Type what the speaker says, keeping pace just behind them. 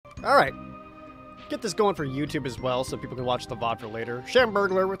Alright. Get this going for YouTube as well so people can watch the VOD for later.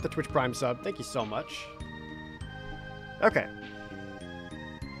 Shamburglar with the Twitch Prime sub. Thank you so much. Okay.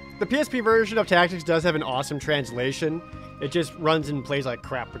 The PSP version of Tactics does have an awesome translation. It just runs and plays like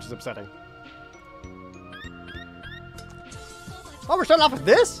crap, which is upsetting. Oh, we're starting off with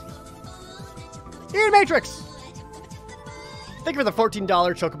this? Ian Matrix! Thank you for the $14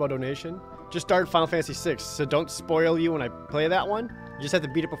 Chocobo donation. Just started Final Fantasy VI, so don't spoil you when I play that one. You just have to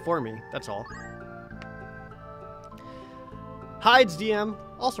beat it before me, that's all. Hides DM,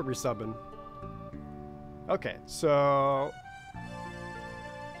 also resubbing. Okay, so...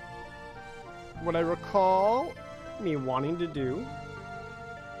 what I recall me wanting to do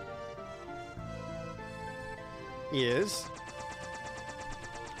is...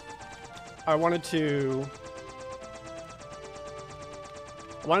 I wanted to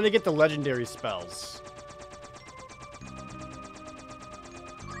get the legendary spells.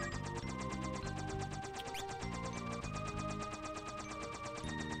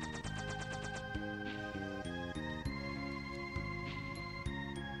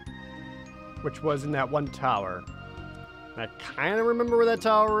 Which was in that one tower. And I kind of remember where that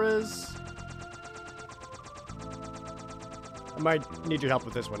tower is. I might need your help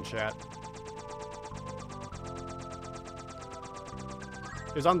with this one, chat.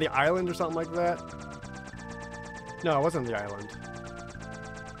 It was on the island or something like that. No, it wasn't on the island.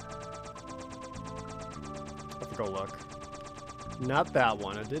 I have to go look. Not that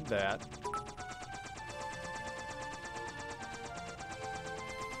one. I did that.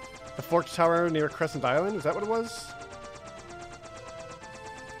 The Forked Tower near Crescent Island? Is that what it was?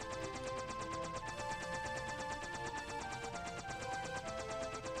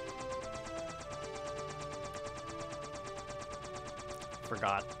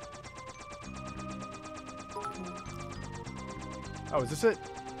 Forgot. Oh, is this it?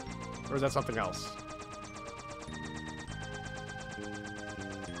 Or is that something else?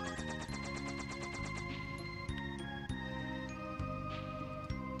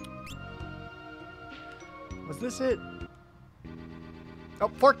 Was this it? Oh,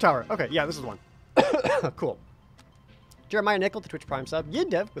 Fork Tower. Okay, yeah, this is one. Cool. Jeremiah Nickel, the Twitch Prime sub.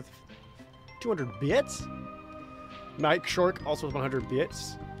 Yindev with 200 bits. Mike Shork also with 100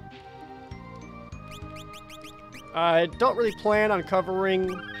 bits. I don't really plan on covering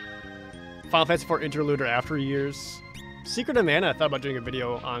Final Fantasy IV Interlude or After Years. Secret of Mana, I thought about doing a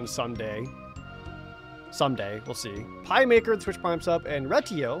video on someday. Someday, we'll see. Pie Maker, the Twitch Prime sub, and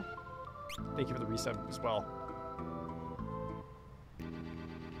Retio. Thank you for the resub as well.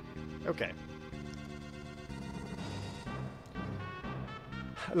 Okay.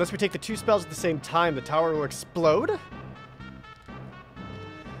 Unless we take the two spells at the same time, the tower will explode.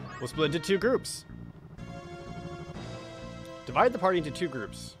 We'll split into two groups. Divide the party into two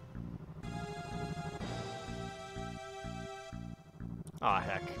groups. Ah,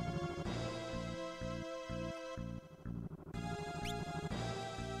 heck.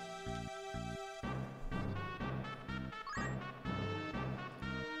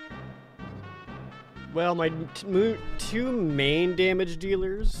 Well, my two main damage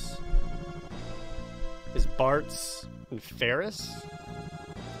dealers is Bartz and Ferris.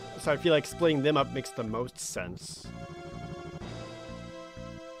 So I feel like splitting them up makes the most sense.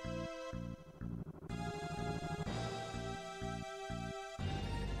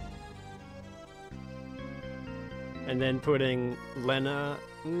 And then putting Lena...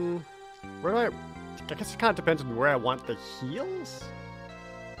 where do I guess it kind of depends on where I want the heals?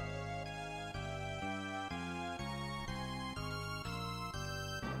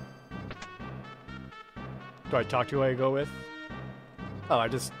 Do I talk to who I go with? Oh, I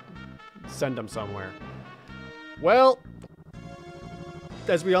just send them somewhere. Well,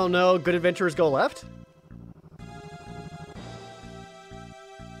 as we all know, good adventurers go left.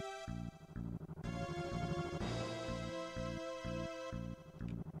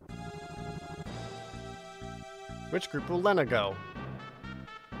 Which group will Lena go?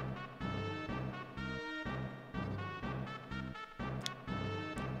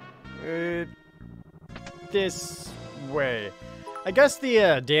 This way. I guess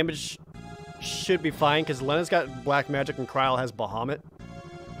the damage should be fine because Lena's got black magic and Kryl has Bahamut,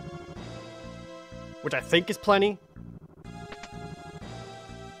 which I think is plenty.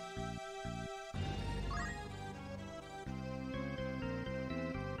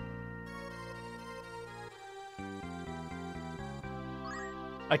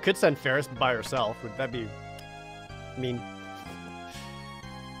 I could send Ferris by herself. Would that be mean?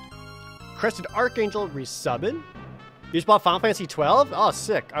 Crested Archangel resubbing. You just bought Final Fantasy 12? Oh,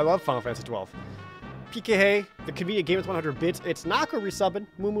 sick. I love Final Fantasy 12. PKA, the convenient game with 100 bits. It's Nako resubbing.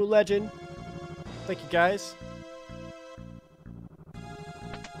 Moo Legend. Thank you, guys.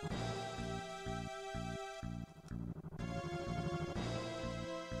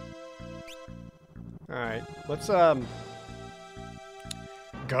 Alright, let's,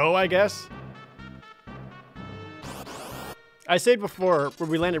 go, I guess. I said before, when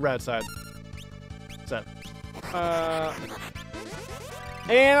we landed right outside. What's that?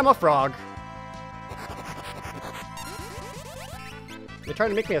 And I'm a frog. They're trying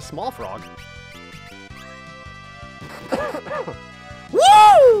to make me a small frog.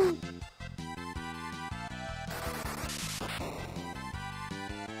 Woo!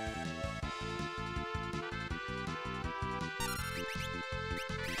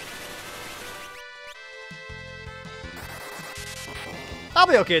 I'll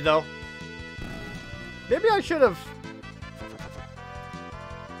be okay, though. Maybe I should have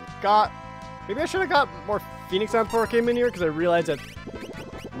got... Maybe I should have got more Phoenix Downs before I came in here, because I realized that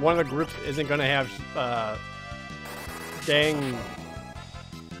one of the groups isn't going to have, dang,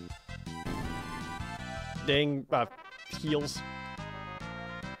 heals.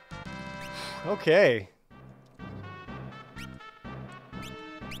 Okay.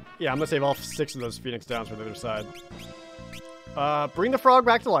 Yeah, I'm going to save all 6 of those Phoenix Downs for the other side. Bring the frog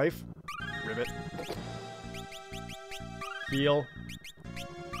back to life. Ribbit. Heal.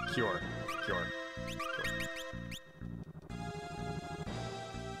 Cure. Cure.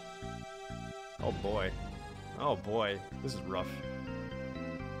 Oh boy. Oh boy. This is rough.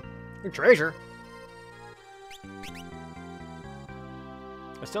 New treasure.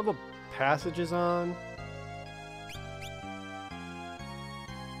 I still have the passages on.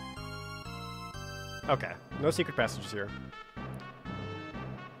 Okay. No secret passages here.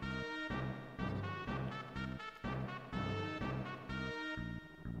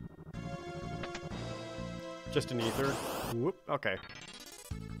 Just an ether. Whoop. Okay.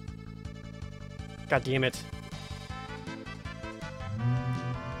 God damn it.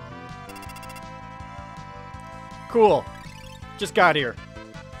 Cool. Just got here.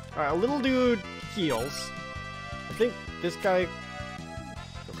 Alright, a little dude heals. I think this guy...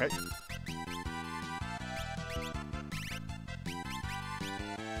 Okay.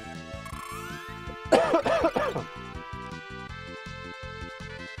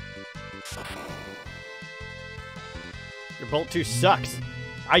 Your Bolt 2 sucks.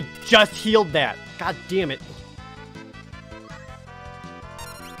 I just healed that. God damn it.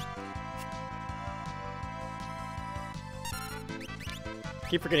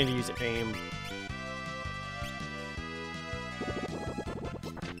 Keep forgetting to use aim.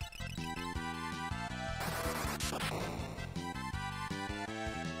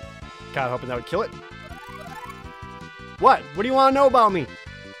 God, hoping that would kill it. What? What do you want to know about me?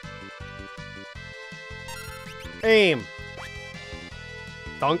 Aim.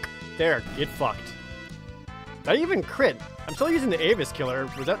 Thunk. There. Get fucked. Did I even crit? I'm still using the Avis killer.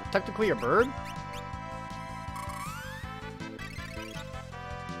 Was that technically a bird?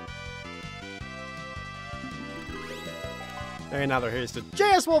 And now they're here. It's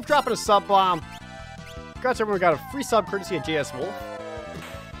JS Wolf dropping a sub bomb. Congrats, everyone. We got a free sub courtesy of JS Wolf.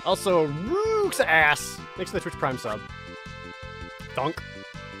 Also, Rook's ass. Thanks for the Twitch Prime sub. Thunk.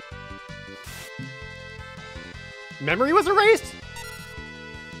 Memory was erased?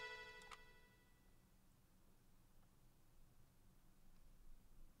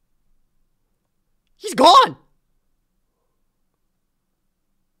 He's gone!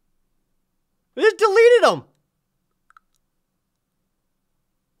 They just deleted him!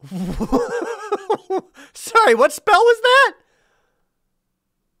 Sorry, what spell was that?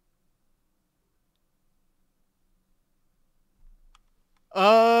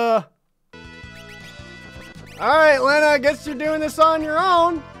 Alright, Lena, I guess you're doing this on your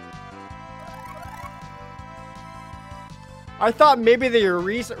own. I thought maybe they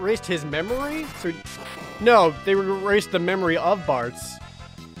erased his memory. So, no, they erased the memory of Bartz.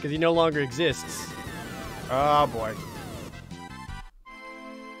 Because he no longer exists. Oh, boy.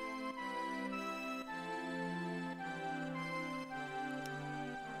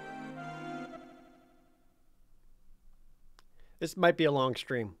 This might be a long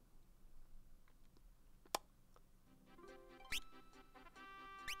stream.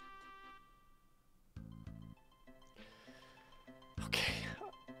 Okay.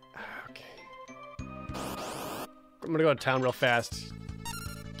 Okay. I'm gonna go to town real fast.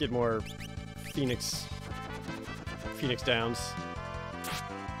 Get more Phoenix Downs.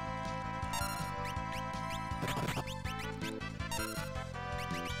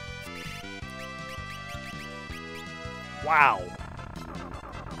 Wow.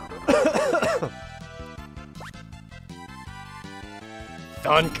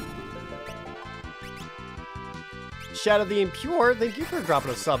 Thunk. Shadow the Impure, thank you for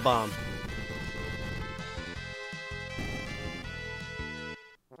dropping a sub bomb.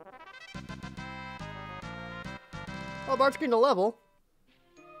 Oh, Bart's getting a level.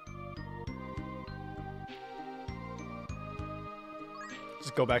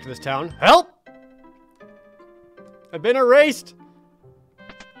 Just go back to this town. Help! I've been erased!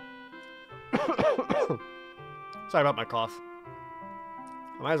 Sorry about my cough.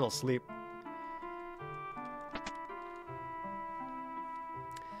 I might as well sleep.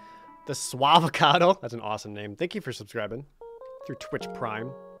 The Suavocado. That's an awesome name. Thank you for subscribing through Twitch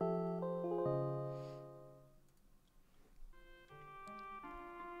Prime.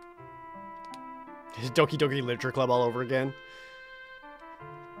 Doki Doki Literature Club all over again.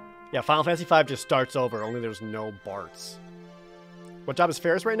 Yeah, Final Fantasy V just starts over, only there's no Barts. What job is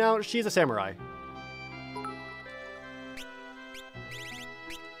Ferris right now? She's a samurai.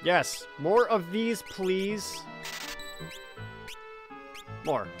 Yes, more of these, please.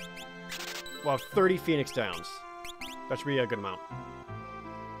 More. We'll have 30 Phoenix Downs. That should be a good amount.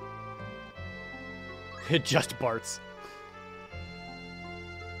 Just Barts.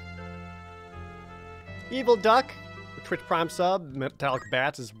 Evil Duck, Twitch Prime sub, Metallic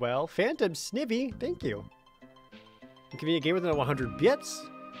Bats as well. Phantom Snivy, thank you. Inconvenient game within 100 bits.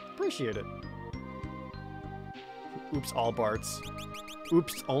 Appreciate it. Oops, all Barts.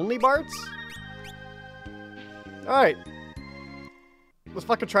 Oops, only Barts? Alright. Let's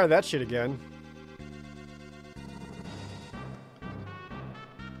fucking try that shit again.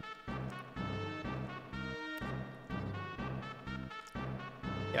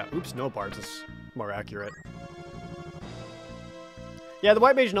 Yeah, oops, no Barts is more accurate. Yeah, the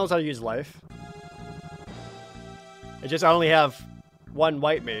White Mage knows how to use life. It's just I only have one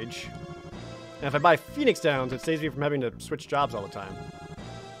White Mage. And if I buy Phoenix Downs, it saves me from having to switch jobs all the time.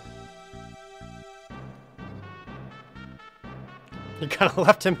 You kind of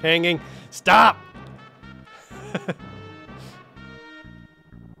left him hanging. Stop!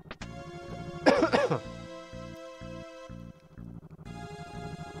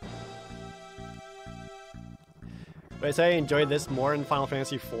 Would I say I enjoyed this more in Final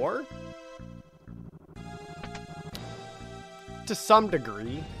Fantasy IV? To some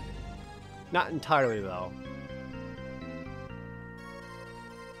degree. Not entirely, though.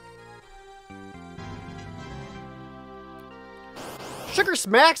 Sugar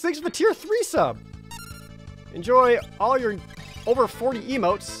Smacks, thanks for the tier 3 sub. Enjoy all your over 40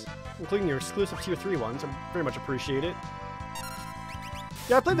 emotes, including your exclusive tier 3 ones. I very much appreciate it.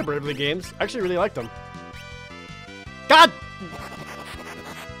 Yeah, I played the Bravely games. I actually really liked them. God!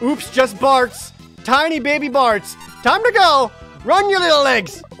 Oops, just Barts. Tiny baby Barts. Time to go. Run, your little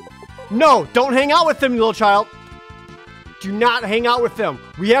legs. No, don't hang out with them, little child. Do not hang out with them.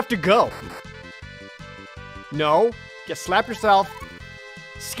 We have to go. No. Just slap yourself.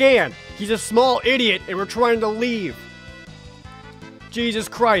 Scan. He's a small idiot and we're trying to leave. Jesus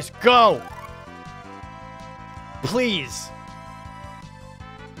Christ, go. Please.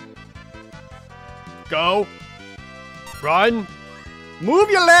 Go. Run.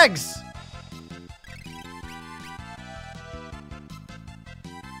 Move your legs.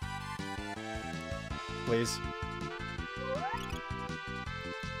 Please.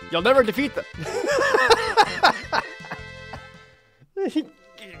 You'll never defeat them.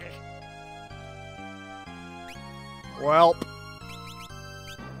 Welp.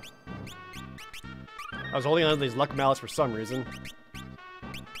 I was holding on to these luck mallets for some reason.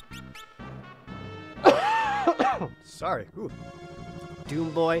 Sorry. Ooh. Doom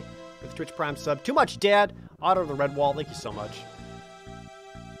Boy with Twitch Prime sub. Too much, Dad. Auto the red wall. Thank you so much.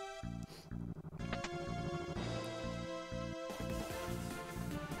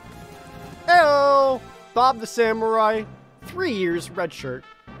 Heyo! Bob the Samurai. 3 years. Red shirt.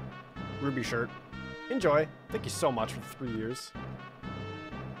 Ruby shirt. Enjoy. Thank you so much for 3 years.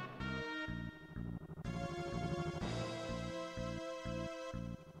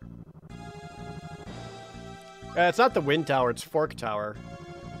 It's not the Wind Tower, it's Fork Tower.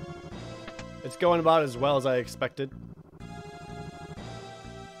 It's going about as well as I expected.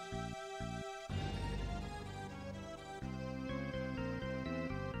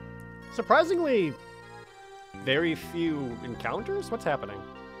 Surprisingly, very few encounters? What's happening?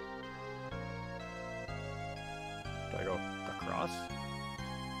 Do I go across?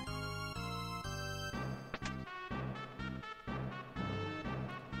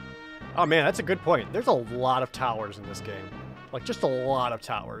 Oh man, that's a good point. There's a lot of towers in this game. Like, just a lot of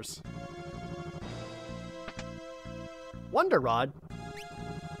towers. Wonder Rod.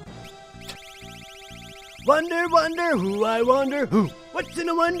 Wonder, wonder, who I wonder, who? What's in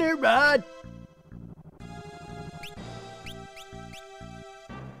a wonder rod?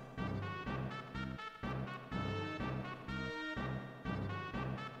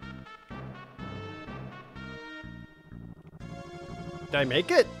 Did I make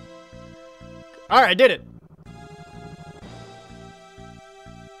it? Alright, I did it.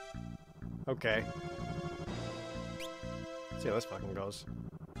 Okay. Let's see how this fucking goes.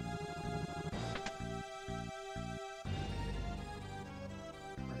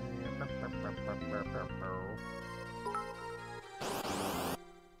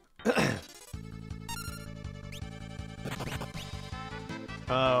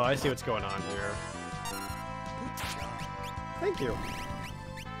 Oh, I see what's going on here. Thank you.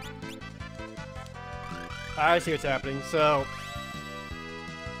 I see what's happening. So,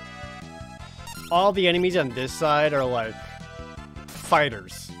 all the enemies on this side are like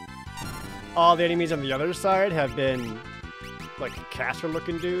fighters. All the enemies on the other side have been like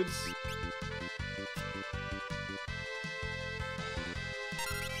caster-looking dudes.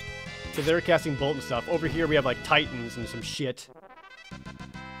 So they're casting bolt and stuff. Over here we have like titans and some shit.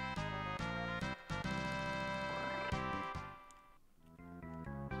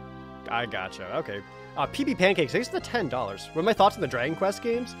 I gotcha. Okay. PB Pancakes, thanks for the $10. What are my thoughts on the Dragon Quest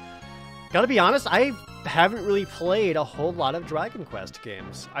games? Gotta be honest, I haven't really played a whole lot of Dragon Quest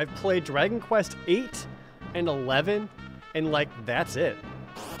games. I've played Dragon Quest 8 and 11, and like, that's it.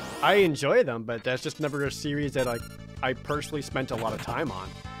 I enjoy them, but that's just never a series that I personally spent a lot of time on.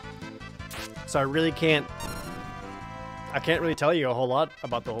 So I really can't really tell you a whole lot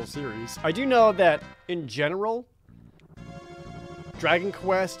about the whole series. I do know that, in general, Dragon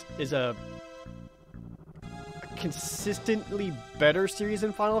Quest is a consistently better series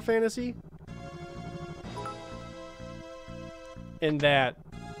than Final Fantasy. In that,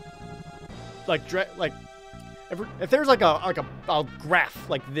 like if there's like a graph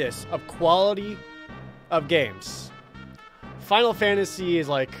like this of quality of games, Final Fantasy is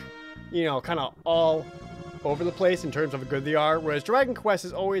like, you know, kind of all over the place in terms of how good they are, whereas Dragon Quest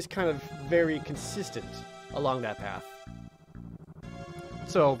is always kind of very consistent along that path.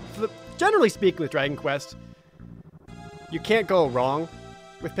 So, generally speaking with Dragon Quest, you can't go wrong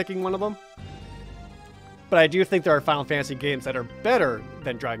with picking one of them. But I do think there are Final Fantasy games that are better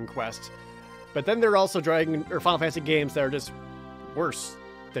than Dragon Quest. But then there are also Final Fantasy games that are just worse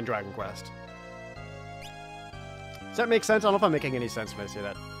than Dragon Quest. Does that make sense? I don't know if I'm making any sense when I say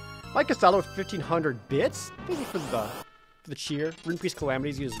that. Mike Costello with 1,500 bits. Thank you for the cheer. Rune Priest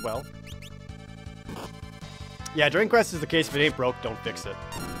Calamities you as well. Yeah, Dragon Quest is the case. If it ain't broke, don't fix it.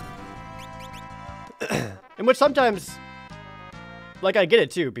 In which sometimes, like, I get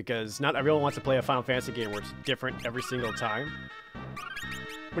it too, because not everyone wants to play a Final Fantasy game where it's different every single time.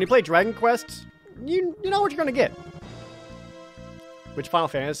 When you play Dragon Quest, you know what you're gonna get. Which Final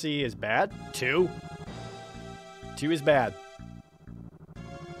Fantasy is bad? 2. 2 is bad.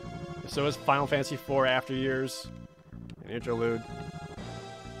 So is Final Fantasy 4 After Years, an Interlude.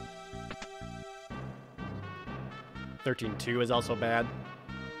 13.2 is also bad.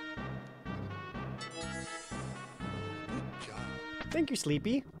 Thank you,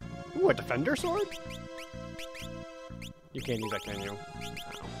 Sleepy. Ooh, a Defender Sword? You can't use that, can you? Oh.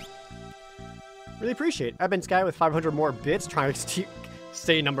 Really appreciate it. I've been Sky with 500 more bits, trying to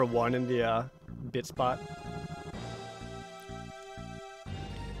stay number 1 in the bit spot.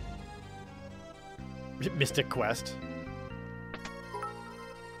 Mystic Quest.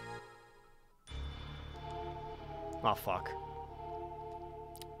 Oh, fuck.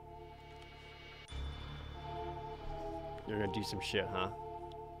 You're gonna do some shit, huh?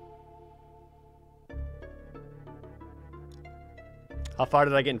 How far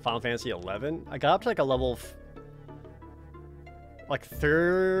did I get in Final Fantasy 11? I got up to like a level... like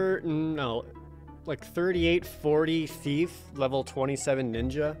 38, 40 Thief, level 27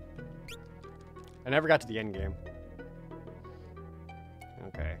 Ninja. I never got to the end game.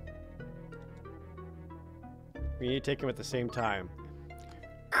 Okay. We need to take him at the same time.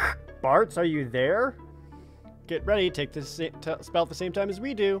 Bartz, are you there? Get ready, take this spell at the same time as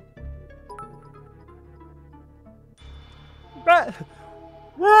we do. Ready!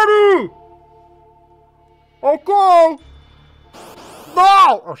 Okay!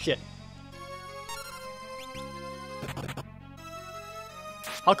 No! Oh shit.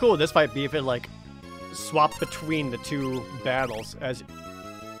 How cool would this fight be if it like swapped between the two battles as...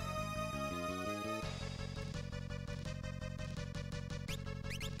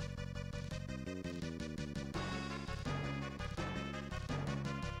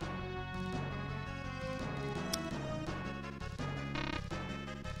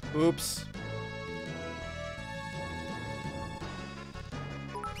 Oops.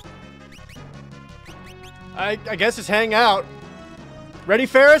 I guess just hang out. Ready,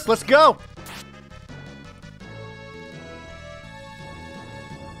 Ferris? Let's go.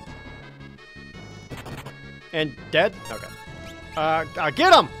 And dead? Okay.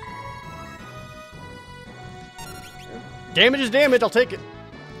 Get him! Damage is damage, I'll take it.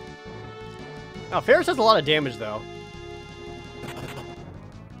 Now, Ferris has a lot of damage, though.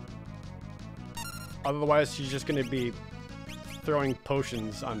 Otherwise, she's just going to be throwing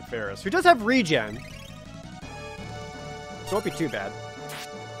potions on Ferris, who does have regen. So it won't be too bad.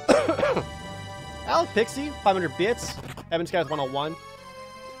 Alec Pixie, 500 bits. Evan Skies 101.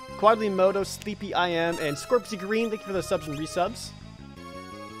 Quadlimoto, Sleepy IM, and Scorpsy Green, thank you for the subs and resubs.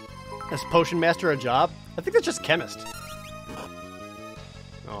 Is Potion Master a job? I think that's just Chemist.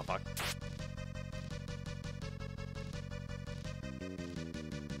 Oh, fuck.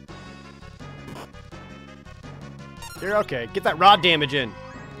 Here, okay. Get that rod damage in.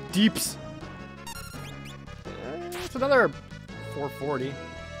 Deeps. It's another 440.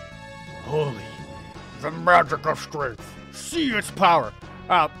 Holy. The magic of strength. See its power.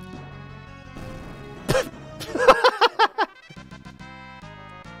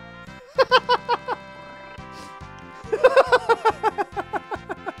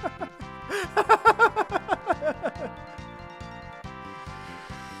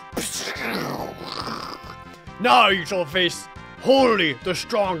 Now you shall face Holy, the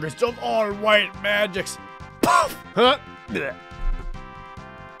strongest of all white magics. Huh? Blech.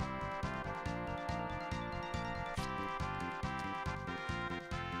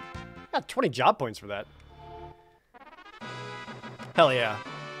 Got 20 job points for that. Hell yeah.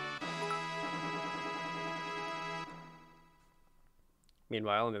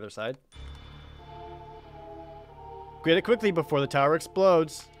 Meanwhile, on the other side. Get it quickly before the tower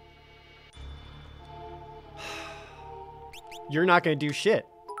explodes. You're not gonna do shit.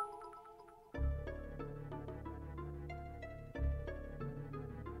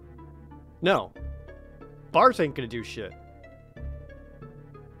 No. Bart ain't gonna do shit.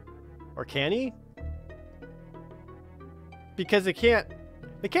 Or can he? Because they can't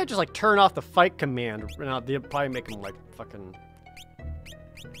just like turn off the fight command. They'll probably make them like fucking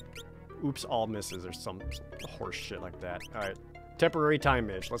oops all misses or some horse shit like that. Alright. Temporary time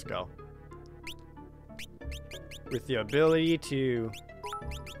mage, let's go. With the ability to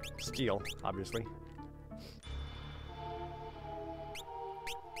steal, obviously.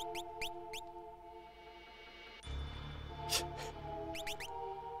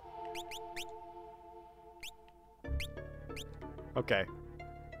 Okay.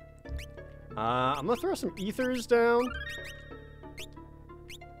 I'm gonna throw some ethers down.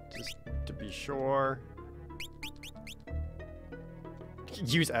 Just to be sure.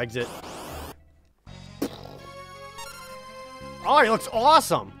 Use exit. Oh, he looks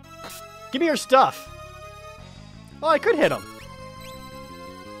awesome! Give me your stuff! Oh, I could hit him.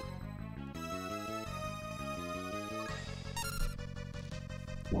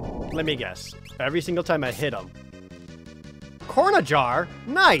 Let me guess. Every single time I hit him. Corn jar?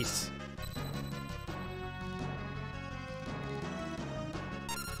 Nice!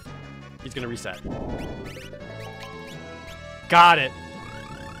 He's gonna reset. Got it!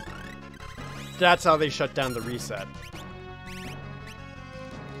 That's how they shut down the reset.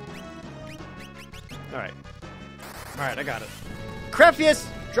 Alright. Alright, I got it. Crefius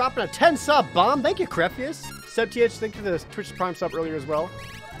dropping a 10 sub bomb. Thank you, Crefius. SebTH, thank you for the Twitch Prime sub earlier as well.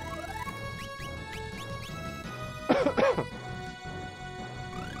 That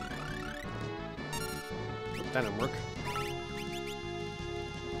didn't work.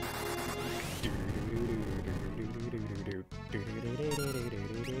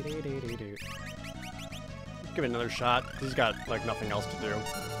 Give it another shot. He's got like nothing else to do.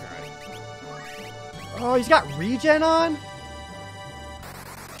 Oh, he's got regen on?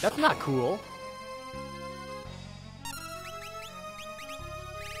 That's not cool.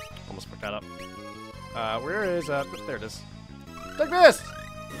 Almost fucked that up. Where is, there it is. Take this!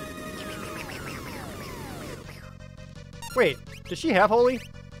 Wait, does she have holy?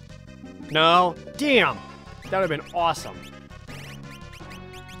 No. Damn! That would have been awesome.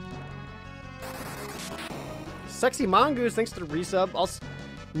 Sexy Mongoose, thanks to the resub. Also,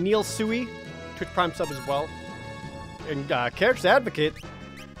 Neil Sui. Twitch Prime sub as well. And Character's Advocate.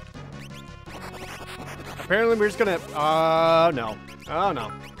 Apparently we're just gonna... no. Oh,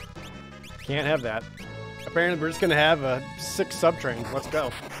 no. Can't have that. Apparently we're just gonna have a 6 sub-train. Let's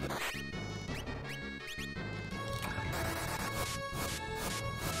go.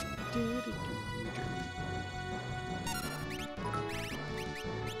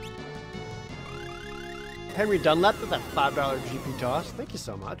 Henry Dunlap with that $5 GP toss. Thank you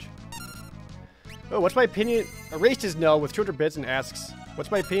so much. Oh, what's my opinion? Erased his no with 200 bits and asks,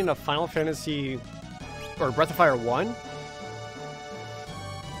 what's my opinion of Final Fantasy or Breath of Fire 1?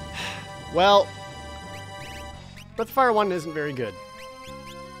 Well, Breath of Fire 1 isn't very good.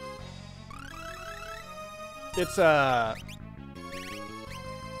 It's, the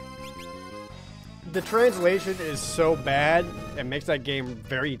translation is so bad, it makes that game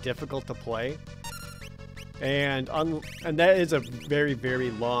very difficult to play. And that is a very,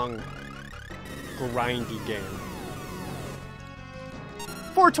 very long, grindy game.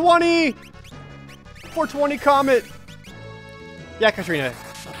 420! 420 Comet! Yeah, Katrina,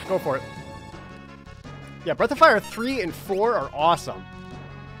 go for it. Yeah, Breath of Fire 3 and 4 are awesome.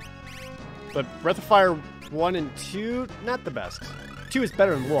 But Breath of Fire 1 and 2, not the best. 2 is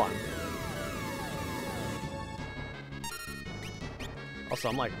better than 1. Also,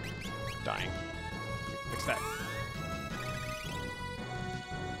 I'm like dying. Fix that.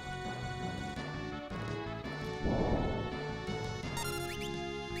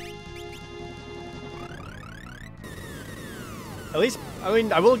 At least, I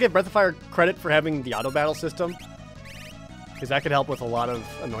mean, I will give Breath of Fire credit for having the auto battle system, because that could help with a lot of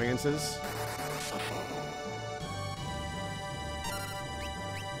annoyances.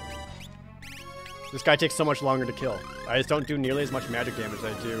 This guy takes so much longer to kill. I just don't do nearly as much magic damage as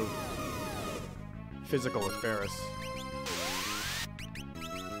I do physical with Ferris.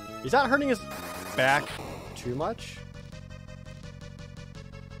 He's not hurting his back too much.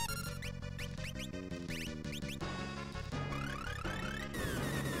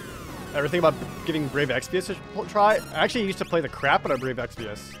 Ever think about giving Brave Exvius a try? I actually used to play the crap out of Brave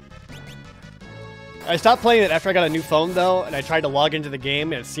Exvius. I stopped playing it after I got a new phone, though, and I tried to log into the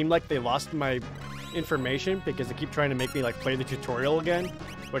game, and it seemed like they lost my information because they keep trying to make me like play the tutorial again,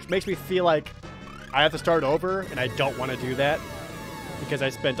 which makes me feel like I have to start over, and I don't want to do that because I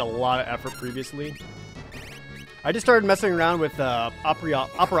spent a lot of effort previously. I just started messing around with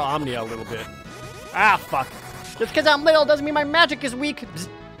Opera Omnia a little bit. Ah, fuck. Just because I'm little doesn't mean my magic is weak. Bzz.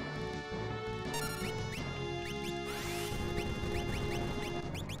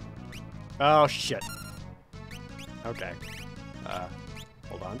 Oh, shit. Okay.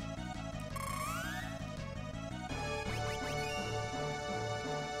 Hold on.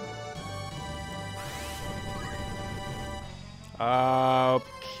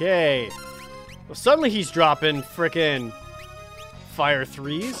 Okay. Well, suddenly he's dropping frickin' Fire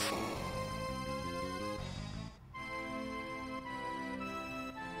 3s.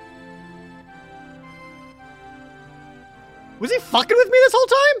 Was he fucking with me this whole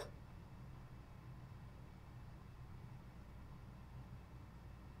time?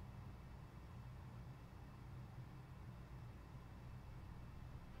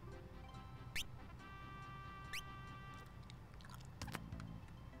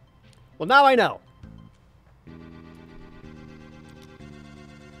 Well, now I know.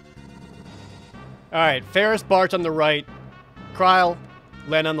 Alright, Ferris, Bart on the right. Kryle,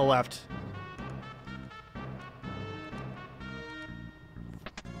 Len on the left.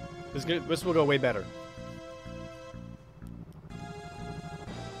 This will go way better.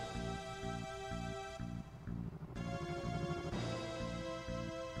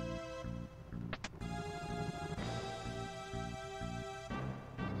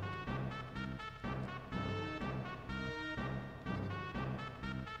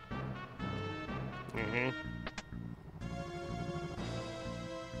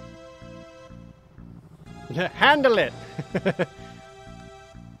 Handle it!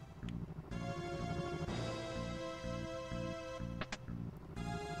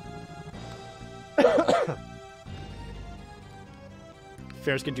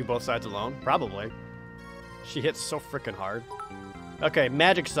 Ferris can do both sides alone? Probably. She hits so freaking hard. Okay,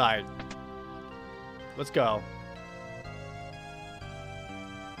 magic side. Let's go.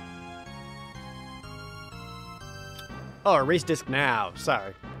 Oh, erase disc now.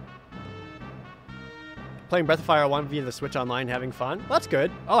 Sorry. Playing Breath of Fire 1 via the Switch Online, having fun? Well, that's good.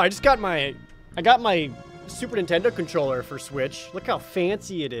 Oh, I got my Super Nintendo controller for Switch. Look how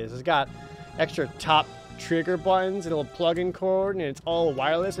fancy it is. It's got extra top trigger buttons and a little plug-in cord, and it's all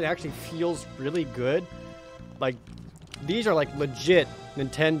wireless. It actually feels really good. Like, these are like legit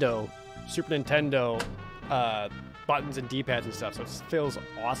Nintendo, Super Nintendo buttons and D-pads and stuff, so it feels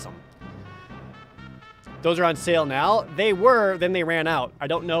awesome. Those are on sale now. They were, then they ran out. I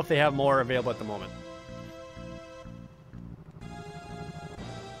don't know if they have more available at the moment.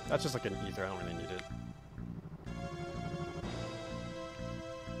 That's just like an ether. I don't really need it.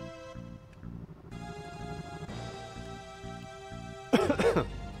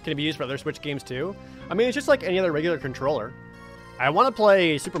 Can it be used for other Switch games too? I mean, it's just like any other regular controller. I want to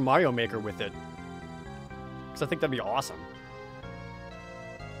play Super Mario Maker with it. I think that'd be awesome.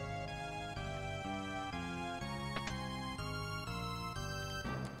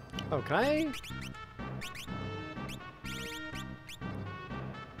 Oh, can I?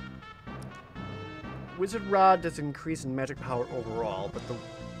 Wizard Rod does increase in magic power overall, but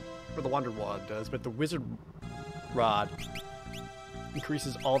the Wonder Rod does, but the Wizard Rod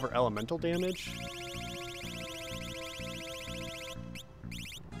increases all of our elemental damage.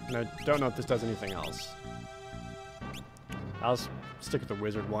 And I don't know if this does anything else. I'll stick with the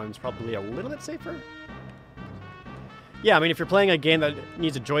Wizard one. It's probably a little bit safer. Yeah, I mean, if you're playing a game that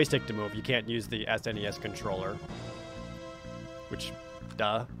needs a joystick to move, you can't use the SNES controller. Which,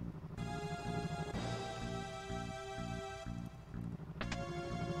 duh.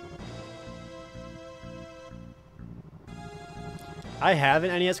 I have an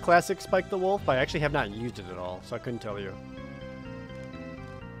NES Classic Spike the Wolf, but I actually have not used it at all, so I couldn't tell you.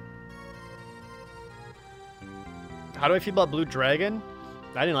 How do I feel about Blue Dragon?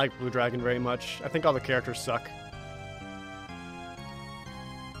 I didn't like Blue Dragon very much. I think all the characters suck.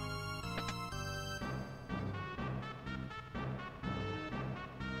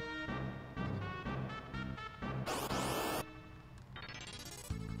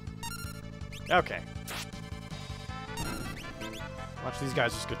 Okay. Watch these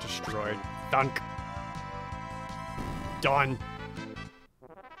guys just get destroyed. Dunk. Done.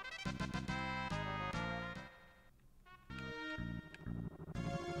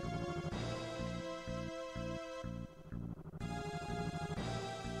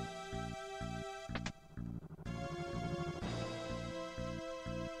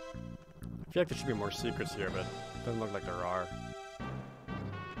 I feel like there should be more secrets here, but it doesn't look like there are.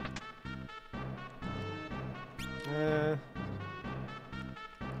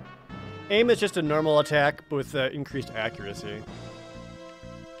 Aim is just a normal attack with increased accuracy.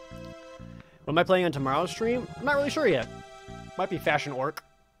 What am I playing on tomorrow's stream? I'm not really sure yet. Might be Fashion Orc.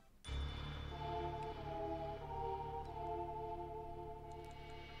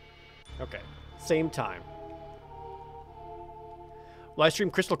 Okay, same time. Will I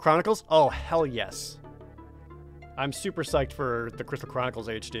stream Crystal Chronicles? Oh, hell yes. I'm super psyched for the Crystal Chronicles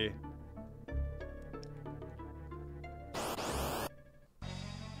HD.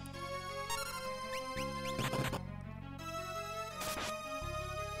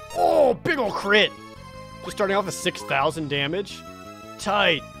 Oh, big ol' crit! Just starting off with 6,000 damage.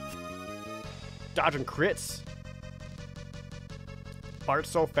 Tight. Dodging crits. Bart's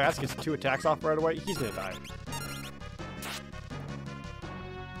so fast, gets 2 attacks off right away. He's gonna die.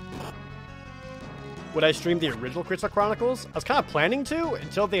 Would I stream the original Crystal Chronicles? I was kind of planning to,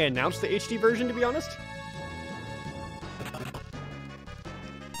 until they announced the HD version, to be honest.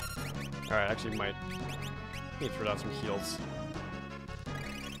 Alright, actually might need to throw down some heals.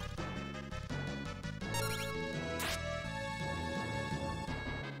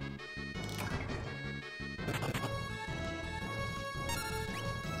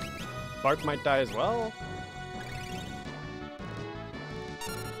 Bart might die as well.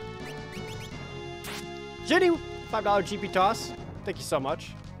 Jenny, $5 GP toss. Thank you so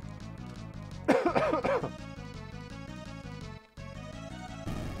much.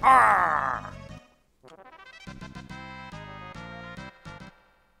 Arrgh!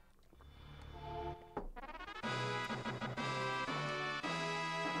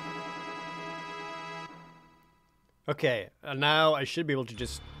 Okay, now I should be able to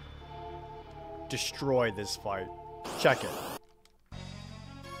just destroy this fight. Check it.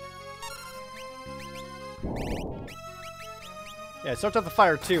 Yeah, it starts off the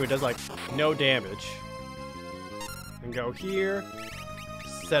fire too. It does like no damage. And go here.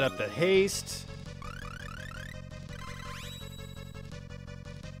 Set up the haste.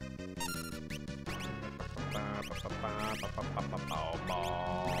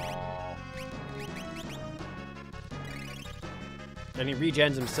 And he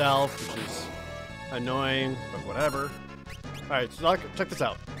regens himself, which is annoying, but whatever. Alright, so check this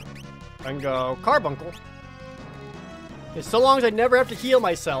out. I can go Carbuncle. Okay, so long as I never have to heal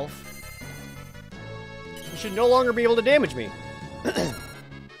myself, you should no longer be able to damage me.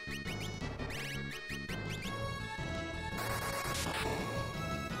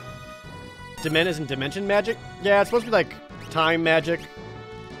 Demen isn't dimension magic? Yeah, it's supposed to be like time magic.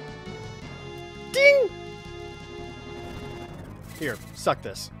 Ding! Here, suck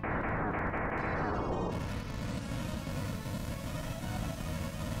this.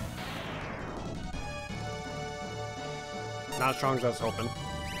 Not as strong as I was hoping.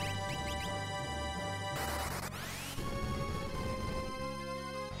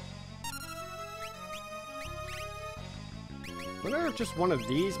 Wonder if just one of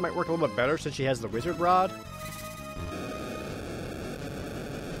these might work a little bit better since she has the wizard rod.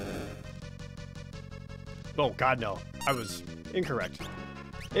 Oh god, no. I was incorrect.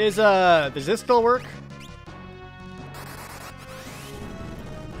 Does this still work?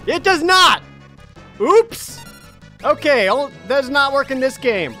 It does not! Oops! Okay, does not work in this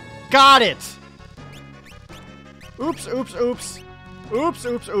game. Got it! Oops, oops, oops. Oops,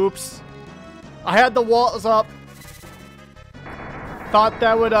 oops, oops. I had the walls up. Thought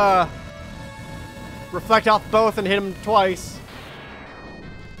that would, reflect off both and hit him twice.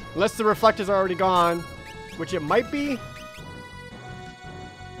 Unless the reflector's already gone, which it might be.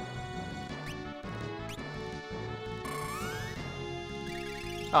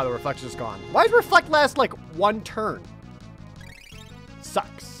 Oh, the reflector's gone. Why does reflect last, like, one turn?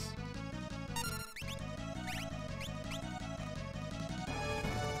 Sucks.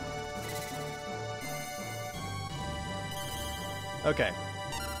 Okay.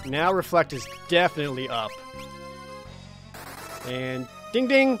 Now reflect is definitely up. And ding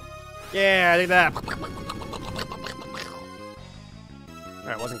ding! Yeah, look at that.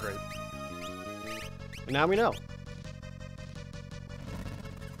 Alright, wasn't great. And now we know.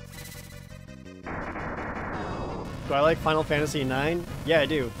 Do I like Final Fantasy IX? Yeah, I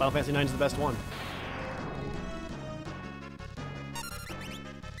do. Final Fantasy IX is the best one.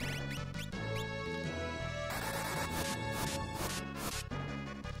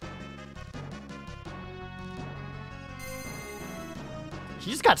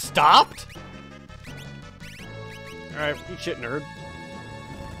 He just got stopped? Alright, eat shit, nerd.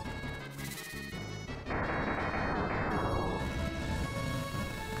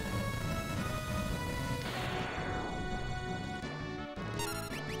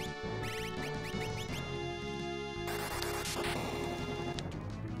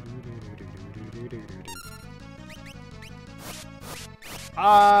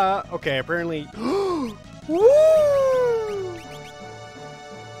 Okay, apparently. Woo!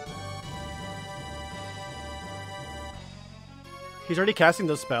 He's already casting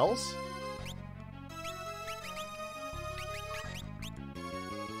those spells?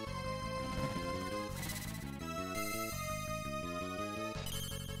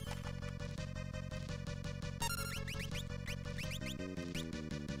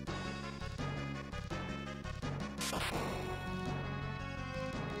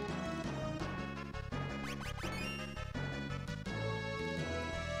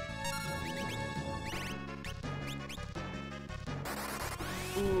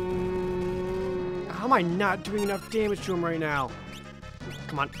 How am I not doing enough damage to him right now?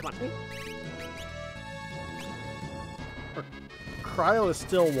 Come on, come on. Cryo is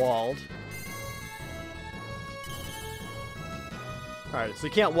still walled. Alright, so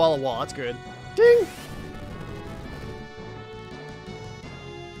you can't wall a wall. That's good. Ding!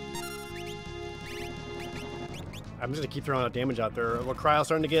 I'm just gonna keep throwing out damage out there. Well, Cryo's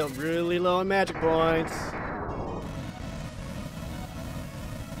starting to get really low on magic points.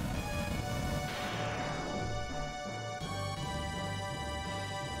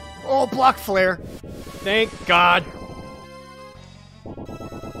 Oh, block flare. Thank God.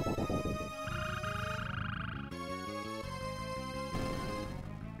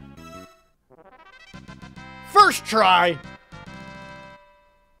 First try.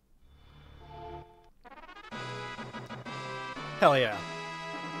 Hell yeah.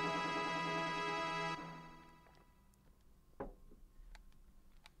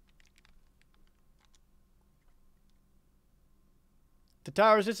 The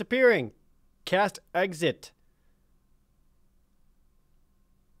tower is disappearing. Cast exit.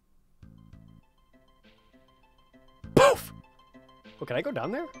 Poof! Oh, can I go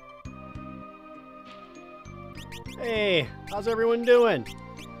down there? Hey, how's everyone doing?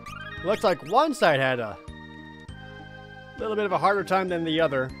 Looks like one side had a little bit of a harder time than the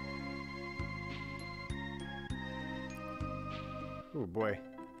other. Oh boy.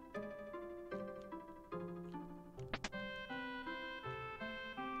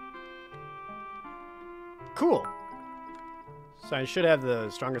 Cool. So I should have the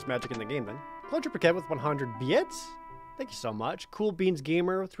strongest magic in the game then. Plunger Paquette with 100 bits. Thank you so much. Cool Beans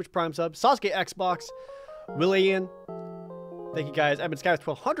Gamer with Twitch Prime sub. Sasuke Xbox. Willian. Thank you guys. Evan Sky with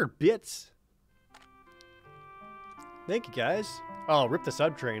 1200 bits. Thank you guys. Oh, rip the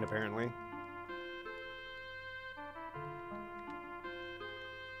sub train apparently.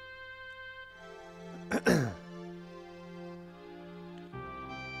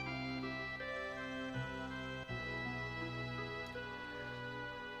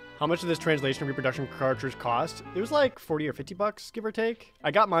 How much did this translation and reproduction cartridge cost? It was like 40 or 50 bucks, give or take. I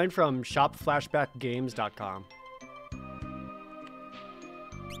got mine from shopflashbackgames.com.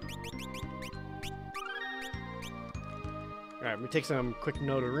 Alright, we take some quick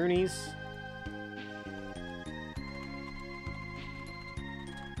notaroonies.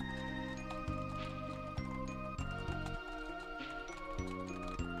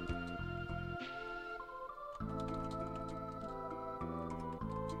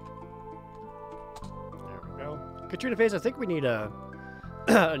 There we go. Katrina Face, I think we need a,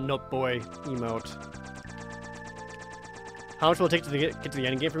 a Note Boy emote. How much will it take to get to the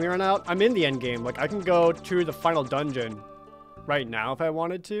end game from here on out? I'm in the end game. Like, I can go to the final dungeon right now if I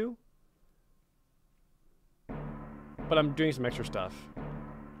wanted to. But I'm doing some extra stuff.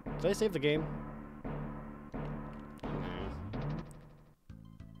 Did I save the game?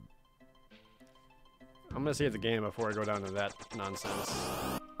 I'm gonna save the game before I go down to that nonsense.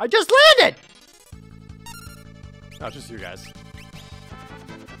 I just landed! Oh, it's just you guys.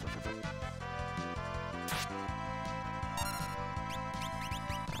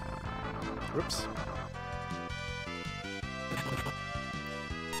 Whoops.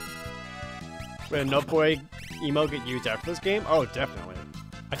 Would a Note Boy emo get used after this game? Oh, definitely.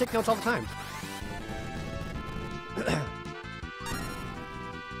 I take notes all the time.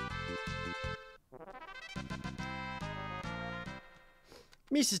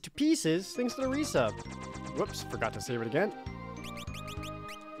 Pieces to pieces, thanks for the resub. Whoops, forgot to save it again.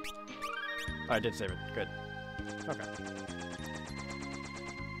 Oh, I did save it. Good. Okay.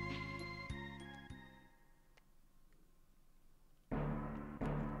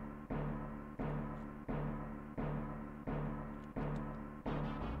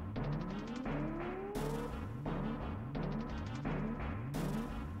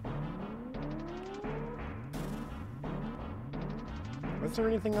 Is there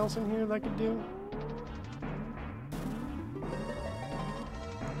anything else in here that I could do?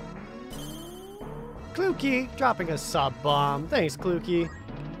 Clukie dropping a sub bomb. Thanks, Clukie.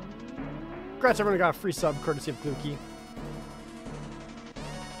 Congrats, everyone got a free sub courtesy of Clukie.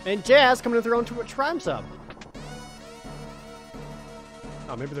 And Jazz coming with their own Twitch Prime sub.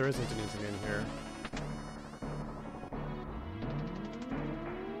 Oh, maybe there isn't anything in here.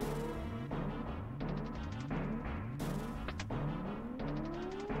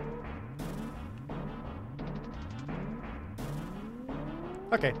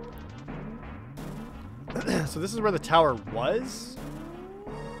 Okay. So this is where the tower was?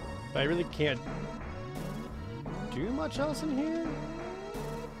 But I really can't do much else in here?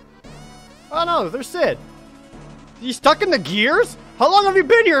 Oh no, there's Sid. You stuck in the gears? How long have you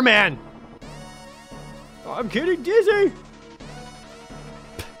been here, man? Oh, I'm getting dizzy.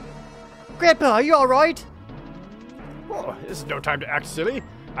 Grandpa, are you alright? Oh, this is no time to act silly.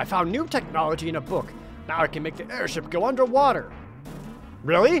 I found new technology in a book. Now I can make the airship go underwater.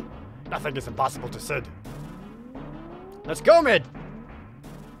 Really? Nothing is impossible to Sid. Let's go, Mid!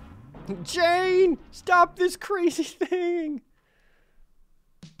 Jane! Stop this crazy thing!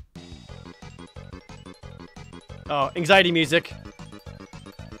 Oh, anxiety music.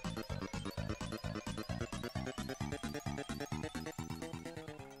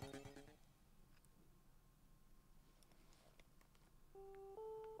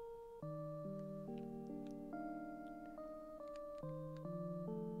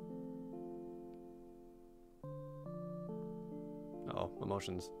 Oh,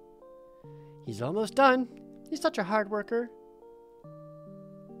 emotions. He's almost done. He's such a hard worker.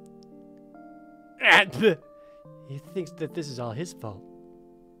 He thinks that this is all his fault.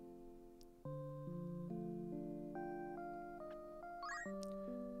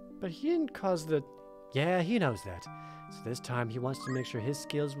 But he didn't cause the... Yeah, he knows that. So this time he wants to make sure his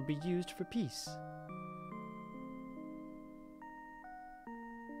skills will be used for peace.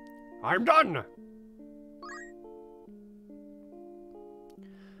 I'm done!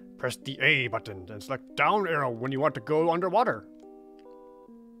 Press the A button and select down arrow when you want to go underwater.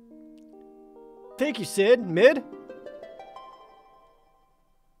 Thank you, Sid. Mid?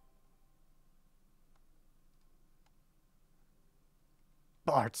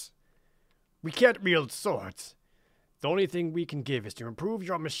 Parts. We can't wield swords. The only thing we can give is to improve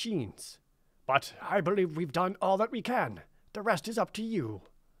your machines. But I believe we've done all that we can. The rest is up to you.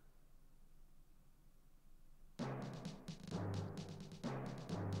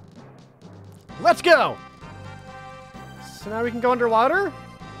 Let's go! So now we can go underwater?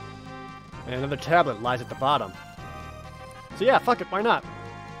 And another tablet lies at the bottom. So yeah, fuck it, why not?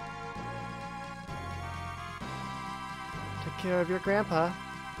 Take care of your grandpa.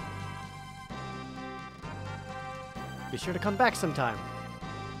 Be sure to come back sometime.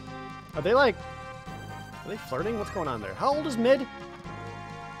 Are they like... Are they flirting? What's going on there? How old is Mid?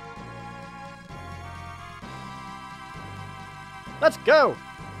 Let's go!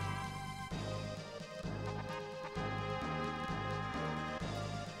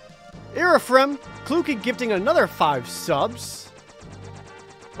 Irifrem, Kluki gifting another 5 subs.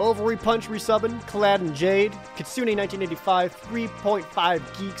 Ovary Punch resubbing, Clad and Jade, Kitsune 1985,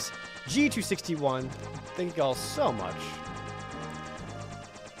 3.5 Geeks, G261. Thank you all so much.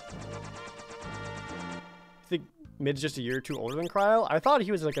 I think Mid's just a year or two older than Cryo. I thought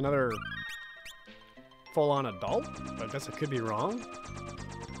he was like another full-on adult, but I guess I could be wrong.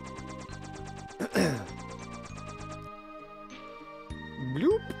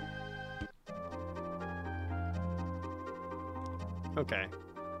 Bloop. Okay.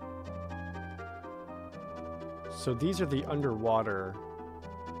 So these are the underwater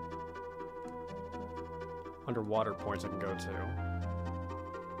points I can go to.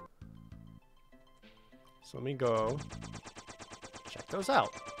 So let me go check those out.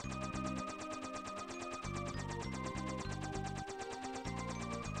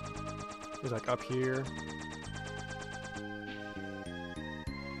 There's like up here.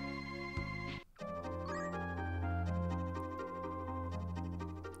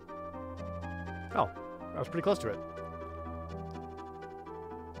 Oh, I was pretty close to it.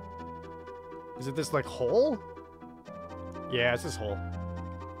 Is it this like hole? Yeah, it's this hole.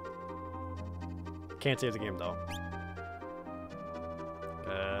 Can't save the game though.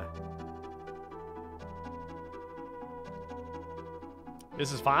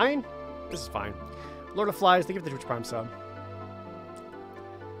 This is fine? This is fine. Lord of Flies, thank you for the Twitch Prime sub.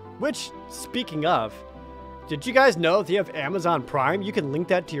 Which, speaking of, did you guys know if you have Amazon Prime, you can link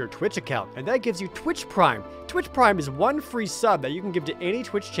that to your Twitch account, and that gives you Twitch Prime. Twitch Prime is one free sub that you can give to any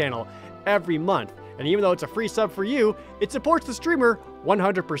Twitch channel every month. And even though it's a free sub for you, it supports the streamer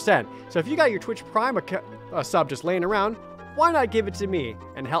 100%. So if you got your Twitch Prime sub just laying around, why not give it to me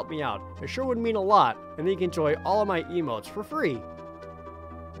and help me out? It sure would mean a lot, and then you can enjoy all of my emotes for free.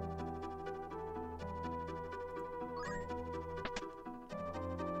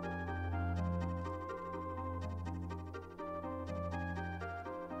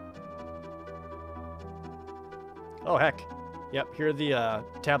 Oh, heck. Yep, here are the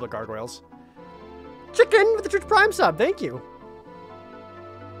tablet gargoyles. Chicken with the Twitch Prime sub, thank you.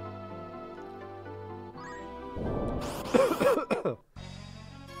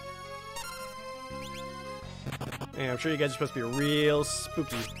 Yeah, I'm sure you guys are supposed to be real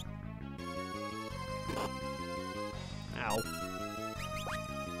spooky. Ow.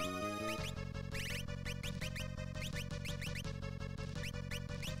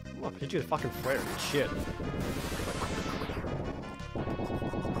 Come on, hit you with a fucking flare. Shit.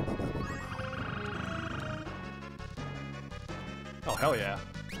 Oh, hell yeah.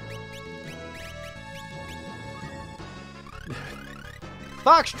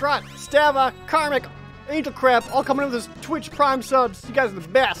 Foxtrot, Stava, Karmic, Angel Crab, all coming in with this Twitch Prime subs. You guys are the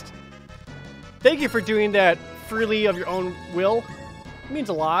best. Thank you for doing that freely of your own will. It means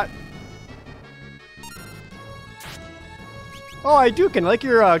a lot. Oh, I do can like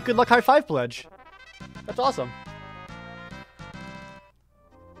your good luck high five pledge. That's awesome.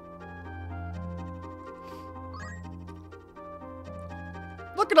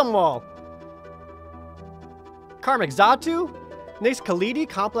 Look at them all. Karmic Zatu, Nace Khalidi,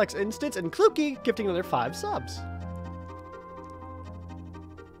 Complex Instance, and Kluki gifting another 5 subs.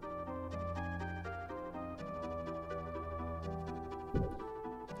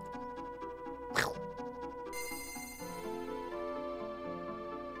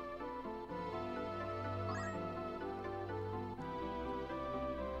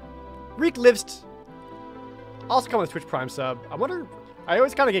 Reek Livst also coming with Twitch Prime sub. I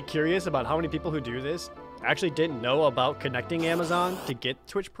always kind of get curious about how many people who do this actually didn't know about connecting Amazon to get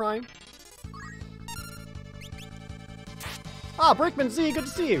Twitch Prime. Ah, Brickman Z, good to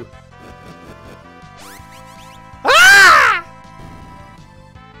see you. Ah!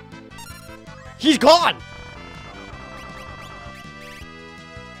 He's gone!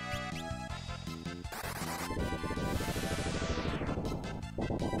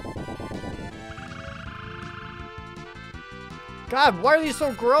 God, why are these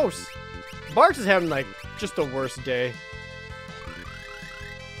so gross? Barks is having, like, just the worst day.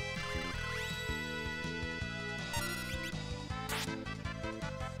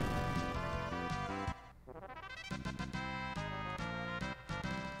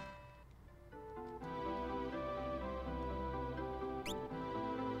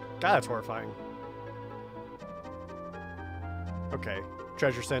 God, that's horrifying. Okay,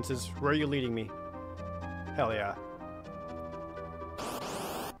 treasure senses, where are you leading me? Hell yeah.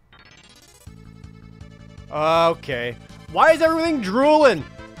 Okay. Why is everything drooling?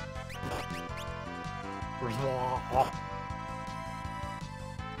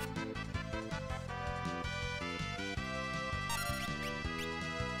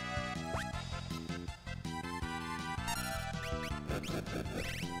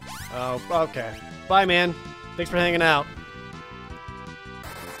 Oh, okay. Bye, man. Thanks for hanging out.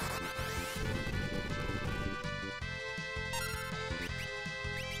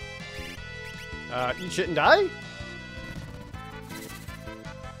 Eat shit and die?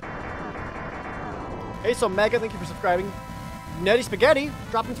 Hey, so Mega, thank you for subscribing. Netty Spaghetti,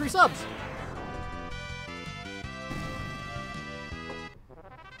 dropping 3 subs.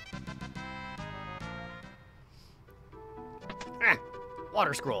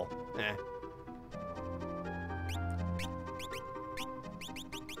 Water scroll.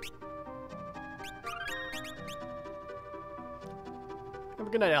 Have a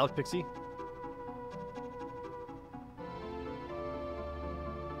good night, Alex Pixie.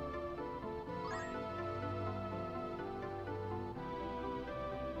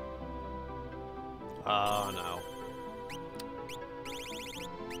 Oh, no.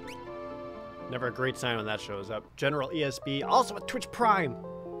 Never a great sign when that shows up. General ESB, also with Twitch Prime.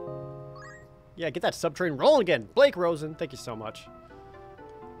 Yeah, get that sub train rolling again. Blake Rosen, thank you so much.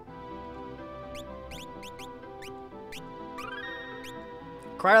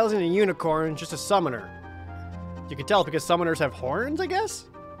 Kryl isn't a unicorn, just a summoner. You can tell because summoners have horns, I guess?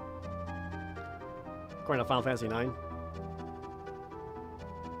 According to Final Fantasy IX.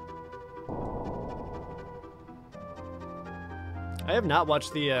 I have not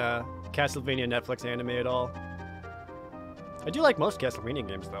watched the Castlevania Netflix anime at all. I do like most Castlevania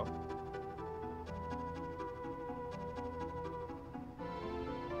games, though.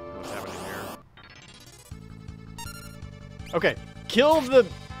 What's happening here? Okay, kill the...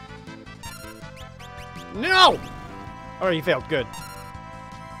 No! Alright, you failed. Good.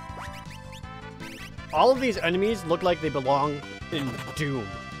 All of these enemies look like they belong in Doom.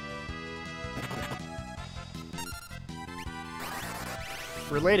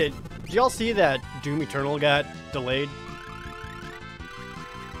 Related, did y'all see that Doom Eternal got delayed?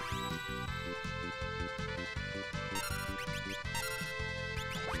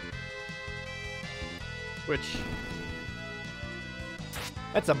 Which...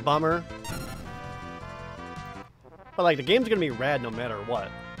 that's a bummer. But like, the game's gonna be rad no matter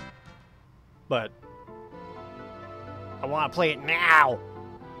what. But... I wanna play it now!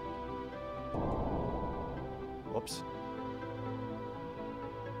 Whoops.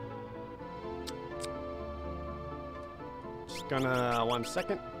 Gonna 1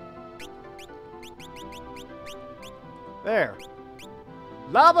 second. There.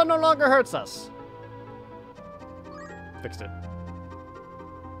 Lava no longer hurts us. Fixed it.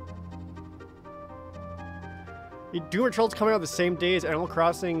 The Doom Patrol's coming out the same day as Animal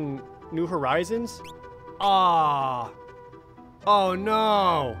Crossing New Horizons? Ah. Oh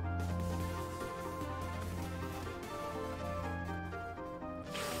no.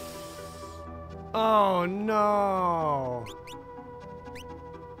 Oh no.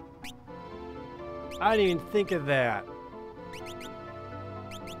 I didn't even think of that.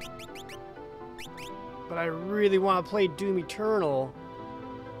 But I really want to play Doom Eternal.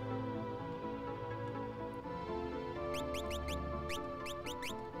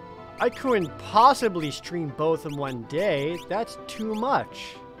 I couldn't possibly stream both in one day. That's too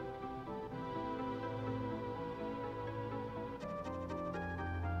much.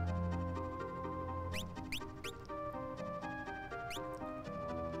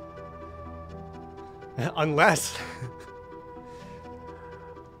 Unless...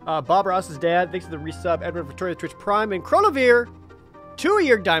 Bob Ross's dad, thanks for the resub. Edward Victoria, Twitch Prime, and Chronovere,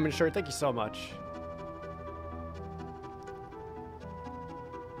 2-year diamond shirt. Thank you so much.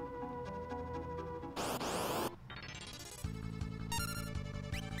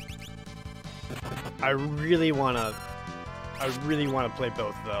 I really wanna play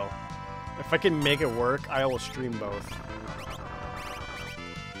both though. If I can make it work, I will stream both.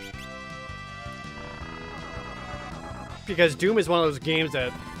 Because Doom is one of those games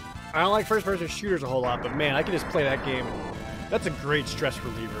that I don't like first-person shooters a whole lot, but man, I can just play that game. That's a great stress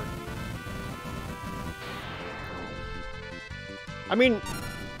reliever. I mean,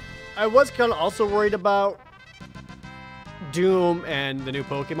 I was kind of also worried about Doom and the new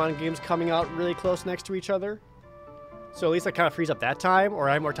Pokemon games coming out really close next to each other. So at least that kind of frees up that time, or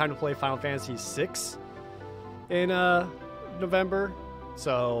I have more time to play Final Fantasy VI in November.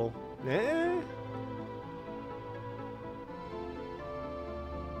 So, eh.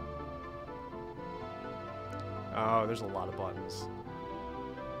 Oh, there's a lot of buttons.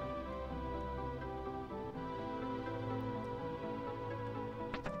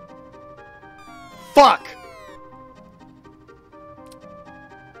 Fuck!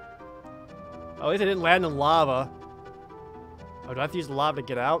 Oh, at least I didn't land in lava. Oh, do I have to use lava to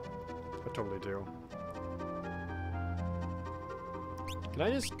get out? I totally do. Can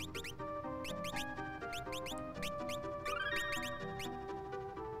I just...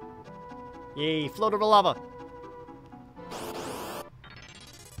 Yay, float over lava.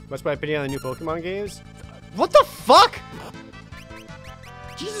 What's my opinion on the new Pokemon games? What the fuck?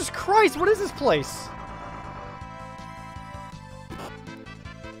 Jesus Christ, what is this place?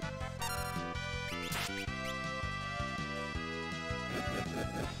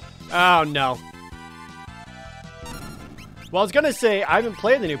 Oh no. Well, I was gonna say, I haven't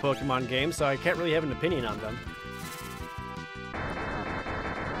played the new Pokemon games, so I can't really have an opinion on them.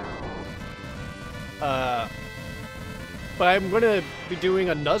 But I'm gonna be doing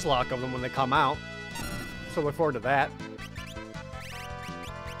a Nuzlocke of them when they come out. So look forward to that.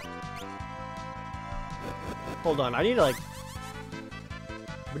 Hold on, I need to like...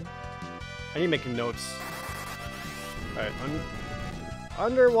 I need to make notes. Alright,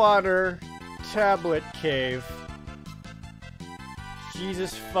 underwater tablet cave.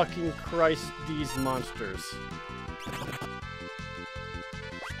 Jesus fucking Christ, these monsters.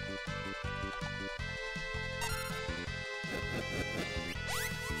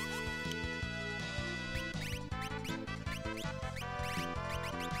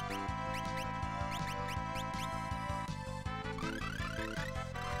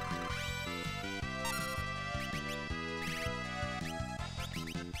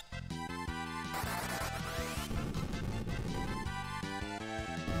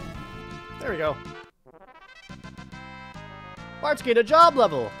 There we go. Let's get a job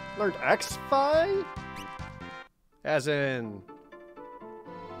level. Learned X5? As in...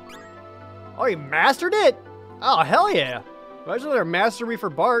 Oh, you mastered it? Oh, hell yeah. Imagine their mastery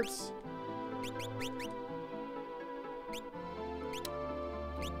for Bart's.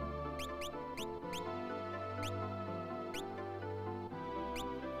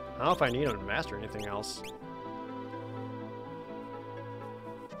 I don't know if I need him to master anything else.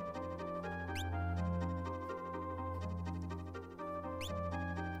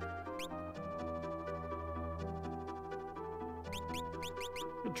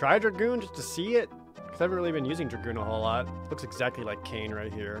 Try Dragoon just to see it? Because I haven't really been using Dragoon a whole lot. Looks exactly like Kane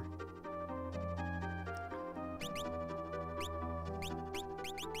right here.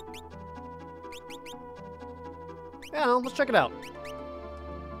 Yeah, let's check it out.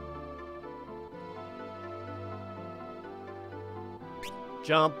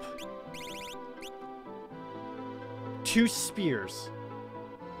 Jump. 2 spears.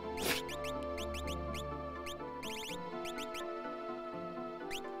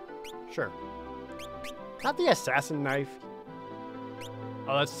 Sure. Not the assassin knife.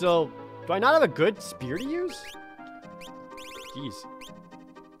 Oh, that's still... Do I not have a good spear to use? Jeez.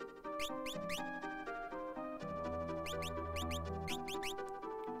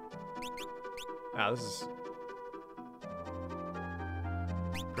 Ah, this is...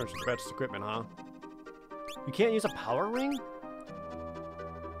 pretty much the best equipment, huh? You can't use a power ring?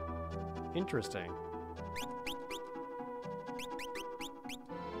 Interesting.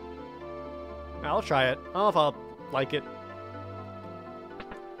 I'll try it. I don't know if I'll like it.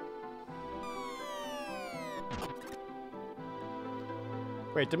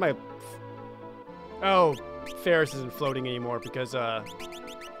 Wait, did my... Oh, Ferris isn't floating anymore because,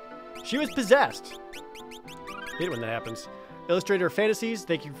 she was possessed. Hate it when that happens. Illustrator Fantasies,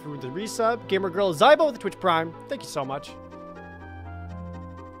 thank you for the resub. Gamer Girl Zybo with the Twitch Prime, thank you so much.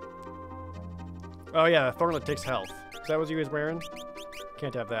 Oh yeah, the Thornlet takes health. Is that what you guys wearing?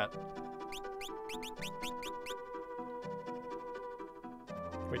 Can't have that.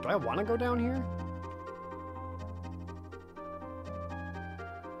 Wait, do I want to go down here?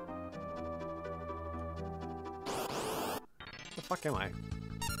 Where the fuck am I?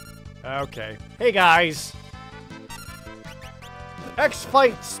 Okay. Hey guys!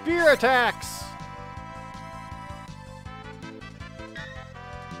 X-Fight Spear Attacks!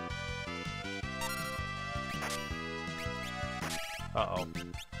 Uh-oh.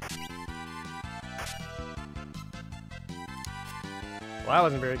 Well, that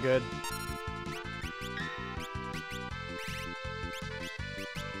wasn't very good.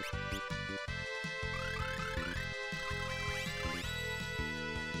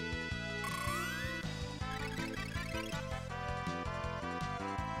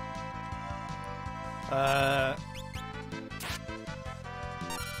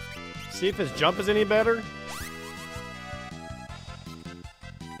 See if his jump is any better.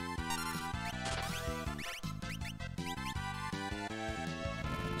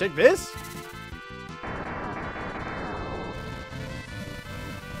 Take this?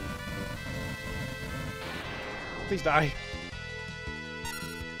 Please die.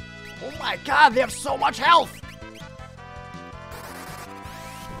 Oh my god, they have so much health!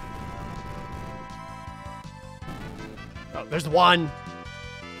 There's one.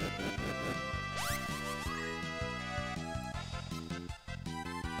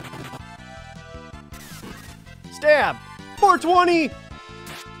 Stab. 420.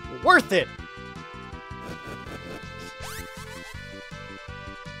 Worth it.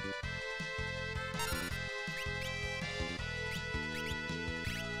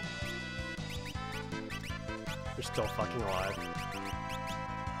 You're still fucking alive.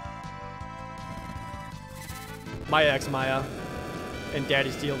 Maya X Maya and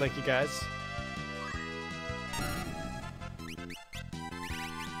Daddy's Deal, thank you guys.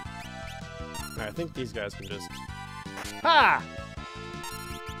 Alright, I think these guys can just... Ha!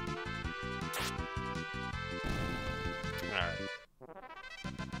 Alright.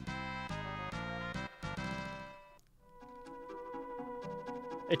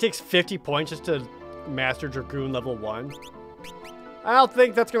 It takes 50 points just to master Dragoon level 1. I don't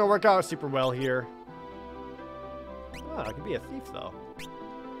think that's gonna work out super well here. Oh, I could be a thief though.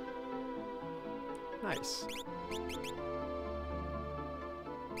 Nice.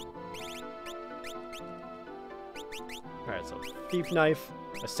 Alright, so thief knife,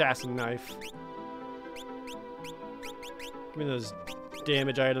 assassin knife. Give me those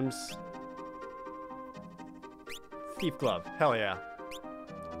damage items. Thief glove, hell yeah.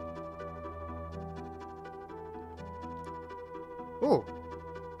 Ooh.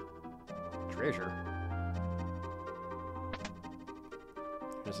 Treasure.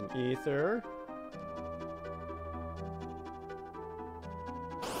 There's an ether.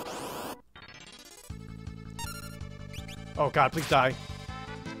 Oh god, please die.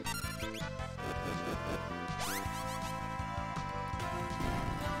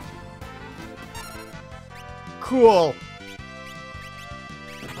 Cool.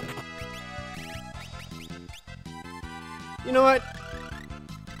 You know what?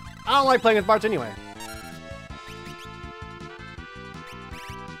 I don't like playing with Barts anyway.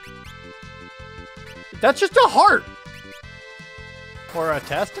 That's just a heart. Or a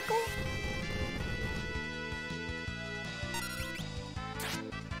testicle?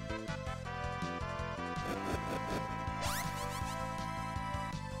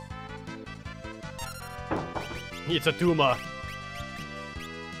 It's a tumor.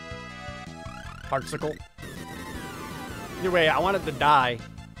 Heartsicle. Either way, I wanted to die.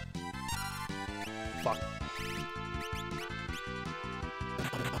 Fuck.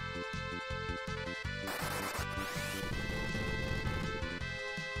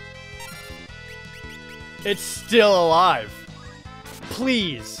 It's still alive.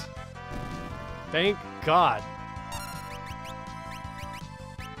 Please. Thank God.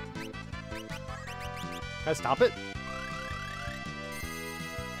 Can I stop it?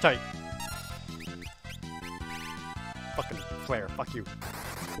 Tight. Fucking flare. Fuck you.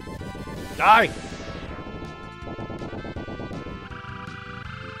 Die!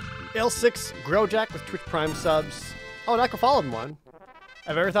 L6 Growjack with Twitch Prime subs. Oh, and I can follow them one.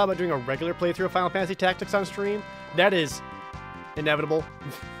 I've ever thought about doing a regular playthrough of Final Fantasy Tactics on stream. That is inevitable.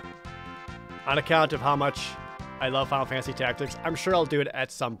 On account of how much I love Final Fantasy Tactics, I'm sure I'll do it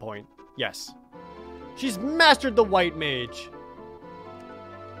at some point. Yes. She's mastered the White Mage.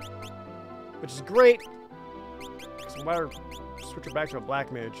 Which is great. So why don't switch her back to a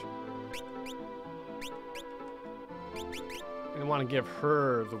Black Mage? And I want to give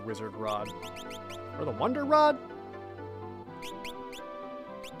her the Wizard Rod. Or the Wonder Rod?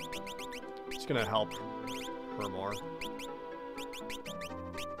 It's gonna help her more.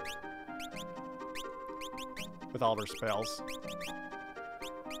 With all of her spells.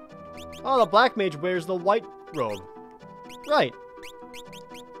 Oh, the Black Mage wears the white robe. Right.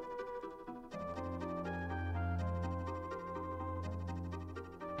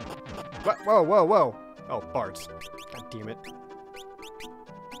 What? Whoa, whoa, whoa. Oh, Barts. God damn it.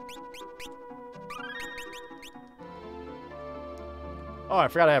 Oh, I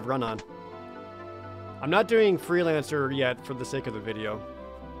forgot I have run on. I'm not doing Freelancer yet for the sake of the video.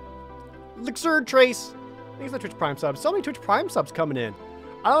 Elixir Trace. Thanks for the Twitch Prime subs. So many Twitch Prime subs coming in.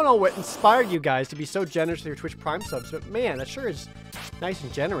 I don't know what inspired you guys to be so generous with your Twitch Prime subs, but man, that sure is nice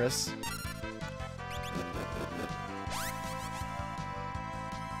and generous.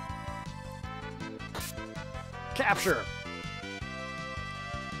 Capture!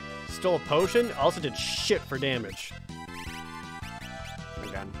 Stole a potion, also did shit for damage.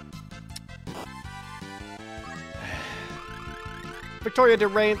 Again. Victoria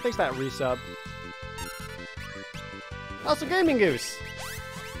DeRain, thanks for that resub. Also Gaming Goose!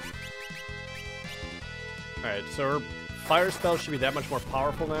 Alright, so her fire spell should be that much more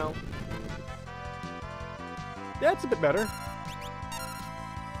powerful now. Yeah, it's a bit better.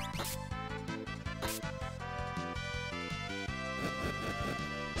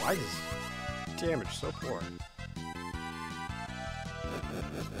 Why is damage so poor?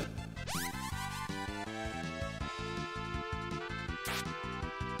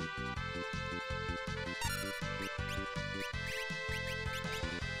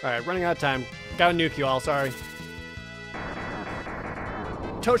 Alright, running out of time. Gotta nuke you all, sorry.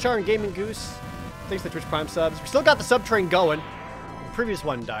 Toshar and Gaming Goose. Thanks for the Twitch Prime subs. We still got the sub train going. The previous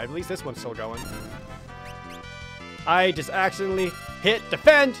one died. At least this one's still going. I just accidentally hit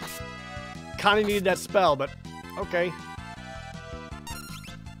defend. Kinda needed that spell, but okay.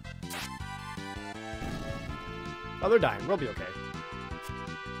 Oh, they're dying. We'll be okay.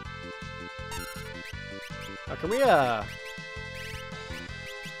 Can we,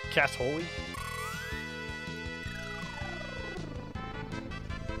 cast Holy?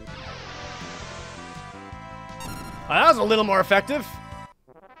 Oh, that was a little more effective.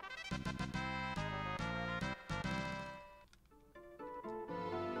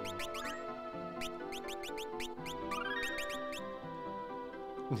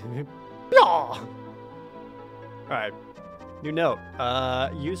 No. Alright. New note.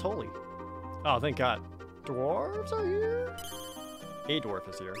 Use Holy. Oh, thank God. Dwarves are here? A dwarf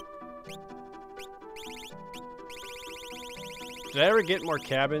is here. Did I ever get more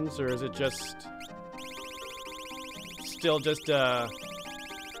cabins, or is it just... still just, Alright.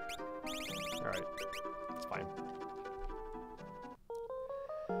 It's fine.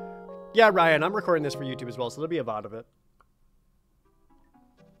 Yeah, Ryan, I'm recording this for YouTube as well, so there'll be a VOD of it.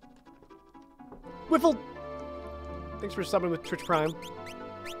 Wiffle! Thanks for subbing with Twitch Prime.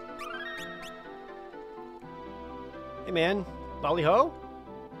 Hey, man. Lolly-ho?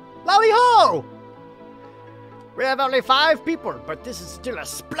 Lolly-ho! We have only 5 people, but this is still a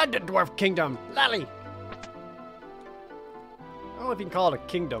splendid dwarf kingdom. Lally! I don't know if you can call it a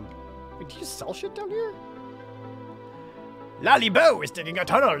kingdom. Wait, do you sell shit down here? Lally Bo is digging a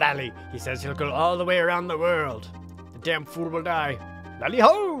tunnel, Lally. He says he'll go all the way around the world. The damn fool will die.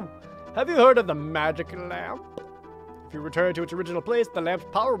 Lally-ho! Have you heard of the magic lamp? If you return to its original place, the lamp's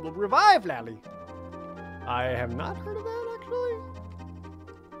power will revive Lally. I have not heard of that, actually.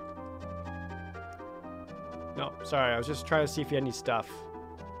 No, sorry, I was just trying to see if you had any stuff.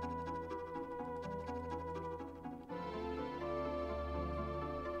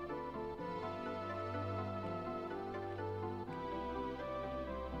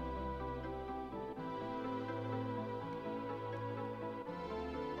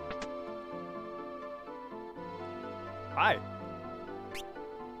 Hi.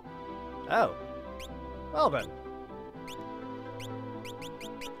 Oh. Well then.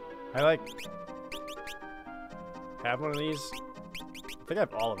 I like... have one of these. I think I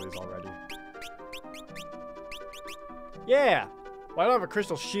have all of these already. Yeah! Well, I don't have a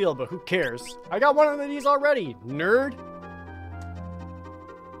crystal shield, but who cares? I got one of these already, nerd!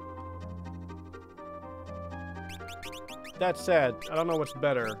 That said, I don't know what's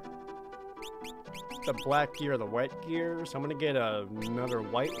better. The black gear or the white gear, so I'm gonna get another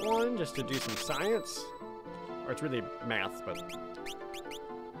white one just to do some science. Or it's really math, but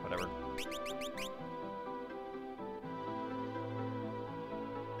whatever.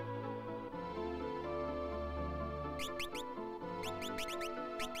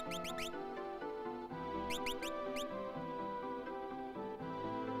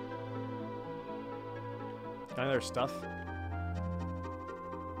 Any other stuff?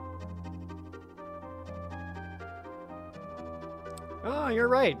 Oh, you're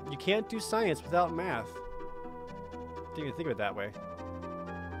right. You can't do science without math. Didn't even think of it that way.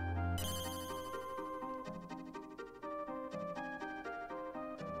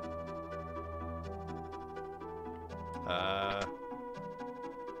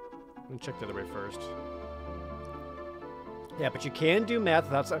 Let me check the other way first. Yeah, but you can do math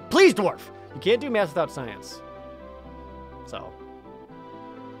without science. Please, dwarf! You can't do math without science. So.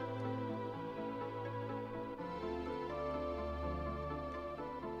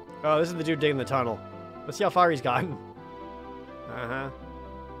 Oh, this is the dude digging the tunnel. Let's see how far he's gotten. Uh-huh.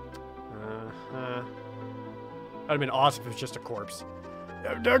 Uh-huh. That'd have been awesome if it was just a corpse.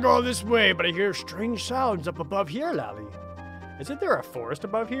 They're going this way, but I hear strange sounds up above here, Lally. Isn't there a forest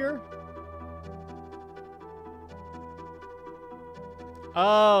above here?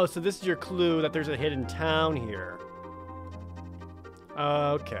 Oh, so this is your clue that there's a hidden town here.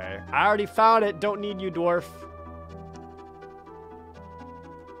 Okay. I already found it. Don't need you, dwarf.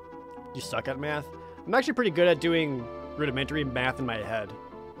 You suck at math? I'm actually pretty good at doing rudimentary math in my head.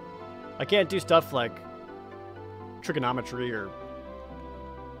 I can't do stuff like trigonometry or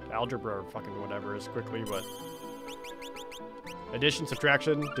algebra or fucking whatever as quickly, but addition,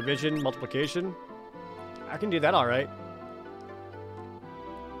 subtraction, division, multiplication, I can do that all right.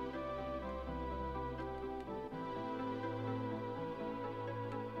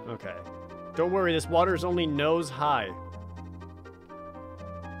 Okay. Don't worry, this water is only nose high.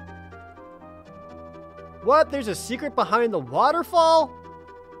 What? There's a secret behind the waterfall?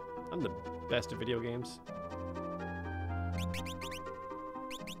 I'm the best at video games.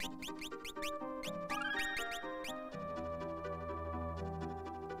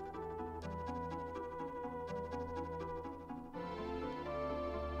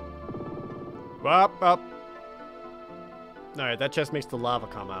 Up. Alright, that chest makes the lava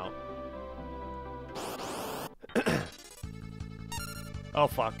come out. Oh,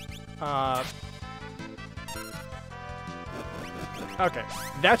 fuck. Okay,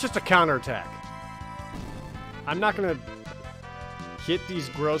 that's just a counterattack. I'm not gonna hit these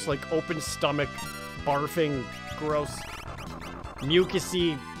gross, like, open stomach, barfing, gross,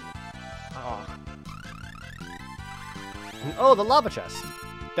 mucusy. Oh, the lava chest.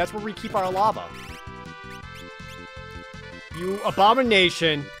 That's where we keep our lava. You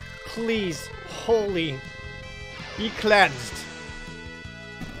abomination, please, holy, be cleansed.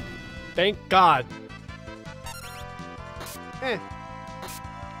 Thank God.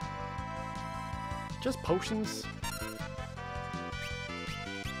 Just potions.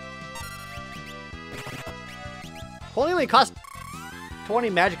 Only cost 20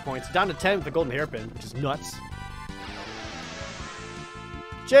 magic points, down to 10 with the golden hairpin, which is nuts.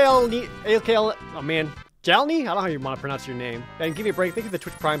 Oh man, Jalni? I don't know how you want to pronounce your name. And give me a break. Thank you for the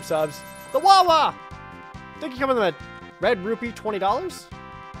Twitch Prime subs. The Wawa! Thank you for coming to the Red Rupee, $20.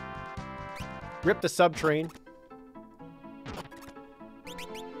 Rip the sub train.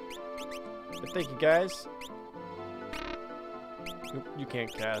 But thank you guys. Oop, you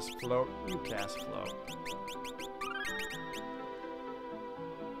can't cast float. You cast float.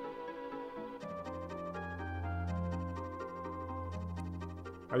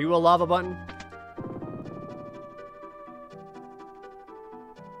 Are you a lava button?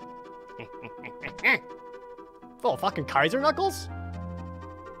 Oh, fucking Kaiser Knuckles?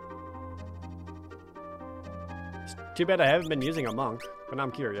 It's too bad I haven't been using a monk, but now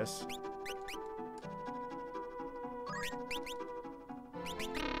I'm curious.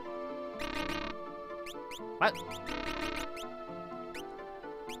 What?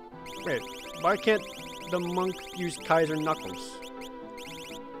 Wait, why can't the monk use Kaiser Knuckles?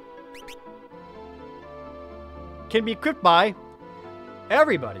 Can be equipped by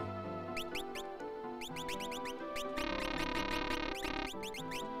everybody.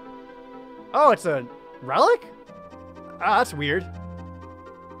 Oh, it's a relic? Ah, that's weird.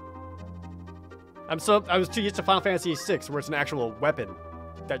 I was too used to Final Fantasy VI, where it's an actual weapon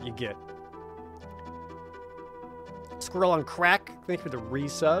that you get. Squirrel on crack, thank you for the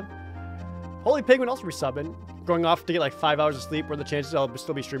resub. Holy Pigman also resubbing. Going off to get like 5 hours of sleep, what are the chances I'll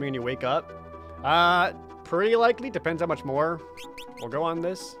still be streaming when you wake up? Pretty likely, depends how much more we'll go on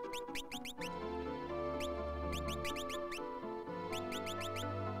this.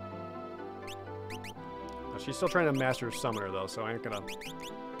 She's still trying to master Summoner though, so I ain't gonna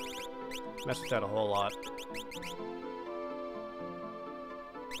mess with that a whole lot.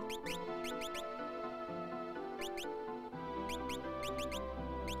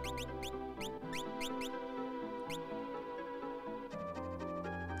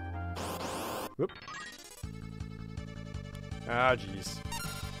 Whoop. Ah, jeez.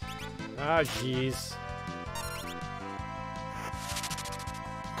 Ah, jeez.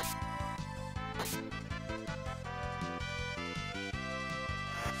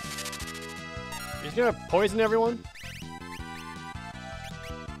 He's gonna poison everyone?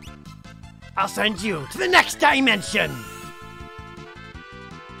 I'll send you to the next dimension!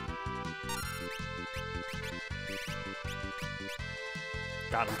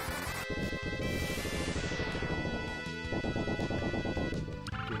 Got him.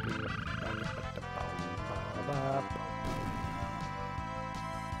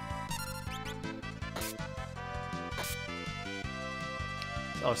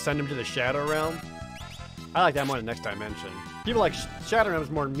 Oh, send him to the Shadow Realm? I like that more than Next Dimension. People like Shadow Realm's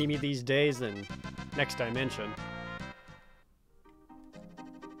more memey these days than Next Dimension.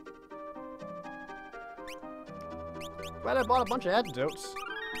 Glad I bought a bunch of antidotes.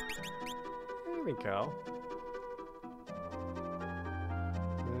 There we go.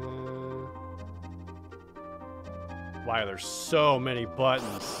 Why are there so many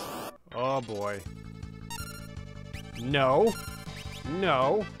buttons? Oh boy. No.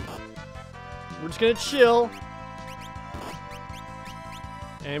 No. We're just gonna chill.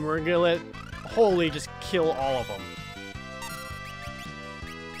 And we're gonna let Holy just kill all of them.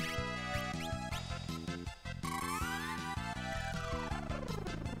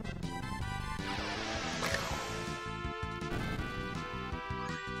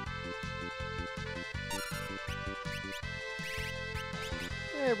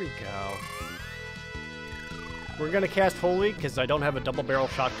 There we go. We're gonna cast Holy because I don't have a double barrel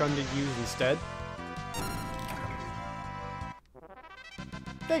shotgun to use instead.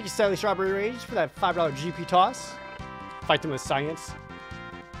 Thank you, Sally Strawberry Rage, for that $5 GP toss. Fight them with science.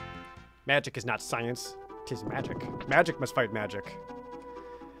 Magic is not science. 'Tis magic. Magic must fight magic.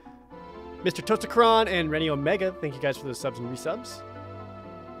 Mr. Toastacron and Renny Omega, thank you guys for the subs and resubs.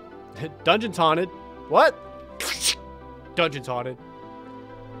 Dungeon's haunted. What? Dungeon's haunted.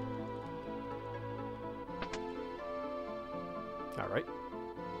 Alright.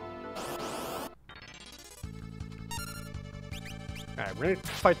 Alright, we're gonna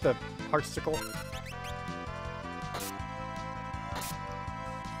fight the Heartsicle.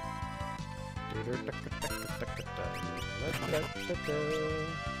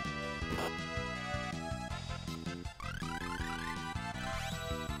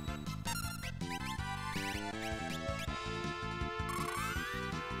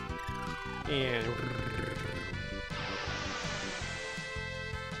 And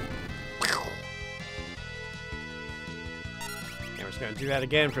we're just gonna do that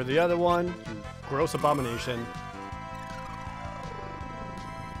again for the other one. You gross abomination.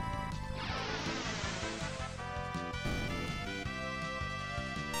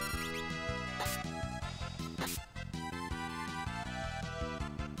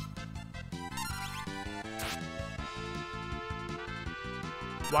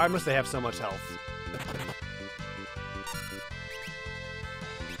 Why must they have so much health?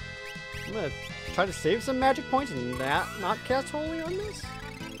 I'm gonna try to save some magic points and not cast Holy on this.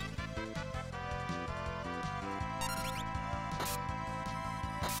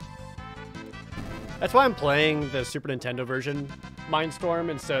 That's why I'm playing the Super Nintendo version, Mindstorm,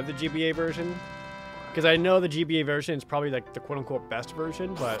 instead of the GBA version. Because I know the GBA version is probably like the quote-unquote best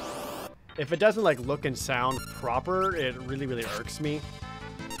version, but if it doesn't like look and sound proper, it really, really irks me.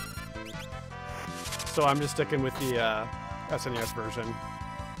 So I'm just sticking with the SNES version.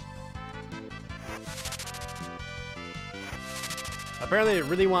 Apparently, they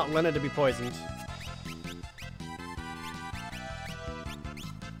really want Lena to be poisoned.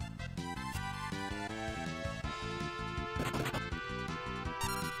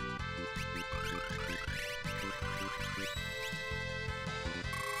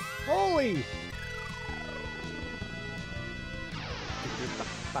 Holy!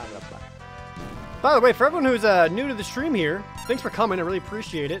 By the way, for everyone who's new to the stream here, thanks for coming. I really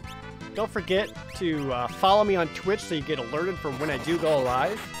appreciate it. Don't forget to follow me on Twitch so you get alerted for when I do go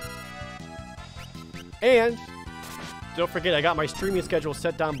live. And don't forget, I got my streaming schedule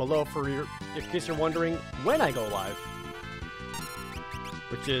set down below for in case you're wondering when I go live,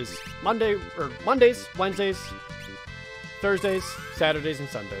 which is Mondays, Wednesdays, Thursdays, Saturdays, and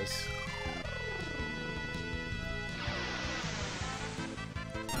Sundays.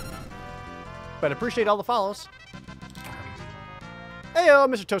 But I appreciate all the follows. Heyo,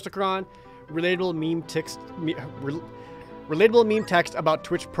 Mr. Toastacron. Relatable meme text about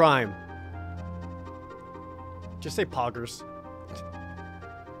Twitch Prime. Just say poggers.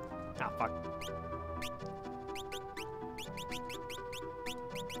 Ah, fuck.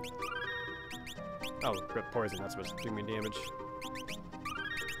 Oh, Rip Poison, that's what's doing me damage.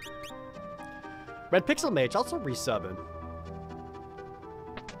 Red Pixel Mage also resubbing.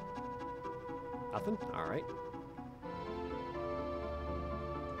 Nothing? Alright.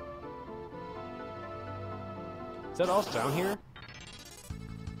 Is that all down here?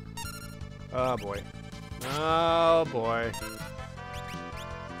 Oh boy. Oh boy.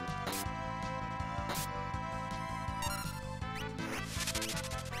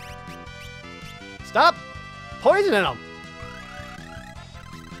 Stop poisoning them!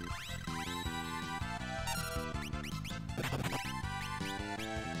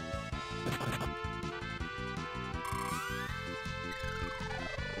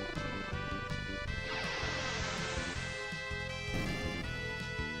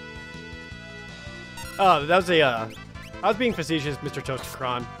 Oh, that was a, I was being facetious, Mr.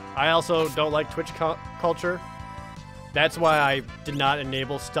 Toastacron. I also don't like Twitch culture. That's why I did not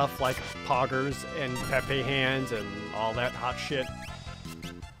enable stuff like poggers and Pepe hands and all that hot shit.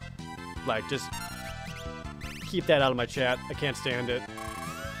 Like, just keep that out of my chat. I can't stand it.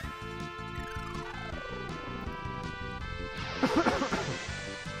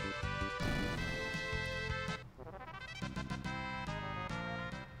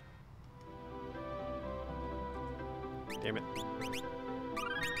 Damn it.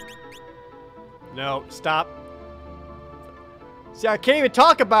 No, stop. See, I can't even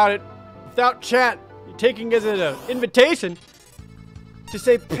talk about it without chat. You're taking it as an invitation to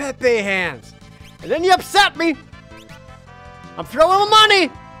say Pepe hands. And then you upset me. I'm throwing money.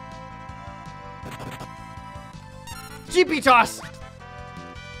 GP toss!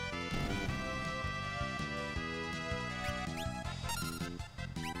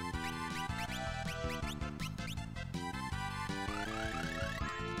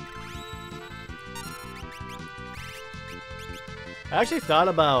 I actually thought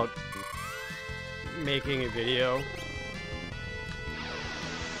about making a video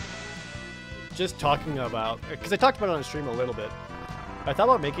just talking about, because I talked about it on stream a little bit. I thought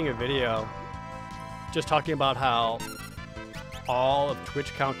about making a video just talking about how all of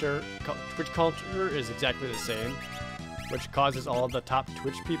Twitch culture is exactly the same, which causes all of the top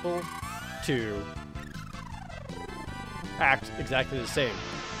Twitch people to act exactly the same.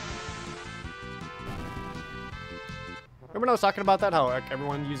 Remember when I was talking about that? How like,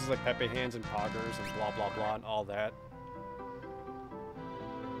 everyone uses like Pepe hands and poggers and blah blah blah and all that.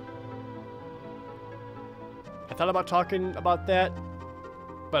 I thought about talking about that,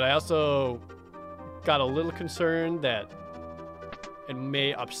 but I also got a little concerned that it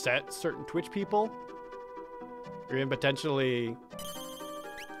may upset certain Twitch people, or even potentially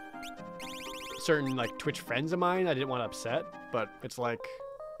certain like Twitch friends of mine I didn't want to upset, but it's like,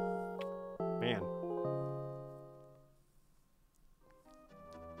 man.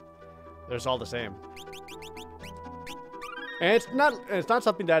 They're all the same. And it's not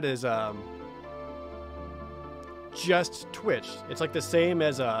something that is just Twitch. It's like the same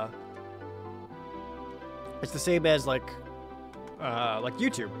as it's the same as like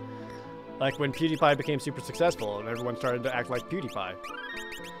YouTube. Like when PewDiePie became super successful and everyone started to act like PewDiePie.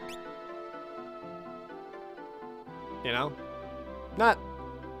 You know? Not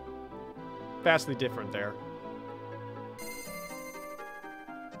vastly different there.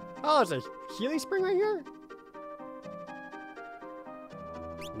 Oh, there's a healing spring right here?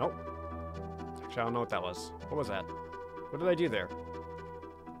 Nope. Actually, I don't know what that was. What was that? What did I do there?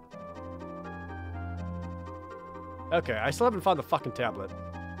 Okay, I still haven't found the fucking tablet.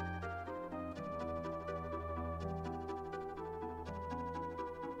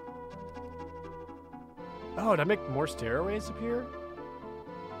 Oh, did I make more stairways appear?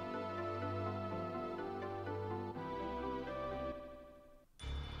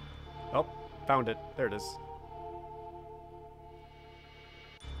 Oh, found it. There it is.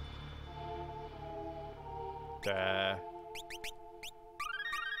 Gotta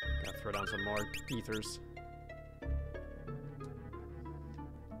throw down some more ethers.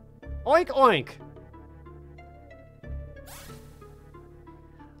 Oink oink!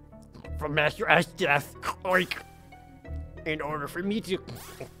 From Master Ash Death, oink! In order for me to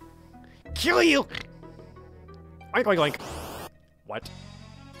kill you! Oink oink oink! What?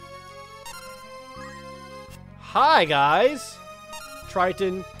 Hi guys!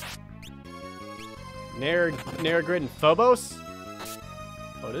 Triton, Nargrid, and Phobos?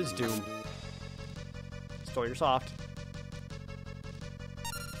 Oh, it is Doom. Stole your soft.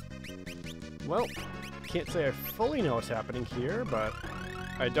 Well, can't say I fully know what's happening here, but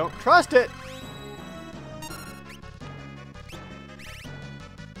I don't trust it!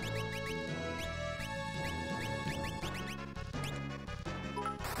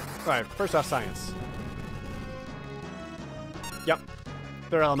 Alright, first off, science. Yep,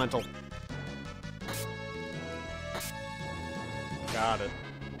 they're elemental. Got it.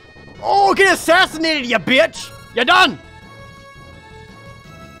 Oh, get assassinated, you bitch! You're done!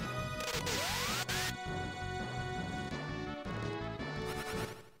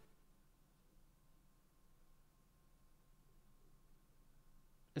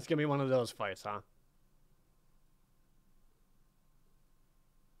 It's gonna be one of those fights, huh?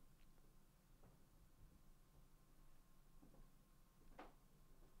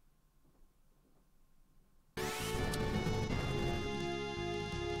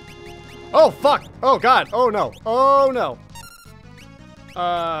 Oh, fuck! Oh, God! Oh, no! Oh, no!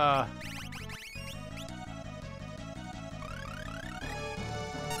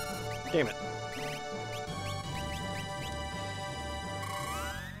 Damn it.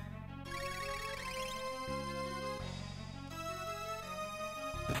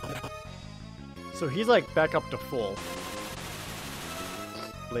 So he's like back up to full.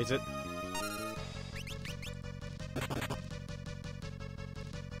 Blaze it.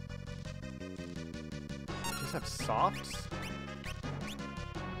 Just have softs?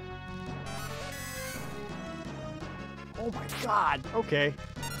 Oh my god! Okay.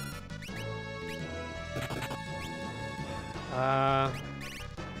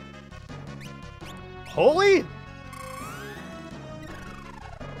 Holy?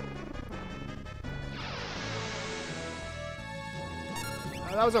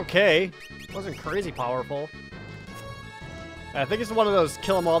 That was okay. It wasn't crazy powerful. I think it's one of those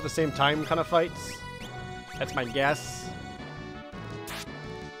kill them all at the same time kind of fights. That's my guess.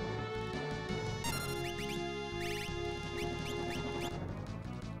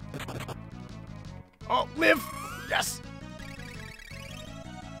 Oh, live! Yes!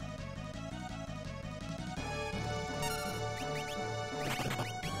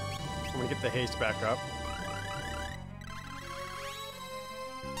 I'm gonna get the haste back up.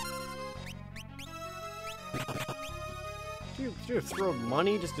 Do you throw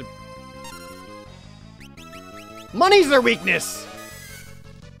money just to... Money's their weakness!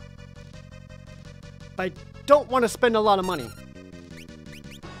 I don't want to spend a lot of money.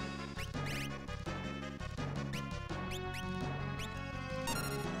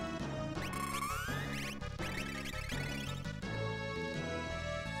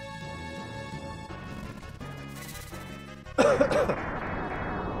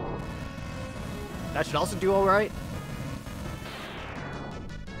 That should also do all right.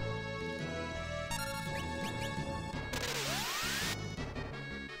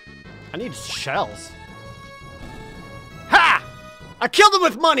 I need shells. Ha! I killed him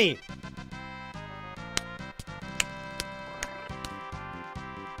with money!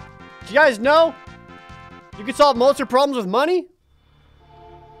 Do you guys know? You can solve most of your problems with money?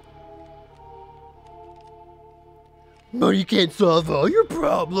 Money can't solve all your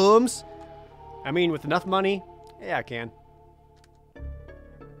problems. I mean, with enough money, yeah, I can.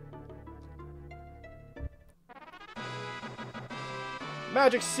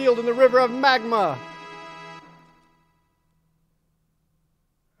 Magic sealed in the river of magma.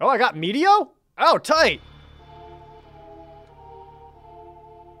 Oh, I got Meteo? Oh, tight.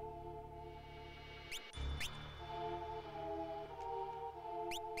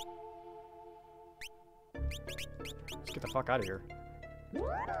 Let's get the fuck out of here.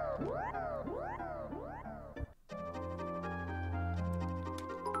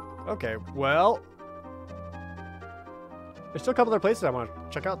 Okay, well... There's still a couple other places I want to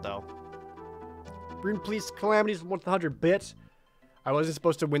check out, though. Green Police Calamities 100 bits. I wasn't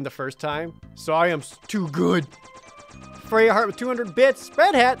supposed to win the first time, so I am too good. Freya Heart with 200 bits.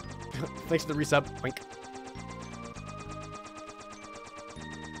 Red Hat. Thanks for the resub. Wink.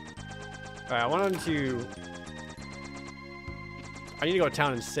 Alright, I need to go to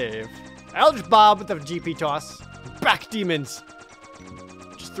town and save. Eldritch Bob with the GP toss. Back demons.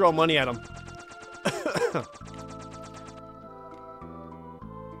 Just throw money at them.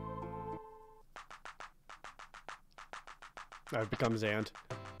 I've become Zand.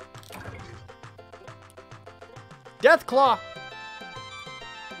 Deathclaw!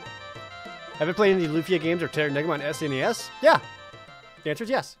 Have you played any Lufia games or Terra Negma on SNES? Yeah. The answer is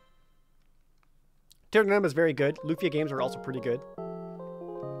yes. Terra Negma is very good. Lufia games are also pretty good.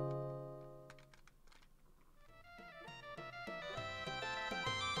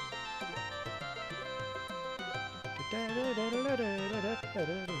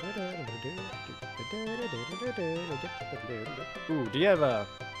 Ooh, do you have a...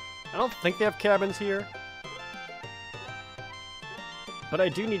 I don't think they have cabins here. But I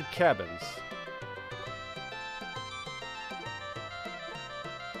do need cabins.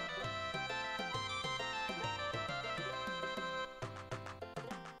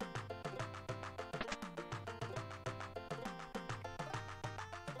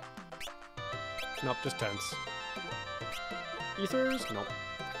 Nope, just tents. Ethers? Nope.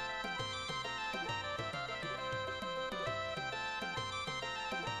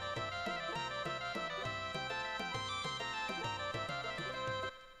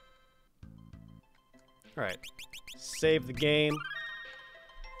 Alright. Save the game.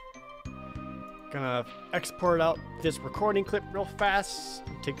 Gonna export out this recording clip real fast.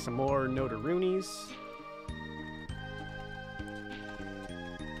 Take some more notaroonies.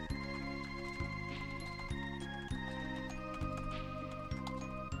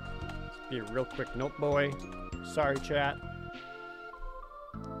 Be a real quick note, boy. Sorry, chat.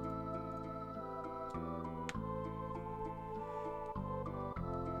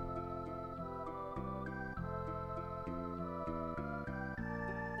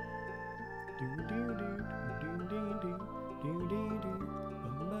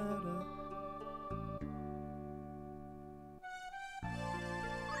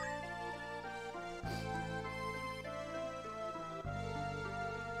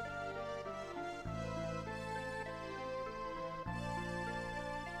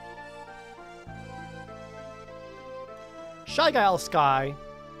 Shy Guy All Sky,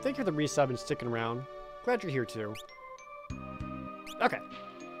 thank you for the resub and sticking around. Glad you're here too. Okay.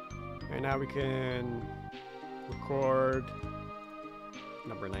 And now we can record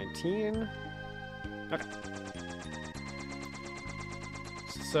number 19. Okay.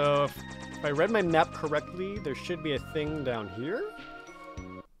 So If I read my map correctly, there should be a thing down here.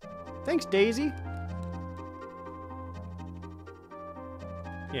 Thanks, Daisy.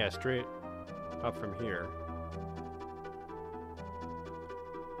 Yeah, straight up from here.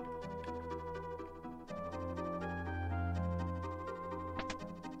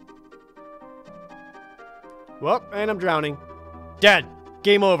 Well, and I'm drowning. Dead.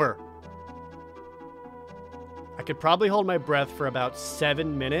 Game over. I could probably hold my breath for about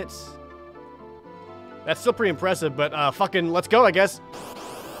 7 minutes. That's still pretty impressive, but fucking let's go, I guess.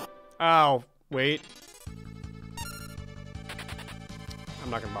 Ow. Wait.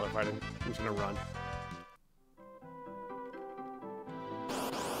 I'm not gonna bother fighting. I'm just gonna run.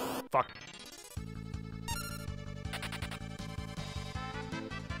 Fuck.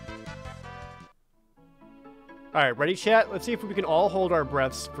 Alright, ready, chat? Let's see if we can all hold our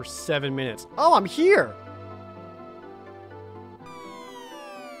breaths for 7 minutes. Oh, I'm here!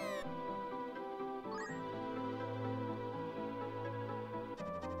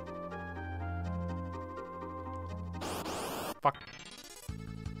 Fuck.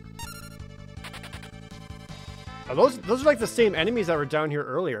 Are those are like the same enemies that were down here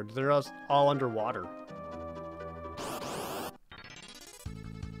earlier. They're all underwater.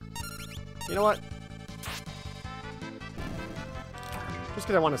 You know what? Just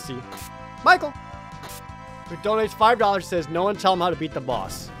because I want to see. Michael! Who donates $5 says, no one tell him how to beat the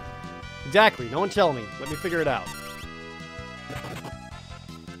boss. Exactly. No one tell me. Let me figure it out.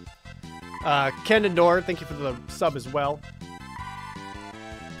 Ken and Nord, thank you for the sub as well.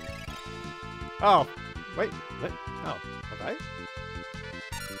 Oh. Wait. What? Oh. Okay.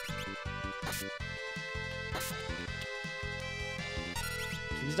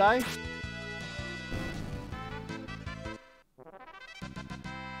 Please die.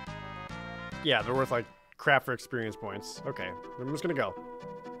 Yeah, they're worth like crap for experience points. Okay, I'm just gonna go.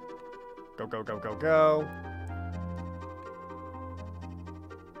 Go, go, go, go, go.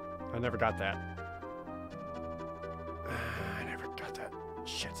 I never got that. I never got that.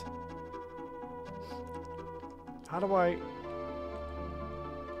 Shit. How do I...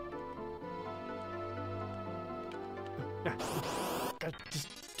 God,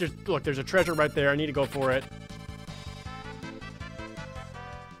 just look, there's a treasure right there. I need to go for it.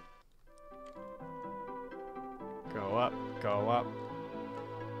 Go up, go up.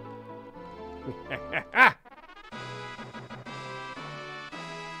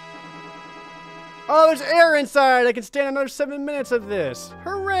 Oh, there's air inside! I can stand another 7 minutes of this!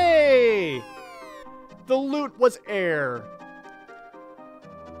 Hooray! The loot was air.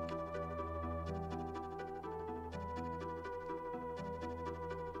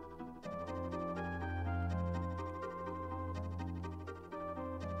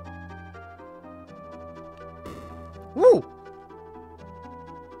 Woo!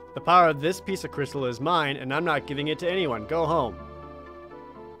 The power of this piece of crystal is mine, and I'm not giving it to anyone. Go home.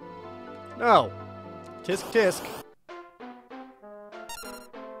 No. Tisk tisk.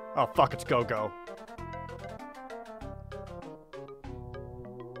 Oh, fuck, it's go-go.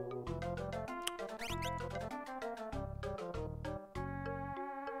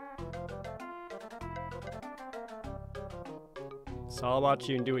 It's all about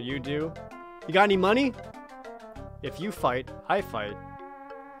you and do what you do. You got any money? If you fight, I fight.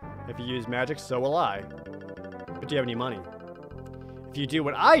 If you use magic, so will I. But do you have any money? If you do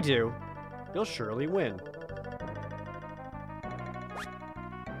what I do, you'll surely win.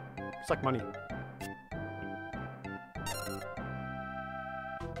 It's like money.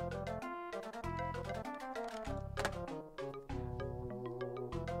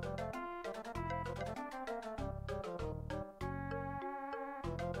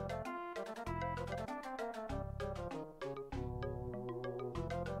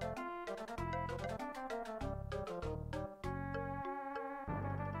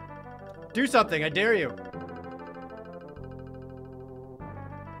 Do something, I dare you.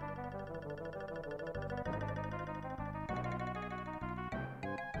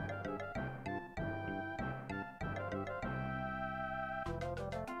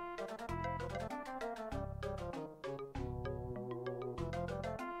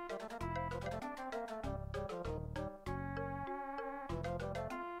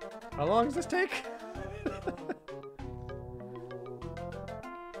 How long does this take?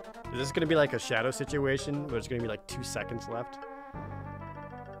 Is this gonna be like a shadow situation where there's gonna be like 2 seconds left?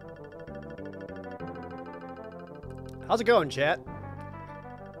 How's it going, chat?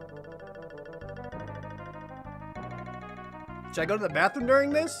 Should I go to the bathroom during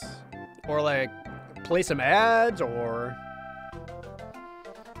this? Or like play some ads or...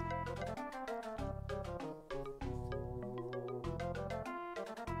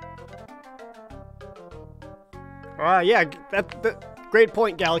 Yeah, that's great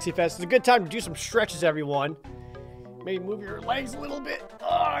point, Galaxy Fest. It's a good time to do some stretches, everyone. Maybe move your legs a little bit.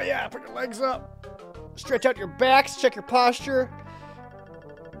 Oh, yeah, put your legs up. Stretch out your backs, check your posture.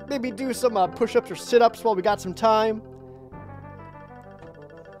 Maybe do some push-ups or sit-ups while we got some time.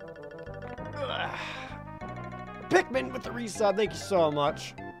 Pikmin with the resub, thank you so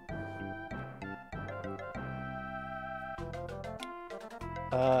much.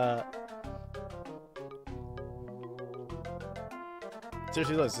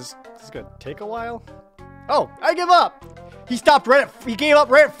 Seriously, Liz, this is gonna take a while. Oh, I give up. He stopped right at, he gave up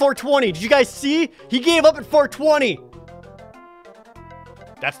right at 420. Did you guys see? He gave up at 420.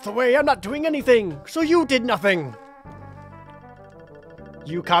 That's the way. I'm not doing anything. So you did nothing.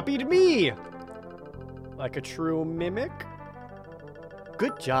 You copied me. Like a true mimic.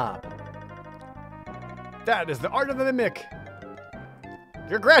 Good job. That is the art of the mimic.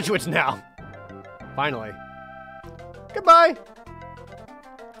 You're graduates now. Finally. Goodbye.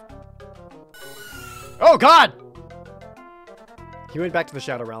 Oh, God! He went back to the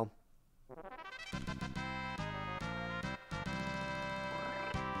Shadow Realm.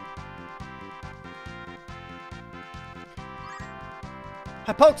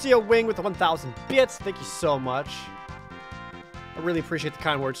 Hypoxia Wing with the 1,000 bits. Thank you so much. I really appreciate the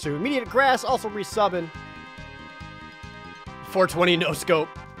kind words, too. Immediate Grass also resubbing. 420 no scope.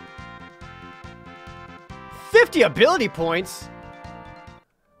 50 ability points?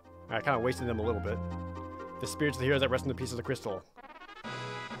 I kind of wasted them a little bit. The spirits of the heroes that rest in the pieces of crystal.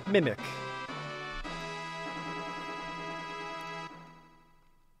 Mimic.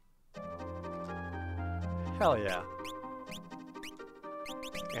 Hell yeah.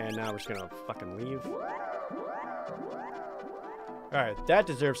 And now we're just gonna fucking leave. Alright, that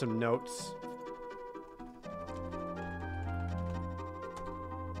deserves some notes.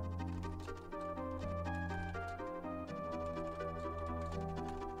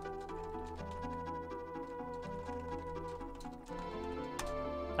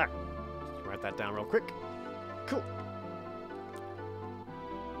 Alright, let's write that down real quick. Cool.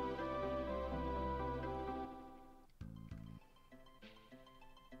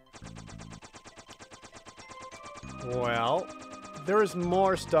 Well, there is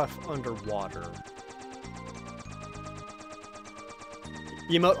more stuff underwater.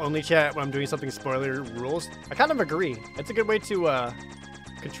 Emote only chat when I'm doing something spoiler rules. I kind of agree. It's a good way to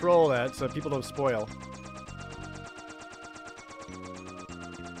control that so people don't spoil.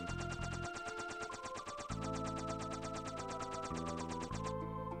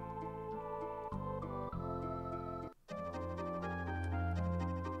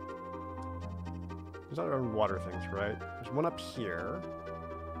 There's other water things, right? There's one up here.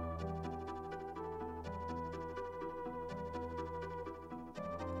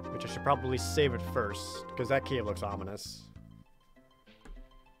 Which I should probably save it first, because that cave looks ominous.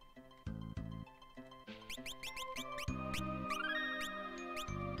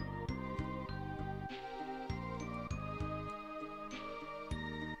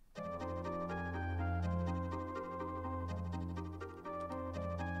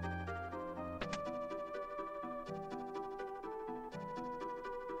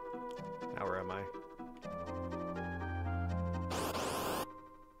 Now where am I?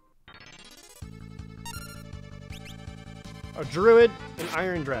 A druid in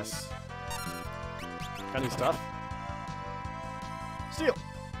iron dress. Got any stuff? Steel.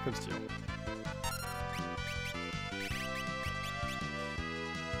 Good steel.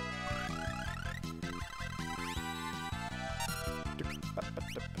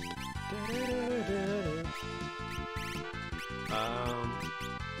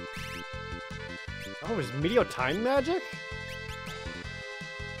 Oh, is Meteor time magic?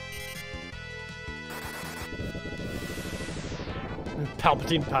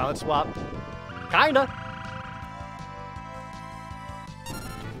 Palpatine pilot swap. Kinda.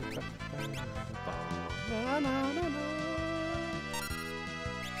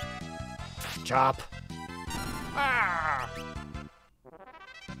 Chop. Ah!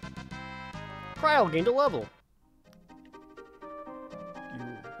 Cryo gained a level. You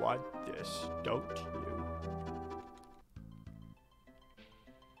want this, don't you?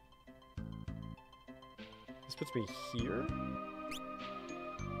 This puts me here?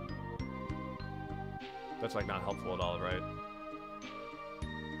 That's like not helpful at all, right?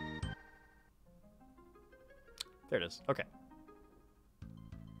 There it is. Okay.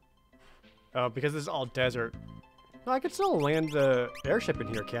 Oh, because this is all desert. No, I could still land the airship in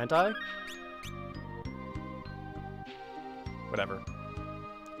here, can't I? Whatever.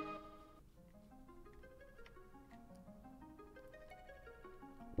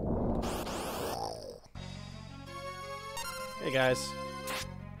 Hey guys.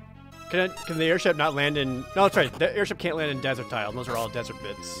 Can the airship not land in... No, that's right. The airship can't land in desert tile. Those are all desert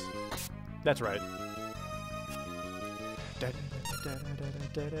bits. That's right.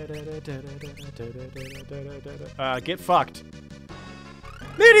 Get fucked.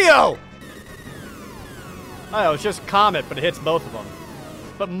 Meteor! Oh, it's just Comet, but it hits both of them.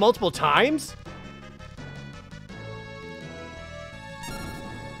 But multiple times?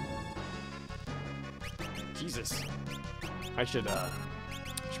 Jesus. I should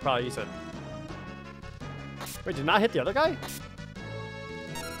probably use it. Wait, did not hit the other guy?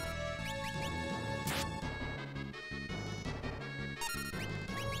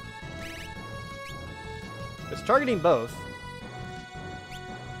 It's targeting both.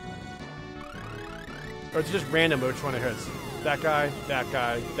 Or it's just random which one it hits. That guy, that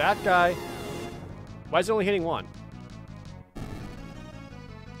guy, that guy. Why is it only hitting one?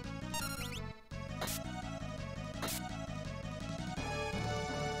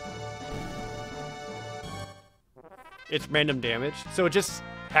 It's random damage. So it just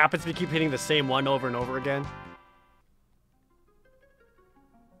happens to keep hitting the same one over and over again.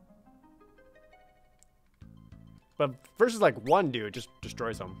 But versus like one dude, just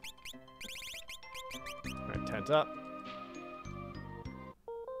destroys them. Alright, tent up.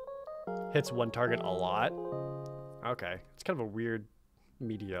 Hits one target a lot. Okay, it's kind of a weird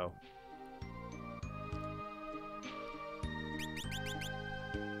Meteo.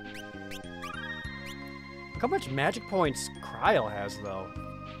 Look how much magic points Kryl has, though.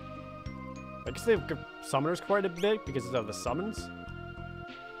 I guess they've summoners quite a bit because of the summons.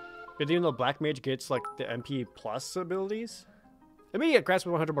 But even though Black Mage gets, like, the MP plus abilities. Let me get Grasp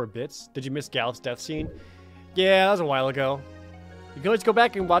with 100 more bits. Did you miss Gallup's death scene? Yeah, that was a while ago. You can always go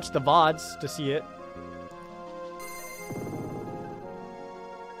back and watch the VODs to see it.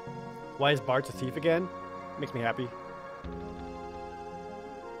 Why is Bart a thief again? Makes me happy.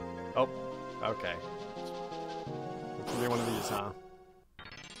 Oh, okay. It's gonna be one of these, huh?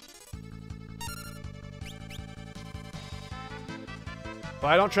 But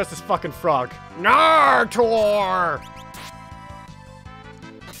I don't trust this fucking frog. Nartor!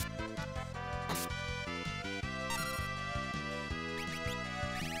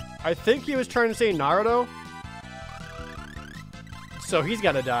 I think he was trying to say Naruto. So he's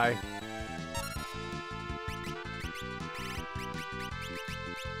gotta die.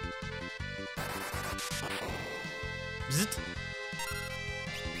 Bzzzt.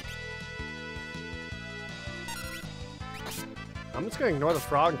 I'm just gonna ignore the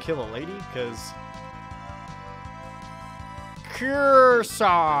frog and kill a lady, because...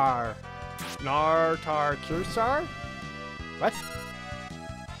 Kursar! Nartar Kursar? What?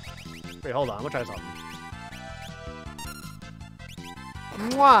 Wait, hold on. I'm gonna try something.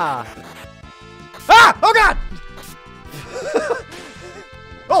 Mwah! Ah! Oh god!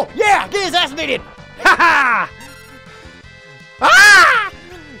 Oh, yeah! Get assassinated! Ha ha! Ah!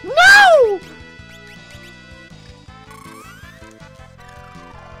 No!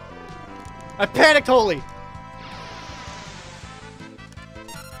 I panicked wholly.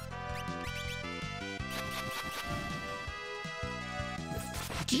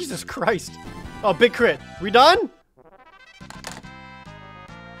 Jesus Christ. Oh, big crit. We done?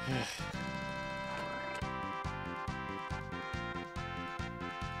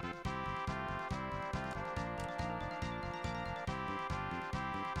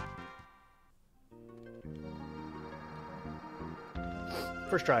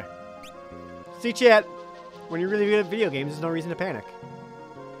 First try. See, chat, when you're really good at video games, there's no reason to panic.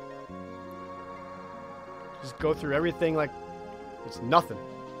 Just go through everything like it's nothing.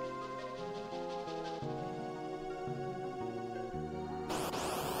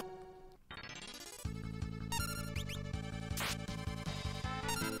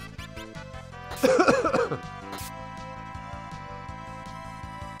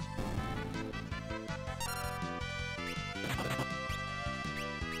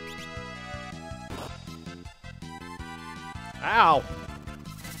 Ow!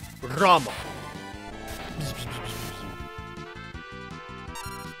 Rama.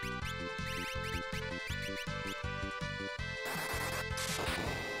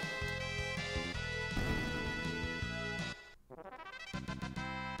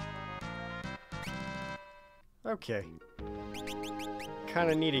 Okay.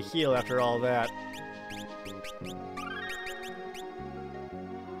 Kinda need a heal after all that.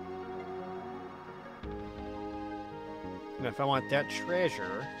 And if I want that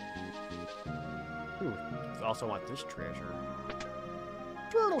treasure... Ooh, I also want this treasure.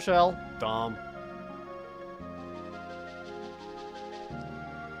 Turtle shell. Dumb.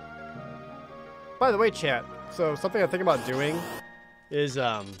 By the way, chat, So something I'm thinking about doing is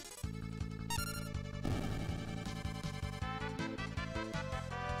oh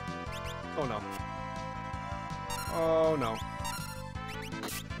no. Oh no.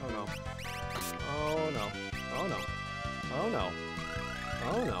 Oh no. Oh no. Oh no. Oh no.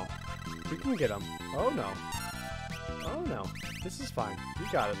 Oh no. We can get him. Oh no. Oh no. This is fine. We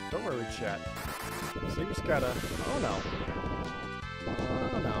got it. Don't worry, chat. So we just gotta. Oh no.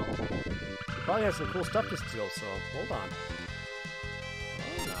 Oh no. We probably have some cool stuff to steal, so hold on.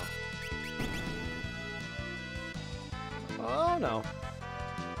 Oh no. Oh no.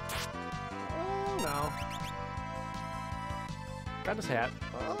 Oh no. Got his hat.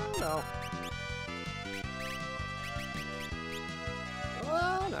 Oh no.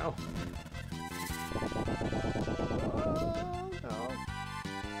 Oh no. Oh no.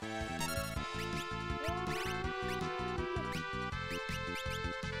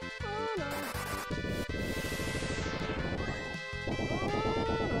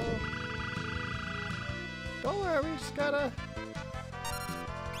 Don't worry, we just gotta.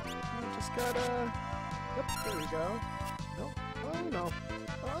 Yep, there we go. No. Oh no.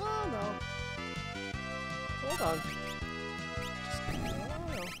 Oh no. Hold on. Just,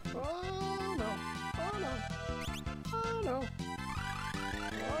 oh no. Oh no. Oh no. Oh no. Oh no.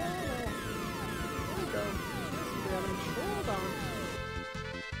 There we go. There's some damage. Hold on.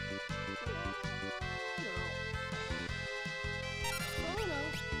 Oh no.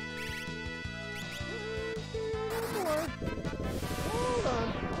 Hold on.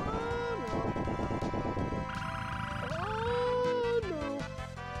 Oh no.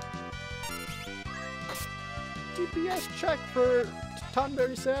 DPS check for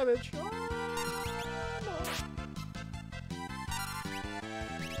Tonberry Savage. Oh no.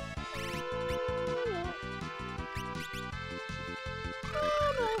 Oh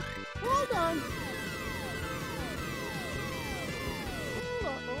no. Hold on.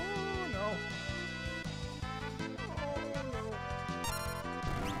 Oh no.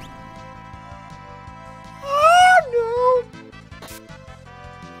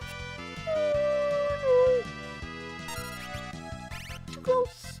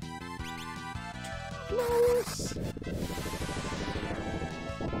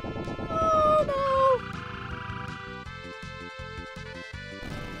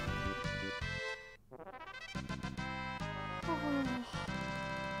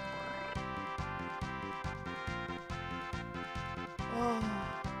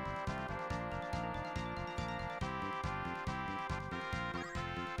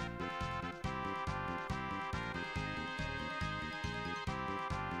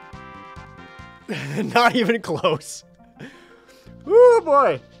 Not even close. Ooh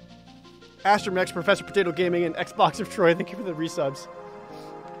boy. Astromex, Professor Potato Gaming, and Xbox of Troy, thank you for the resubs.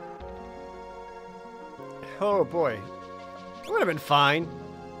 Oh boy. It would have been fine.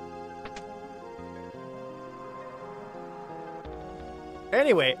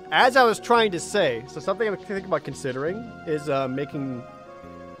 Anyway, as I was trying to say, so something I'm thinking about considering is making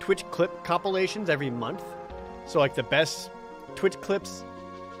Twitch clip compilations every month. So like the best Twitch clips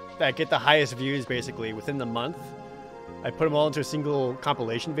that get the highest views basically within the month. I put them all into a single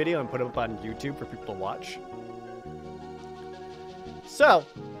compilation video and put them up on YouTube for people to watch. So,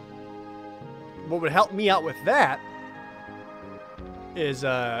 what would help me out with that is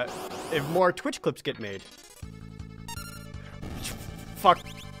if more Twitch clips get made. Fuck.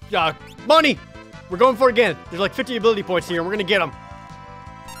 Money! We're going for it again. There's like 50 ability points here and we're gonna get them.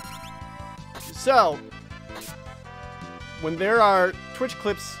 So, when there are Twitch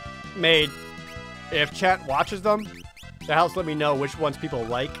clips made, if chat watches them, that helps let me know which ones people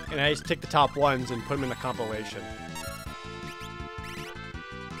like, and I just take the top ones and put them in the compilation.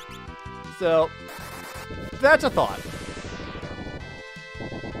 So, that's a thought.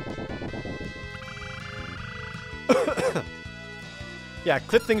 Yeah,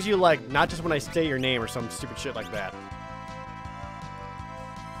 clip things you like, not just when I say your name or some stupid shit like that.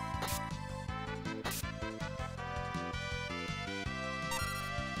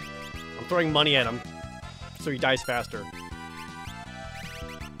 I'm throwing money at him, so he dies faster.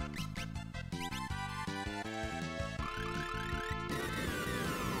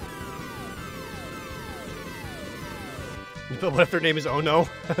 But what if their name is Oh No?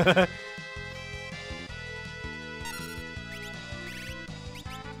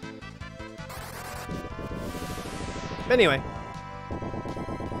 Anyway,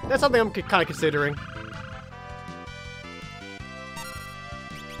 that's something I'm kind of considering.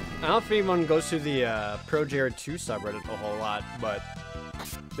 I don't know if anyone goes to the ProJared 2 subreddit a whole lot, but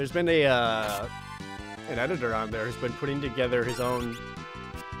there's been an editor on there who's been putting together his own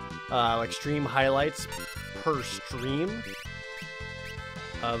like stream highlights per stream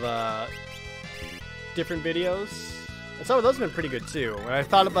of different videos. And some of those have been pretty good too. And I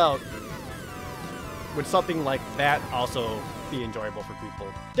thought about would something like that also be enjoyable for people.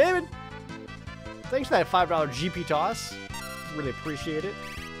 David, thanks for that $5 GP toss. Really appreciate it.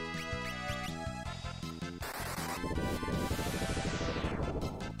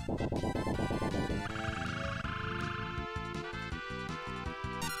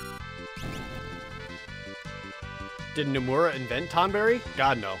 Did Nomura invent Tonberry?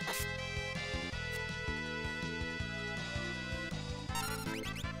 God, no.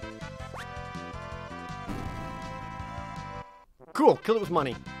 Cool, kill it with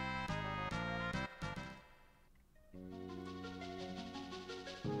money.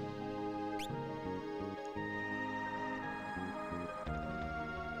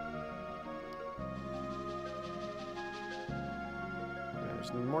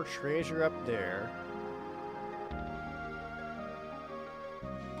 There's more treasure up there.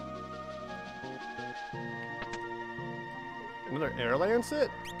 Another air lancet?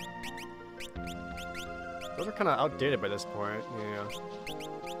 Those are kind of outdated by this point. Yeah.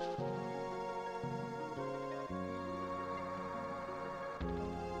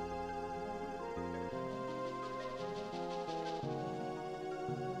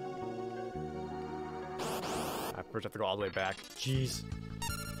 I first have to go all the way back. Jeez.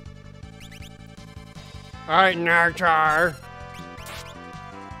 Alright, Nartar.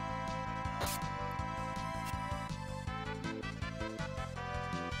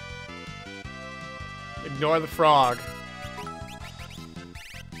 Ignore the frog.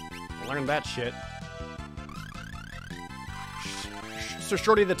 Learn that shit. So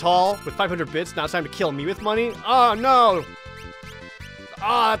Shorty the Tall with 500 bits. Now it's time to kill me with money. Oh no!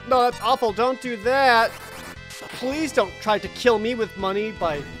 Ah, oh, no, that's awful. Don't do that. Please don't try to kill me with money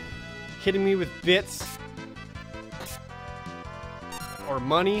by hitting me with bits or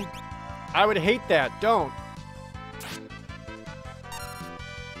money. I would hate that. Don't.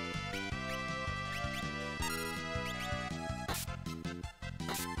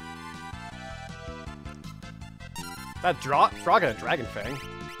 That frog had a dragon fang.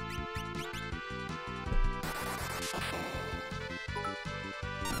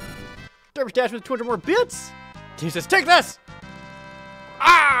 Dervish Dash with 200 more bits! He says, take this!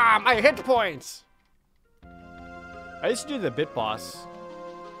 Ah, my hit points! I used to do the bit boss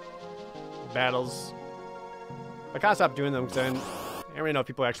battles. I kind of stopped doing them because I didn't really know if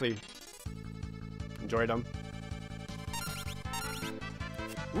people actually enjoyed them.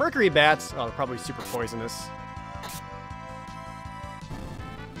 Mercury bats, oh, they're probably super poisonous.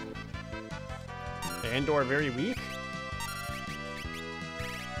 And/or very weak.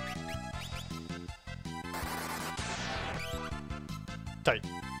 Tight.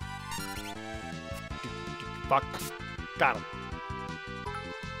 Fuck. Got him.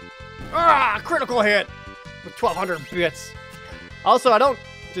 Ah! Critical hit! With 1,200 bits. Also,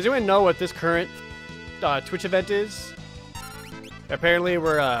 does anyone know what this current Twitch event is? Apparently,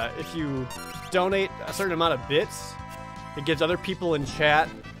 if you donate a certain amount of bits, it gives other people in chat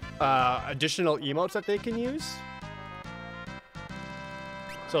additional emotes that they can use.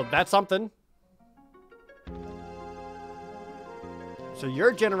 So that's something. So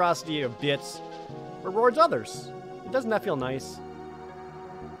your generosity of bits rewards others. Doesn't that feel nice?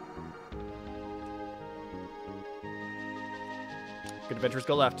 Good adventures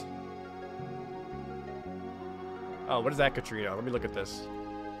go left. Oh, what is that, Katrina? Let me look at this.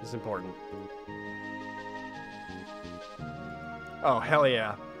 This is important. Oh, hell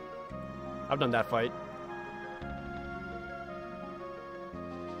yeah. I've done that fight.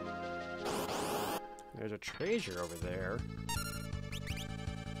 There's a treasure over there.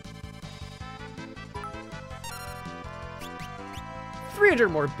 $300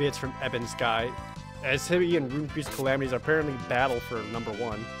 more bits from Ebon Sky, as Hibby and Rune Priest Calamities apparently battle for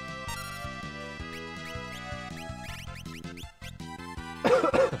 #1.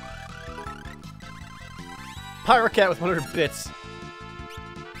 Pyrocat with 100 bits.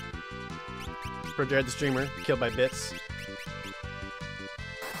 ProJared the streamer, killed by bits.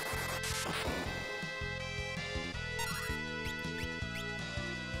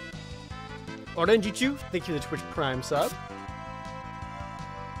 Oranjichu, thank you for the Twitch Prime sub.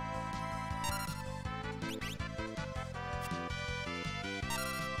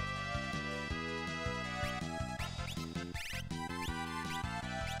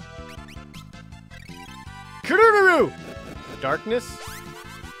 Kururu! Darkness.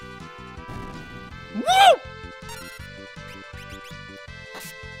 Woo!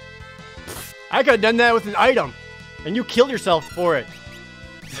 I could have done that with an item, and you killed yourself for it.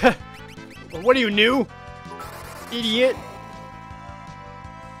 What are you, new? Idiot!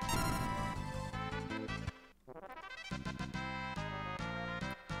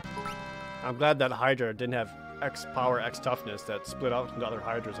 I'm glad that Hydra didn't have X power, X toughness that split out into other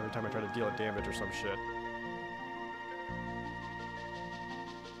Hydras every time I try to deal damage or some shit.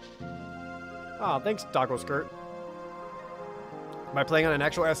 Aw, thanks, Doggo Skirt. Am I playing on an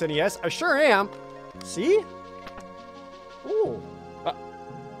actual SNES? I sure am! See? Ooh.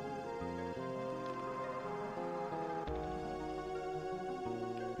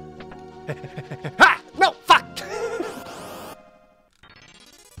 Ha! No! Fuck!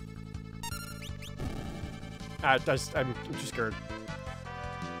 I'm too scared.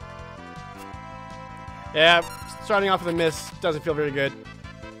 Yeah, starting off with a miss doesn't feel very good.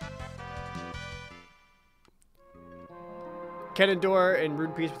 Can endure and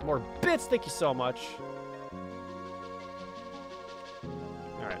Rude Piece with more bits. Thank you so much.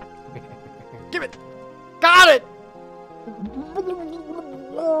 Alright. Give it! Got it!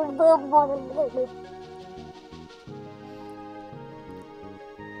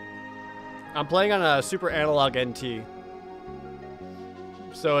 I'm playing on a Super Analog NT.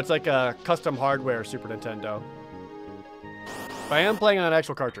 So it's like a custom hardware Super Nintendo. But I am playing on an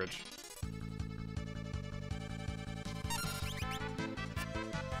actual cartridge.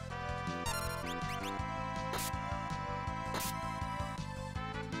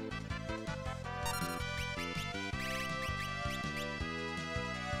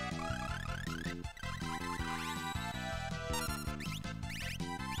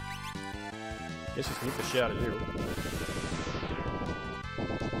 Guess just sneak the shit out of you.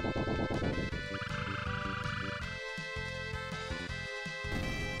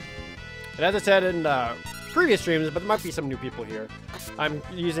 And as I said in previous streams, but there might be some new people here, I'm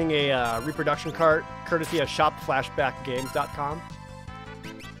using a reproduction cart courtesy of shopflashbackgames.com.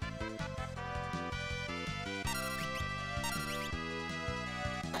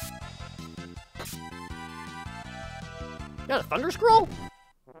 You got a Thunder Scroll?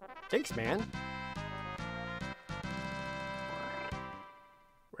 Thanks, man.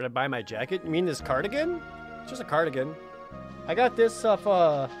 Where'd I buy my jacket? You mean this cardigan? It's just a cardigan. I got this off,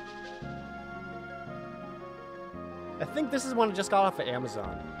 I think this is one I just got off of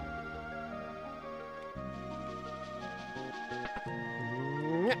Amazon.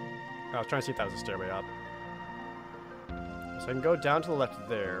 I was trying to see if that was a stairway up. So I can go down to the left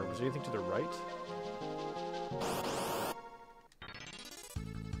there. Was there anything to the right?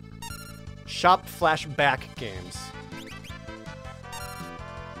 Shop Flashback Games.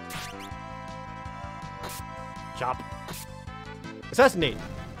 Shop. Assassinate.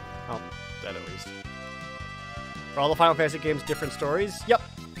 Oh, dead at least. For all the Final Fantasy games, different stories? Yep.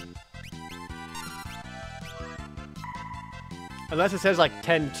 Unless it says like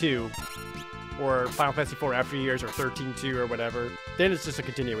 10-2, or Final Fantasy 4 After Years, or 13-2, or whatever. Then it's just a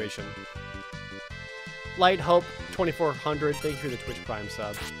continuation. Light Hope 2400, thank you for the Twitch Prime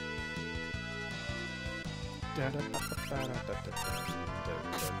sub.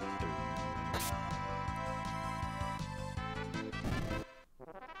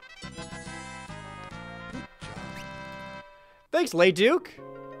 Thanks, Lay Duke.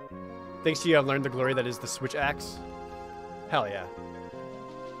 Thanks to you, I've learned the glory that is the Switch Axe. Hell yeah.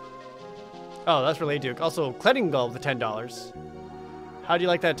 Oh, that's for Lay Duke. Also, Cleaning Gull with the $10. How do you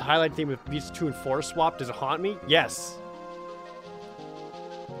like that highlight theme with Beats 2 and 4 swap? Does it haunt me? Yes.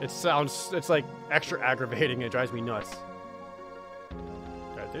 It's like extra aggravating. It drives me nuts.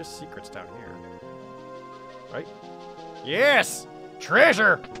 Alright, there's secrets down here. Right? Yes!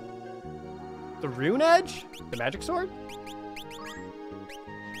 Treasure! The Rune Edge? The magic sword?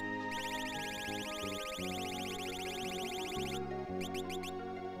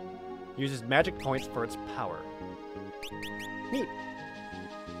 Uses magic points for its power. Neat.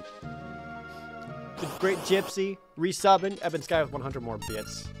 The Great Gypsy, resubbing, Eben Sky with 100 more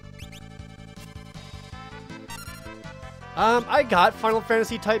bits. I got Final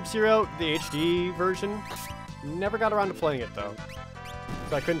Fantasy Type 0, the HD version. Never got around to playing it though.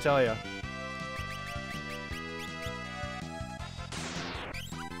 So I couldn't tell you.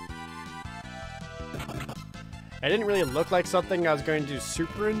 It didn't really look like something I was going to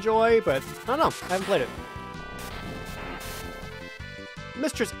super enjoy, but I don't know. I haven't played it.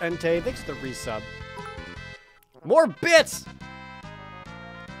 Mistress Entei, thanks for the resub. More bits!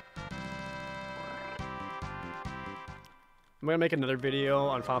 I'm gonna make another video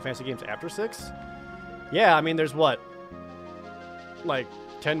on Final Fantasy games after 6. Yeah, I mean, there's what? Like,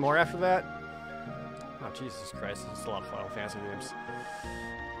 10 more after that? Oh, Jesus Christ, it's a lot of Final Fantasy games.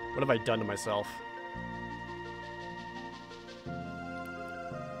 What have I done to myself?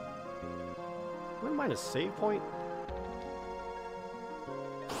 Wouldn't mind a save point?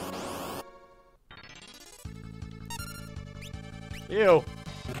 Ew.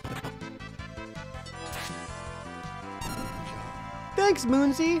 Thanks,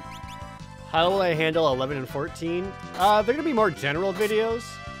 Moonsy. How will I handle 11 and 14? They're gonna be more general videos.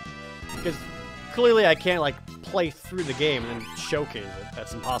 Because clearly I can't, like, play through the game and then showcase it.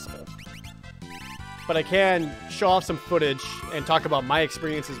 That's impossible. But I can show off some footage and talk about my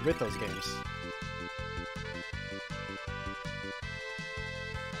experiences with those games.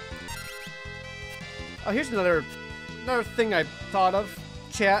 Oh, here's another thing I thought of.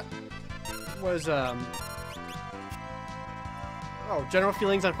 Chat was general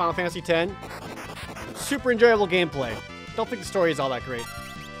feelings on Final Fantasy X. Super enjoyable gameplay. Don't think the story is all that great.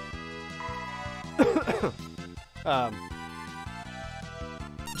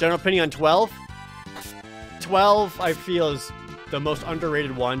 General opinion on 12. 12, I feel, is the most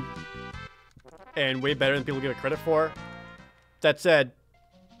underrated one, and way better than people give it credit for. That said,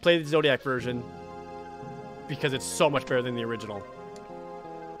 play the Zodiac version, because it's so much better than the original.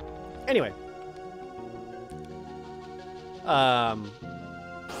 Anyway.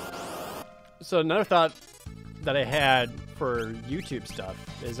 So another thought that I had for YouTube stuff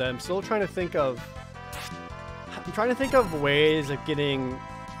is I'm still trying to think of... ways of getting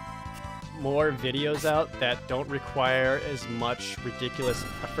more videos out that don't require as much ridiculous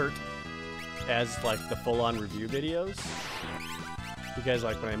effort as, like, the full-on review videos. Because,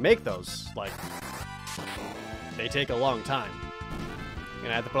 like, when I make those, like, they take a long time.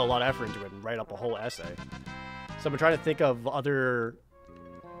 And I have to put a lot of effort into it and write up a whole essay. So I'm trying to think of other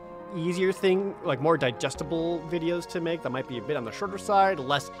easier like more digestible videos to make that might be a bit on the shorter side,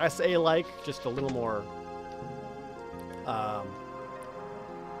 less essay-like, just a little more,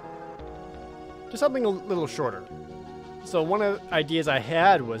 just something a little shorter. So one of the ideas I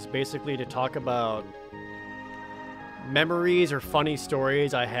had was basically to talk about memories or funny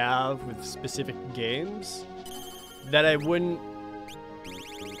stories I have with specific games that I wouldn't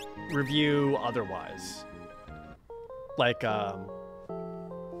review otherwise. Like,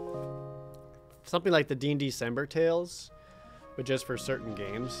 something like the D&D December Tales, but just for certain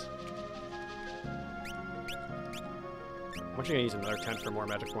games. I'm actually gonna use another 10 for more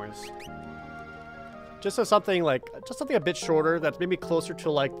magic points. Just so something like, just something a bit shorter that's maybe closer to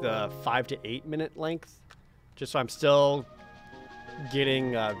like the 5 to 8 minute length. Just so I'm still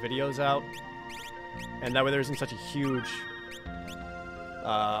getting videos out. And that way there isn't such a huge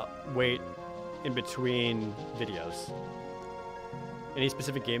wait in between videos. Any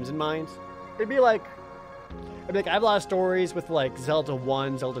specific games in mind? It'd be like I have a lot of stories with like Zelda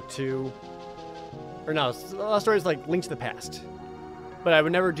 1, Zelda 2. Or no, a lot of stories like Link to the Past. But I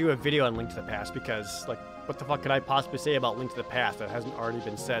would never do a video on Link to the Past because, like, what the fuck could I possibly say about Link to the Past that hasn't already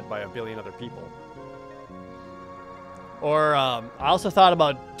been said by a billion other people? Or I also thought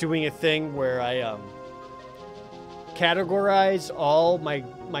about doing a thing where I categorize all my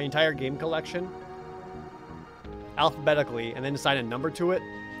entire game collection alphabetically and then assign a number to it.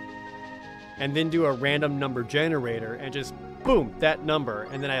 And then do a random number generator and just boom, that number.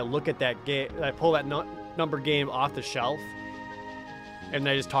 And then I look at that game, I pull that number game off the shelf, and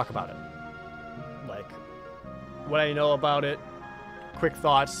then I just talk about it. Like, what I know about it, quick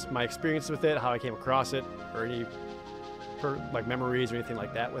thoughts, my experience with it, how I came across it, or any like memories or anything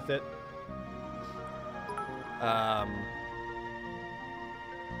like that with it.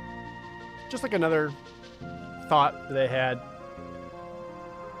 Just like another thought that I had.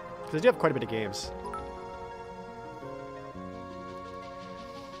 Because I do have quite a bit of games.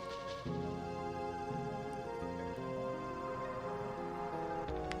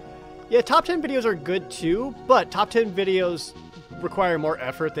 Yeah, top 10 videos are good too, but top 10 videos require more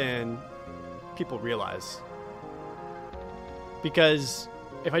effort than people realize. Because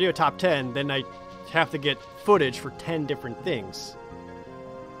if I do a top 10, then I have to get footage for 10 different things.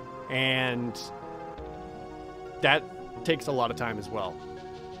 And that takes a lot of time as well.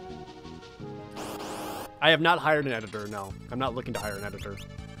 I have not hired an editor, no. I'm not looking to hire an editor.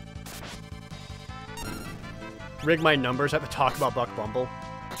 Rig my numbers, have to talk about Buck Bumble.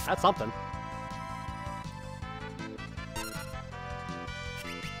 That's something.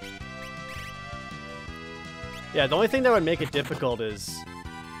 Yeah, the only thing that would make it difficult is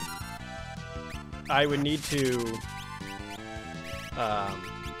I would need to I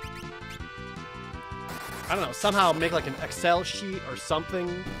don't know, somehow make like an Excel sheet or something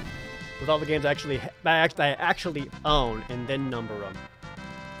with all the games I actually own, and then number them.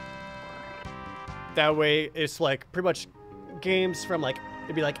 That way, it's like pretty much games from like,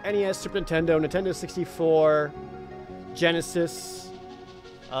 it'd be like NES, Super Nintendo, Nintendo 64, Genesis,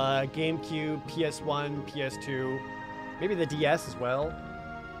 GameCube, PS1, PS2, maybe the DS as well.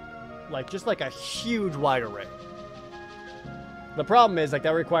 Like, just like a huge wide array. The problem is, like,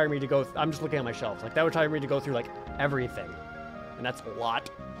 that would require me to go... I'm just looking at my shelves. Like, that would require me to go through, like, everything. And that's a lot.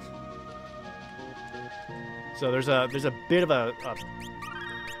 So there's a bit of a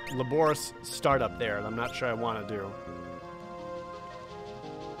laborious startup there that I'm not sure I want to do.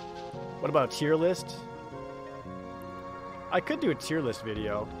 What about a tier list? I could do a tier list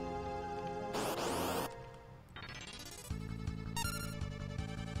video.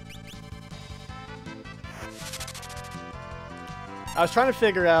 I was trying to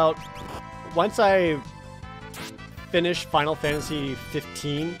figure out, once I finish Final Fantasy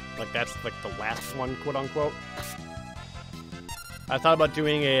 15, like that's like the last one, quote unquote, I thought about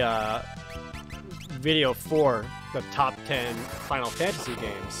doing a video for the top 10 Final Fantasy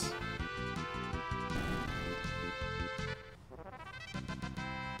games.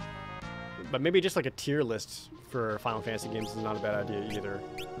 But maybe just like a tier list for Final Fantasy games is not a bad idea either.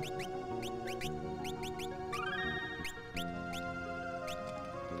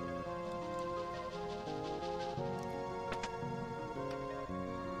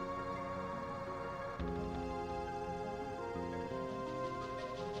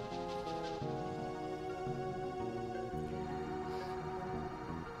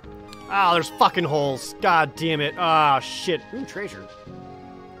 Ah, there's fucking holes. God damn it. Ah, shit. Ooh, treasure.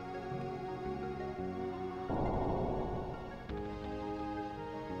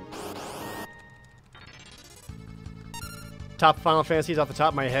 Top Final Fantasies off the top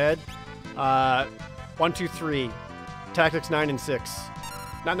of my head. 1, 2, 3. Tactics 9 and 6.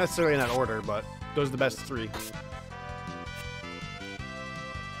 Not necessarily in that order, but those are the best 3.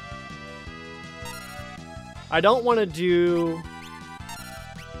 I don't want to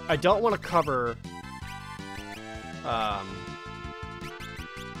cover... I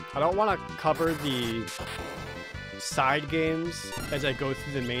don't want to cover the side games as I go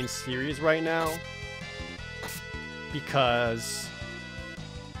through the main series right now, because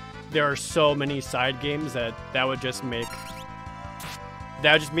there are so many side games that would just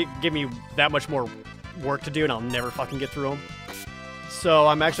give me that much more work to do, and I'll never fucking get through them. So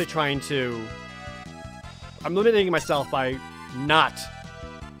I'm actually I'm limiting myself by not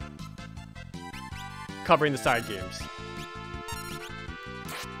covering the side games.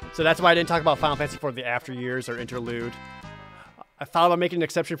 So that's why I didn't talk about Final Fantasy IV, the After Years or Interlude. I thought about making an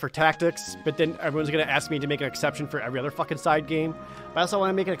exception for Tactics, but then everyone's going to ask me to make an exception for every other fucking side game. But I also want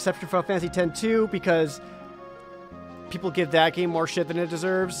to make an exception for Final Fantasy X too, because people give that game more shit than it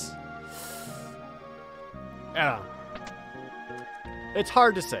deserves. I don't know. It's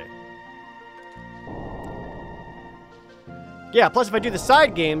hard to say. Yeah, plus if I do the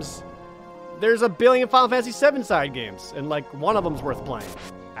side games, there's a billion Final Fantasy VII side games, and like one of them's worth playing.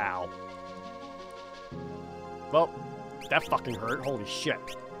 Ow. Well, that fucking hurt. Holy shit.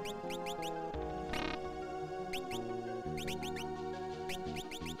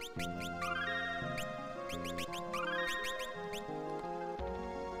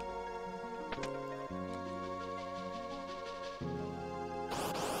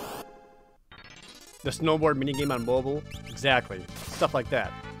 The snowboard minigame on mobile? Exactly. Stuff like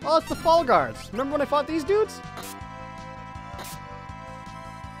that. Oh, it's the Fall Guards. Remember when I fought these dudes?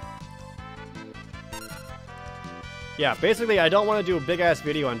 Yeah, basically, I don't want to do a big-ass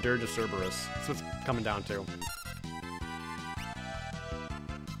video on Dirge of Cerberus. That's what it's coming down to.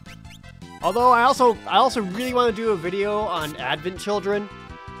 Although, I also really want to do a video on Advent Children,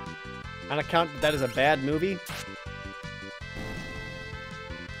 on account that is a bad movie.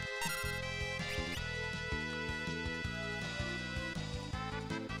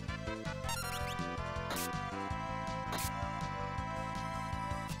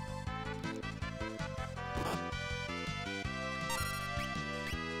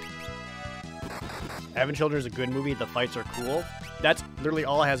 Advent Children is a good movie, the fights are cool. That's literally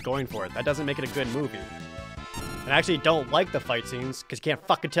all it has going for it. That doesn't make it a good movie. And I actually don't like the fight scenes, because you can't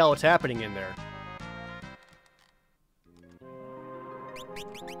fucking tell what's happening in there.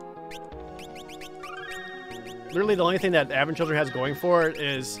 Literally the only thing that Advent Children has going for it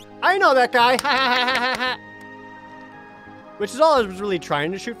is, I know that guy! Which is all I was really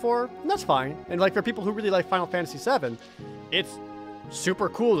trying to shoot for, and that's fine. And like for people who really like Final Fantasy VII, it's super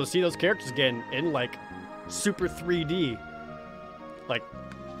cool to see those characters again in like super 3D. Like,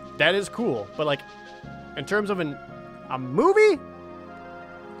 that is cool, but like in terms of a movie,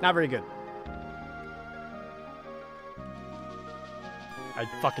 not very good. I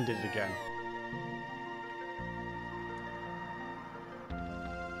fucking did it again.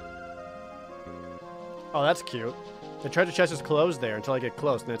 Oh, that's cute. The treasure chest is closed there until I get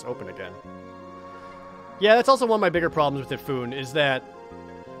close, and then it's open again. Yeah, that's also one of my bigger problems with Ifune, is that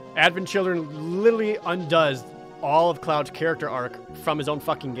Advent Children literally undoes all of Cloud's character arc from his own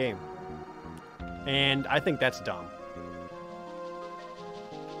fucking game. And I think that's dumb.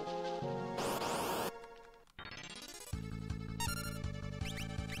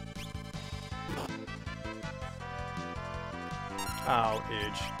 Ow,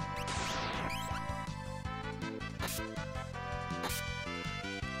 age.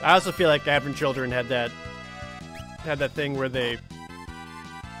 I also feel like Advent Children had that thing where they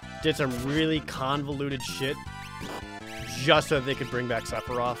did some really convoluted shit just so that they could bring back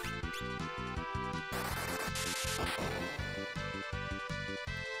Sephiroth.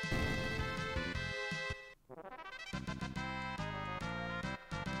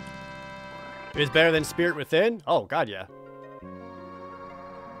 It was better than Spirit Within? Oh, God, yeah.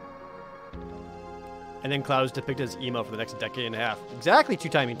 And then Cloud was depicted as emo for the next decade and a half. Exactly,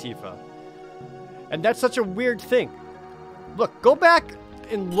 two-timing Tifa. And that's such a weird thing. Look, go back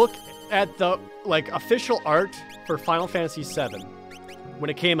and look at the, like, official art for Final Fantasy VII when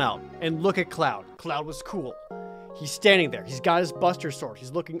it came out. And look at Cloud. Cloud was cool. He's standing there. He's got his Buster Sword.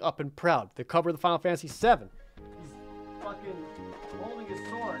 He's looking up and proud. The cover of the Final Fantasy VII. He's fucking holding his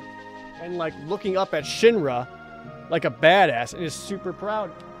sword and, like, looking up at Shinra like a badass and is super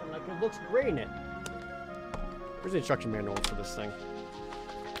proud. And, like, it looks great in it. Where's the instruction manual for this thing?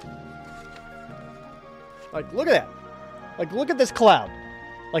 Like, look at that. Like, look at this Cloud.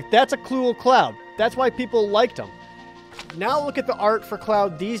 Like, that's a cool Cloud. That's why people liked him. Now look at the art for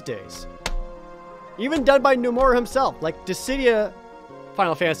Cloud these days. Even done by Nomura himself. Like, Dissidia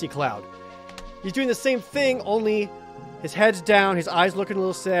Final Fantasy Cloud. He's doing the same thing, only his head's down, his eyes looking a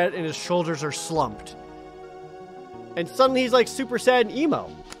little sad, and his shoulders are slumped. And suddenly he's, like, super sad and emo.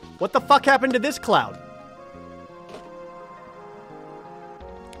 What the fuck happened to this Cloud?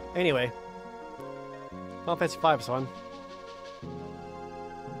 Anyway, Final Fantasy V is fun.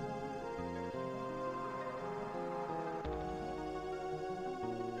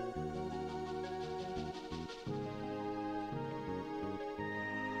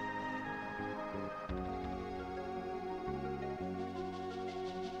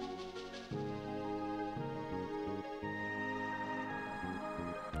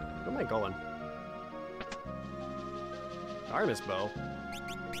 Where am I going? Artemis Bow.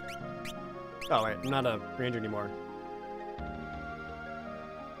 Oh, wait, I'm not a ranger anymore.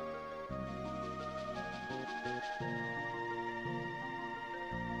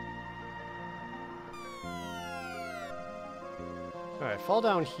 Alright, fall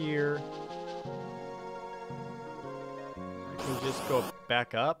down here. I can just go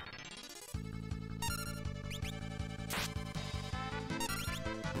back up.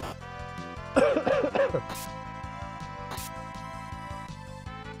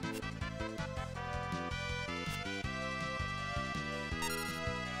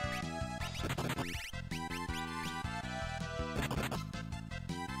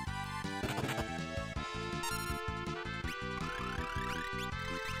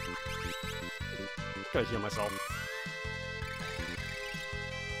 Gotta heal myself.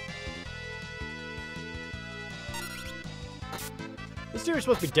 This dude is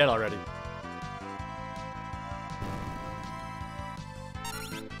supposed to be dead already.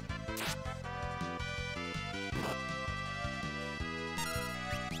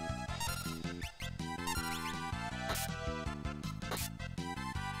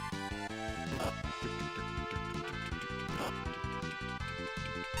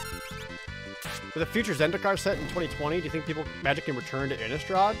 With a future Zendikar set in 2020, do you think Magic can return to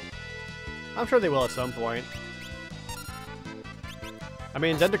Innistrad? I'm sure they will at some point. I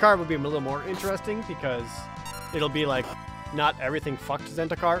mean, Zendikar would be a little more interesting because it'll be like, not everything fucked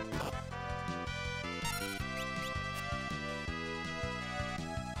Zendikar.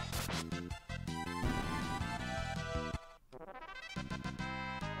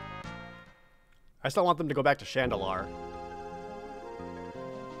 I still want them to go back to Chandelar.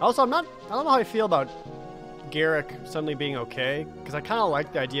 Also, I don't know how I feel about Garrick suddenly being okay, because I kind of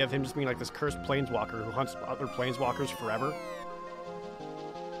like the idea of him just being like this cursed planeswalker who hunts other planeswalkers forever.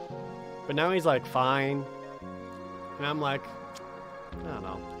 But now he's like fine, and I'm like, I don't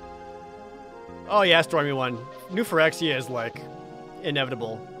know. Oh yeah, Stormy one. New Phyrexia is like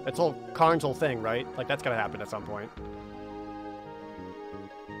inevitable. That's Karn's whole thing, right? Like that's gonna happen at some point.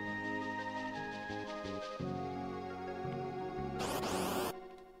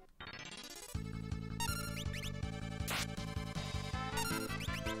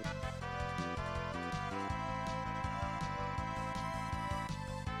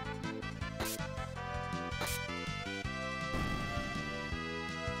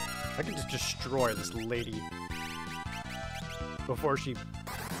 I could just destroy this lady before she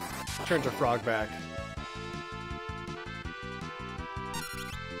turns her frog back.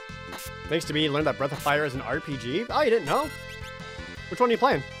 Thanks to me, you learned that Breath of Fire is an RPG? Oh, you didn't know? Which one are you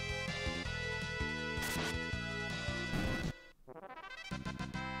playing?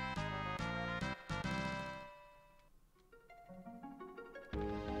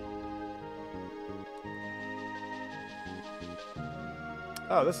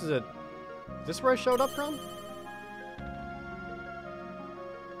 Oh, this is a... Is this where I showed up from?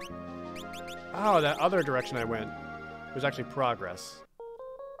 Oh, that other direction I went was actually progress.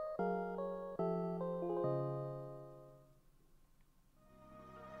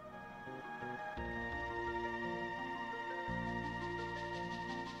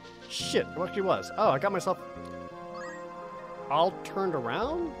 Shit, it actually was. Oh, I got myself all turned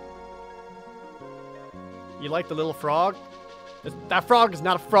around? You like the little frog? That frog is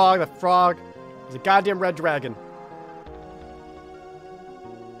not a frog. That frog is a goddamn red dragon.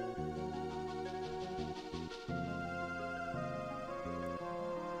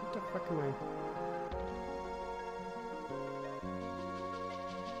 What the fuck am I...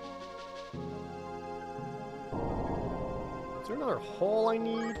 Is there another hole I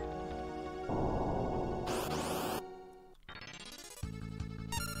need?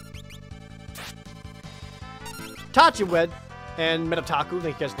 Tachiwed and Metataku,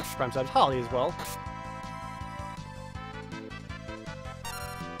 thank you guys for the prime subs. Holly as well.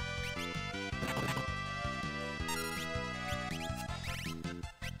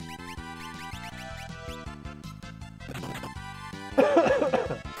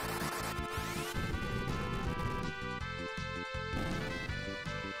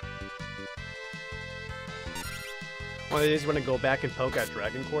 One of these, want to go back and poke at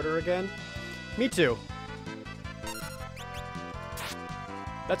Dragon Quarter again? Me too.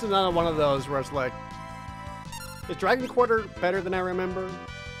 That's another one of those where it's like, is Dragon Quarter better than I remember?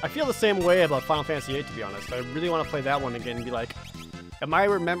 I feel the same way about Final Fantasy VIII, to be honest. I really want to play that one again and be like, am I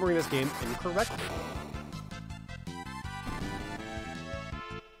remembering this game incorrectly?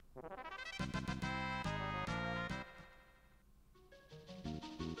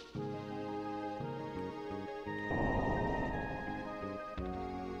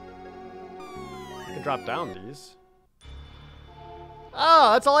 I can drop down these.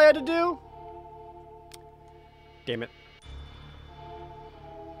 Oh, that's all I had to do? Damn it.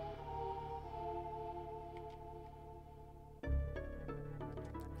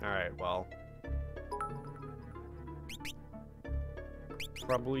 Alright, well.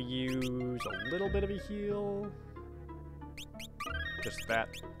 Probably use a little bit of a heal. Just that.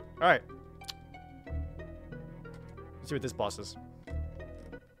 Alright. Let's see what this boss is.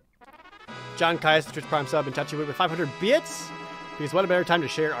 John Kai's Twitch Prime sub and touch you with 500 bits. Because what a better time to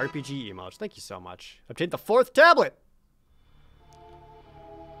share RPG emotes. Thank you so much. Obtained the 4th tablet.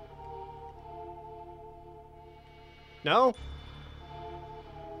 No?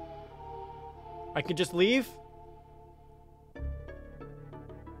 I can just leave?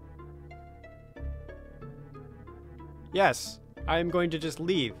 Yes, I'm going to just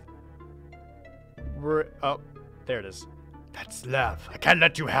leave. Oh, there it is. That's love. I can't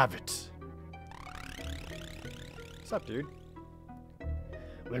let you have it. What's up, dude?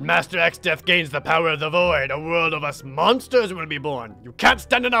 When Master X Death gains the power of the void, a world of us monsters will be born. You can't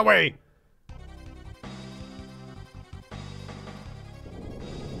stand in our way!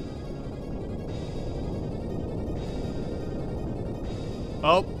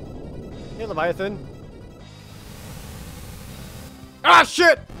 Oh. Hey, Leviathan. Ah,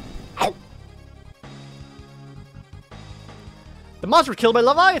 shit! Ow! The monster was killed by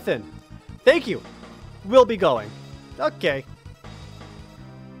Leviathan! Thank you. We'll be going. Okay.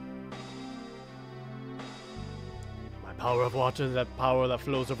 Power of water, that power that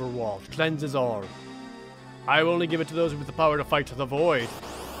flows over walls, cleanses all. I will only give it to those with the power to fight the void.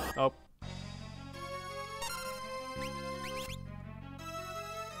 Oh.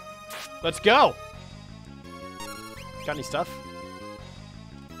 Let's go! Got any stuff?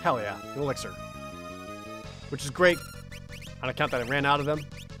 Hell yeah, an elixir. Which is great, on account that I ran out of them.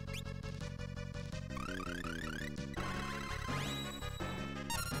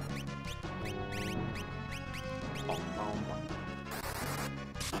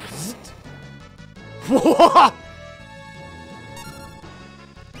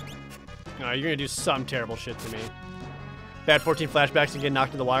 You're gonna do some terrible shit to me. Bad 14 flashbacks and get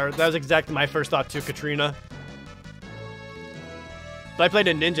knocked in the wire. That was exactly my first thought too, Katrina. But I played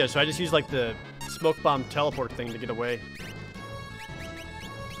a ninja, so I just used like the smoke bomb teleport thing to get away.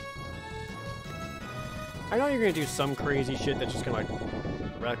 I know you're gonna do some crazy shit that's just gonna like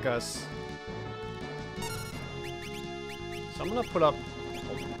wreck us. So I'm gonna put up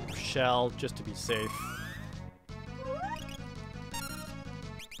a shell just to be safe.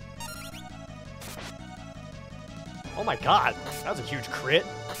 Oh my god, that was a huge crit.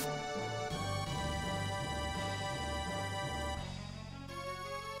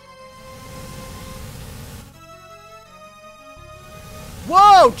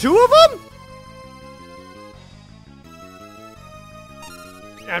 Whoa, 2 of them?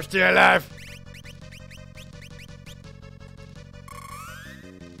 I'm still alive.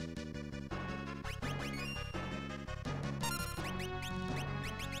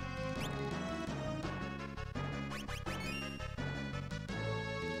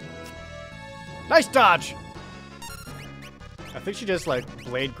 Nice dodge! I think she just, like,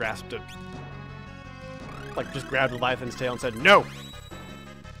 blade grasped it. Like, just grabbed Leviathan's tail and said, no!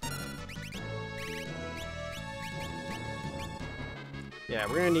 Yeah,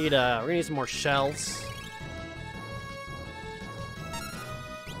 we're gonna need some more shells.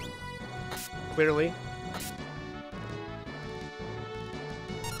 Clearly.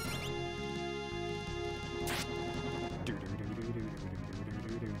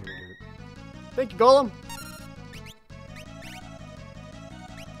 Thank you, Golem.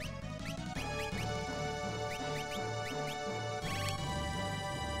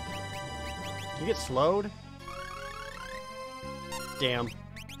 You get slowed? Damn.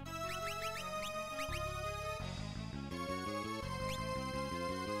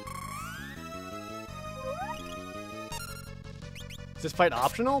 Is this fight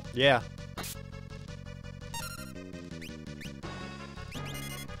optional? Yeah.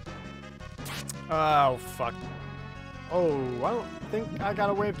 Oh, fuck. Oh, I don't think I got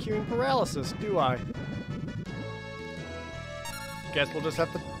a way of curing paralysis, do I? Guess we'll just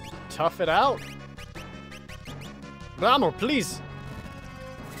have to tough it out. Ramo, please!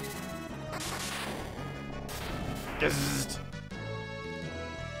 Gzzzt.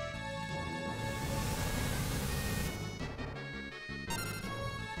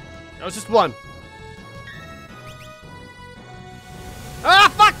 That was just one.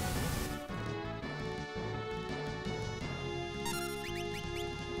 Ah, fuck!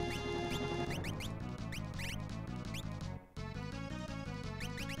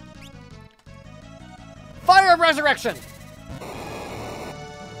 Fire of Resurrection!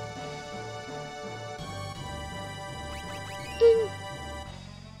 Ding!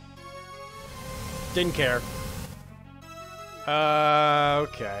 Didn't care.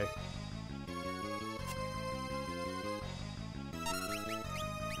 Okay.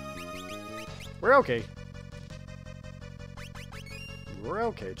 We're okay. We're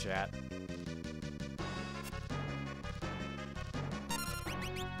okay, chat.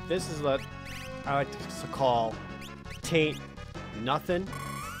 This is what I like to call taint nothing.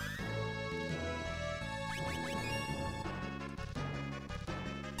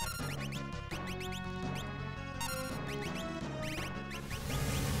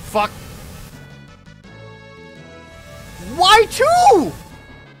 Fuck. Why 2?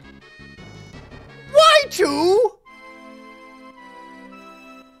 Why 2?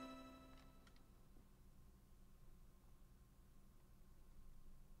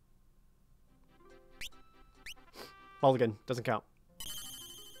 Mulligan, doesn't count.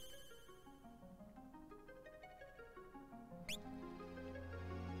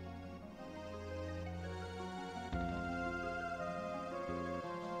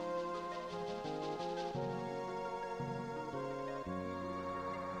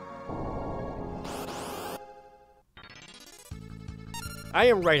 I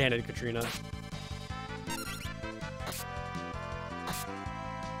am right-handed, Katrina.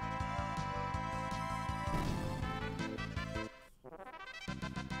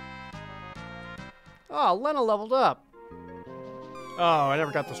 Oh, Lena leveled up. Oh, I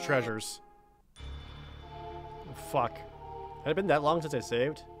never got those treasures. Oh, fuck. Had it been that long since I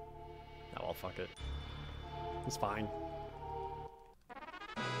saved? Oh, well, fuck it. It's fine.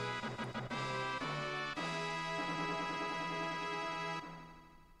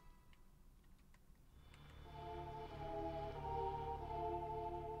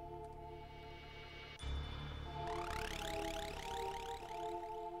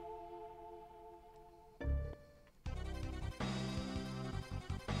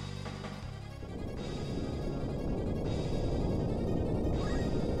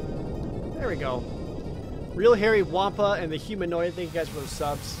 There we go. Real Hairy Wampa and the Humanoid. Thank you guys for those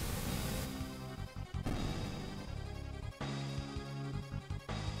subs.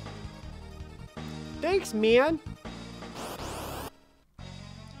 Thanks, man.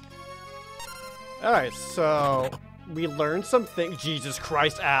 Alright, so we learned something. Jesus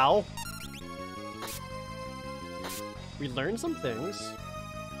Christ, Al. We learned some things.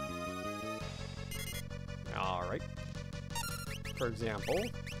 Alright. For example,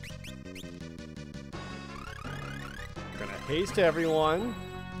 Gonna haste everyone.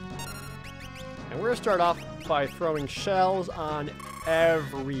 And we're gonna start off by throwing shells on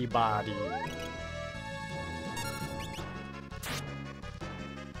everybody.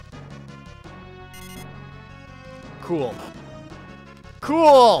 Cool.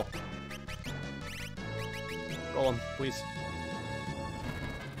 Cool! Golem, please.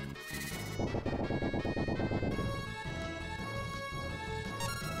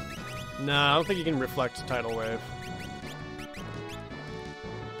 No, I don't think you can reflect Tidal Wave.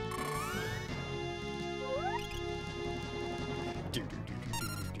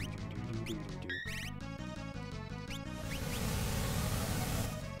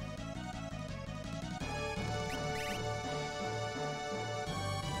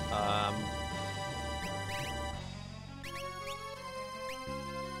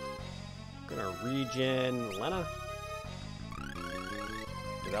 Gonna regen Lena.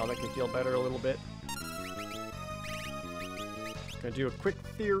 That'll make me feel better a little bit. Gonna do a quick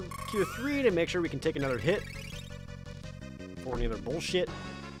Cure 3 to make sure we can take another hit. Or any other bullshit.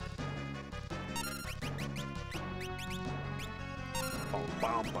 Boom,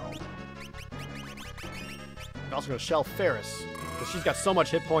 boom, boom. I'm also gonna shell Ferris, because she's got so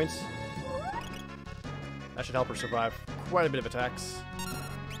much hit points. That should help her survive quite a bit of attacks.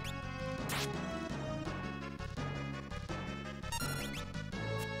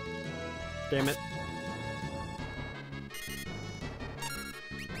 Damn it.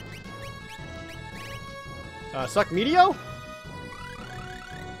 Suck Meteo?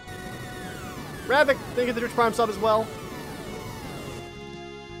 Ravik, thank you for the Twitch Prime sub as well.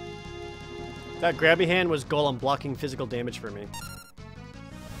 That grabby hand was Golem blocking physical damage for me.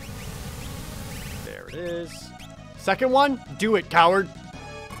 There it is. Second one? Do it, coward.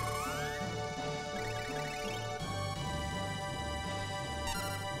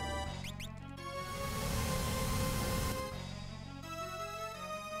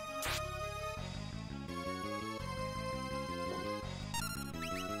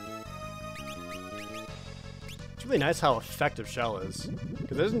 It's really nice how effective Shell is.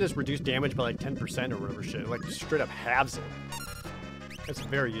 Because it doesn't just reduce damage by like 10% or whatever shit. It like straight up halves it. It's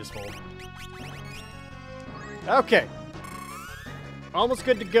very useful. Okay. Almost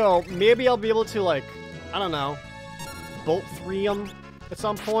good to go. Maybe I'll be able to like, I don't know, Bolt 3 them at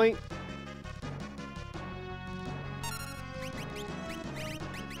some point.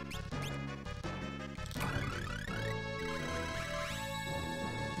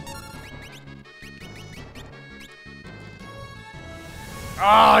 Oh,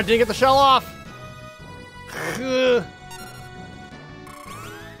 I didn't get the shell off! Ugh.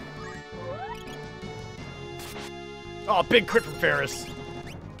 Oh, big crit from Ferris.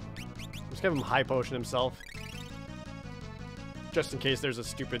 Just give him high potion himself. Just in case there's a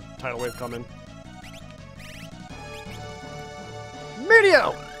stupid tidal wave coming.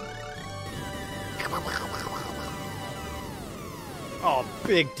 Meteo! Oh,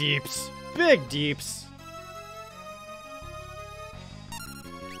 big deeps. Big deeps.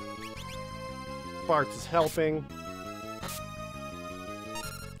 Bartz is helping.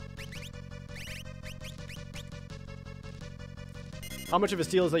 How much of a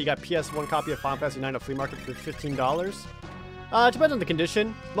steal is that you got PS1 copy of Final Fantasy IX at flea market for $15? It depends on the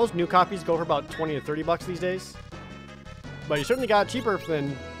condition. Most new copies go for about 20 to 30 bucks these days. But you certainly got it cheaper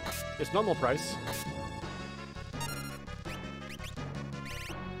than its normal price.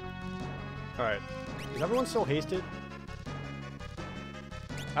 Alright. Is everyone still hasted?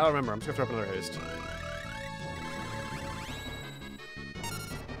 I don't remember. I'm just gonna throw up another haste.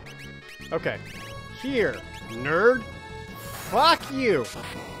 Okay. Here, nerd. Fuck you.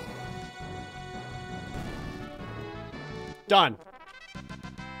 Done.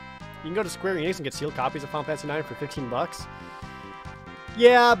 You can go to Square Enix and get sealed copies of Final Fantasy IX for 15 bucks.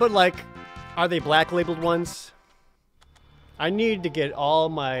 Yeah, but like, are they black labeled ones? I need to get all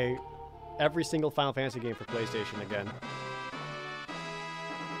my every single Final Fantasy game for PlayStation again.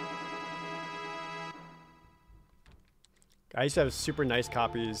 I used to have super nice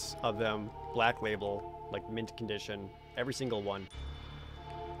copies of them, black label, like mint condition, every single one.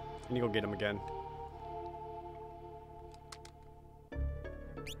 I need to go get them again.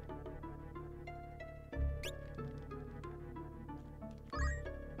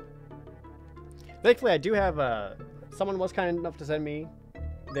 Thankfully, I do have, someone was kind enough to send me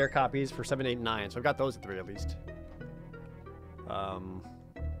their copies for 7, 8, 9, so I've got those 3 at least.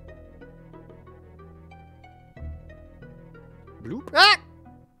 Bloop. Ah!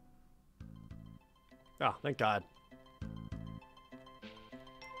 Oh, thank God.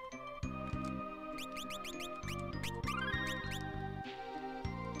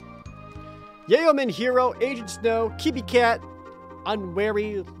 Yaomin Hero, Agent Snow, Kibi Cat,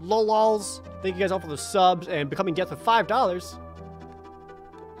 Unwary, Lolals. Thank you guys all for the subs and becoming guests with $5.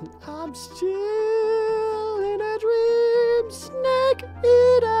 I'm still in a dream, Snake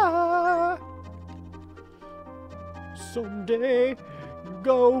Eater. Someday you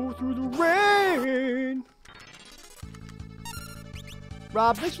go through the rain.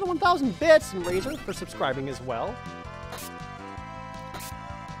 Rob, thanks for the 1,000 bits, and Razor for subscribing as well.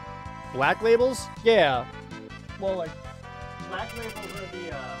 Black labels? Yeah. Well, like, black labels are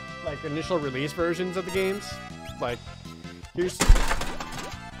the, like, initial release versions of the games. Like, here's...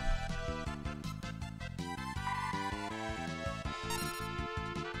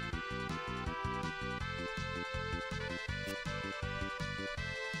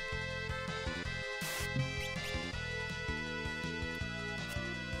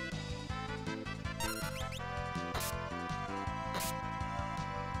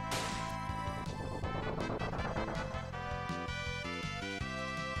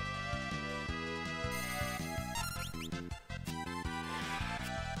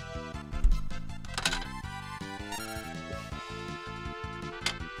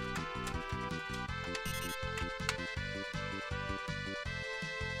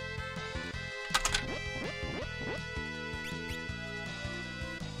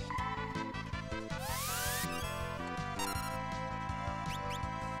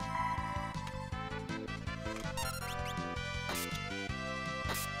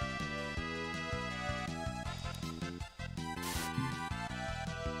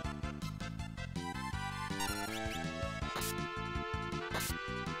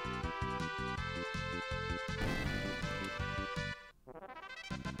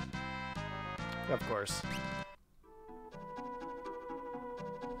 Of course.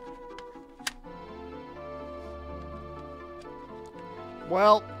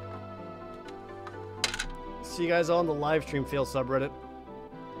 Well, see you guys all on the live stream fail subreddit.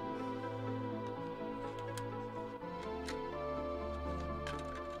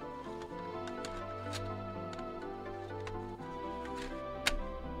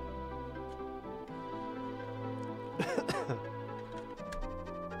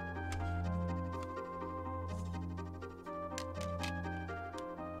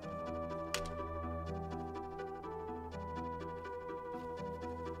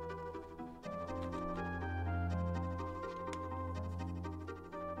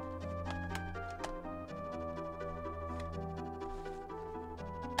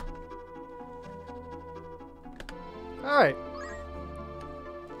 Alright.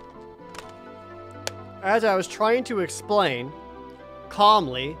 As I was trying to explain,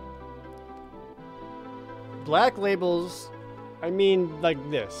 calmly, black labels, I mean like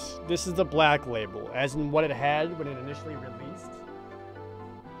this. This is the black label, as in what it had when it initially released.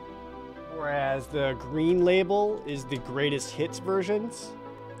 Whereas the green label is the greatest hits versions.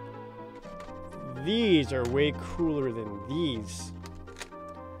 These are way cooler than these.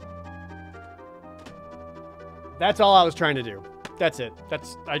 That's all I was trying to do. That's it.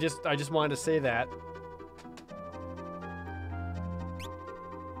 I just wanted to say that.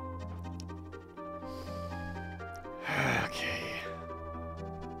 Okay.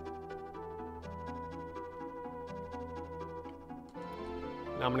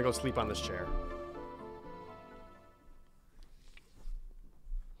 Now I'm gonna go sleep on this chair.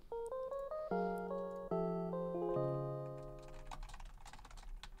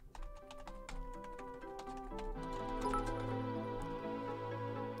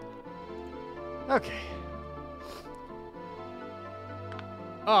 Okay.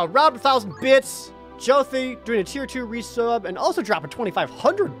 Rob 1,000 bits. Jothi doing a tier 2 resub and also dropping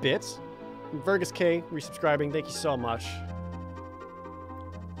 2,500 bits. And Vergus K resubscribing. Thank you so much.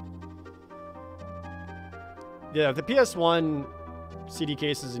 Yeah, the PS1 CD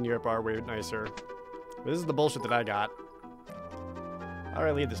cases in Europe are way nicer. But this is the bullshit that I got. How do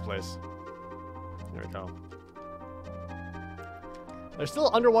I leave this place? There we go. There's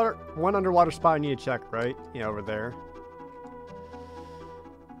still one underwater spot I need to check, right? Yeah, over there.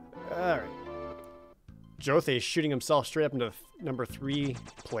 Alright. Jothe shooting himself straight up into number 3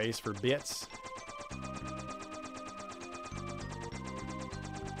 place for bits.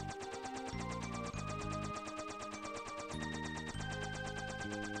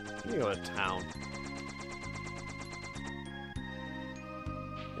 Let me go to town.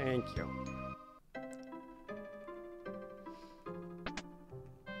 Thank you.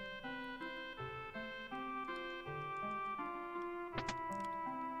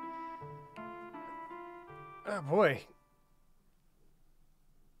 Oh boy.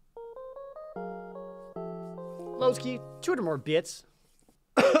 Lowski, 200 more bits.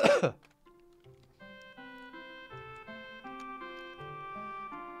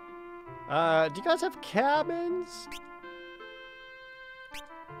 Do you guys have cabins?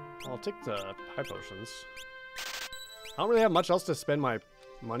 I'll take the high potions. I don't really have much else to spend my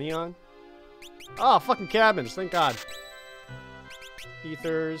money on. Oh, fucking cabins, thank God.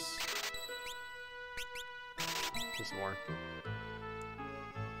 Ethers. Need some more.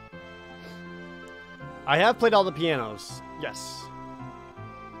 I have played all the pianos. Yes.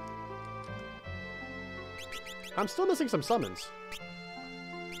 I'm still missing some summons.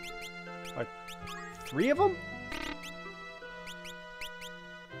 Like 3 of them?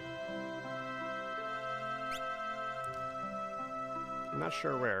 I'm not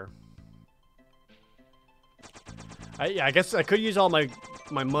sure where. Yeah, I guess I could use all my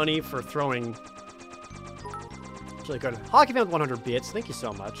money for throwing. It's really good. Hockey fan with 100 bits. Thank you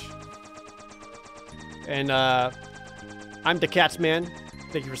so much. And I'm the Cats Man.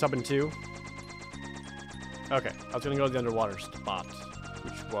 Thank you for subbing too. Okay, I was gonna go to the underwater spot,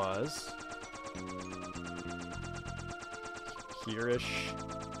 which was here-ish.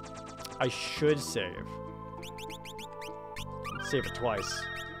 I should save. Save it twice.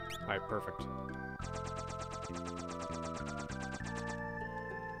 All right, perfect.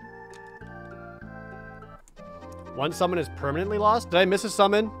 One summon is permanently lost. Did I miss a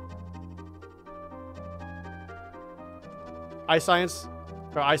summon? Ice Science?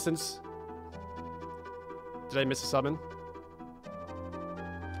 Or Ice Sense? Did I miss a summon?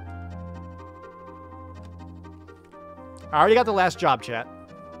 I already got the last job, chat.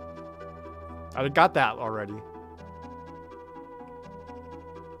 I got that already.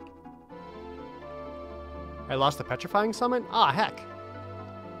 I lost the petrifying summon? Ah, heck.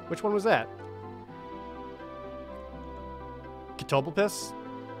 Which one was that? Ketobelpis?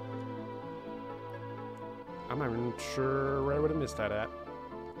 I'm not even sure where I would have missed that at.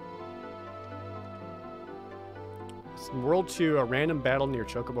 World 2, a random battle near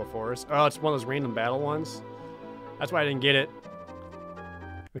Chocobo Forest. Oh, it's one of those random battle ones. That's why I didn't get it.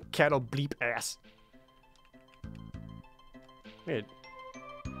 The cattle bleep ass. Wait.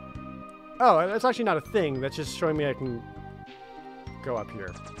 Oh, that's actually not a thing. That's just showing me I can go up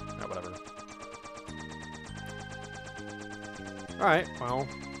here. Oh, whatever. Alright, well.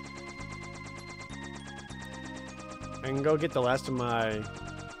 I can go get the last of my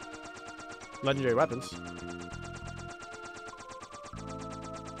legendary weapons.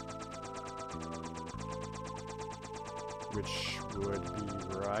 Which would be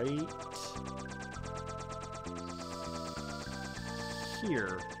right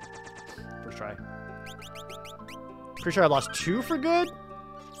here. First try. Pretty sure I lost 2 for good?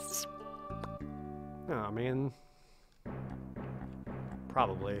 Oh, man.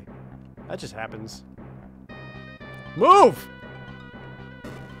 Probably. That just happens. Move!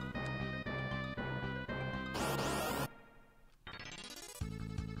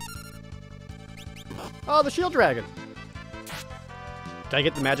 Oh, the shield dragon. Did I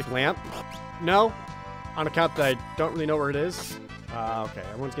get the magic lamp? No. On account that I don't really know where it is. Okay,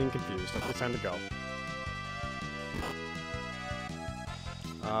 everyone's getting confused. It's time to go.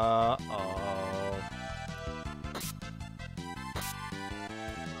 Uh-oh.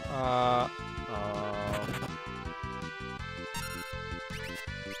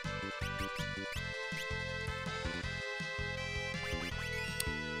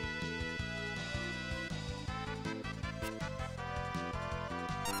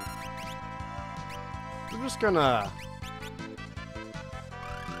 I'm just gonna...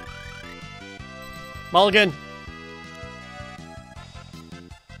 Mulligan!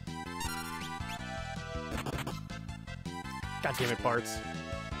 God damn it, parts.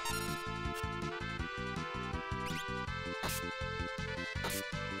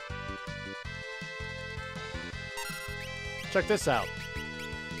 Check this out.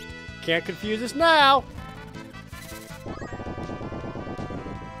 Can't confuse us now!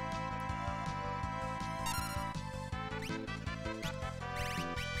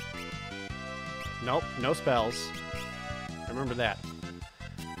 Nope, no spells. I remember that.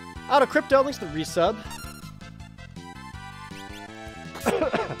 Out of crypto, thanks to the resub.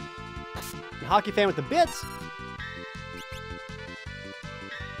 Hockey fan with the bits.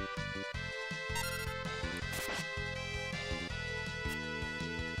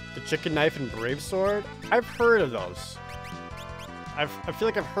 The chicken knife and brave sword. I've heard of those. I feel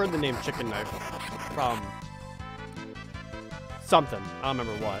like I've heard the name chicken knife from something. I don't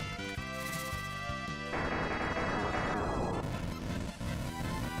remember what.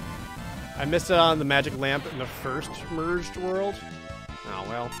 I missed it on the magic lamp in the first merged world. Oh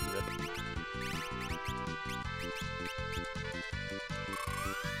well, rip.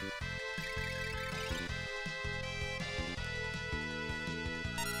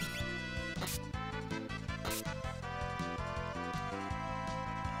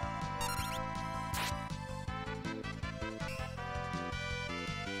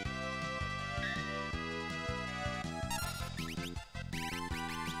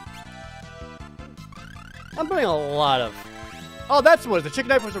 I'm doing a lot of... Oh, that's what it was. The chicken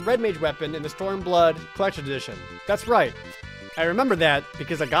knife was a red mage weapon in the Stormblood Collection Edition. That's right. I remember that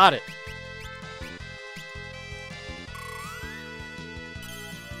because I got it.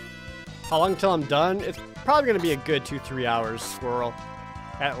 How long until I'm done? It's probably going to be a good 2-3 hours, Squirrel.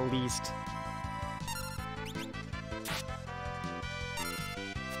 At least.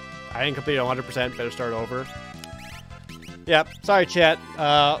 I didn't complete it 100%. Better start over. Yep. Sorry, chat.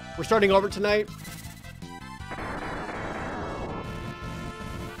 We're starting over tonight.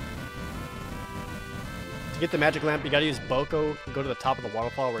 To get the magic lamp, you gotta use Boko and go to the top of the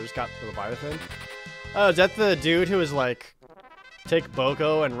waterfall where it just got the Leviathan. Oh, is that the dude who was like, take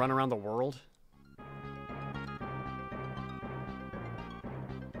Boko and run around the world?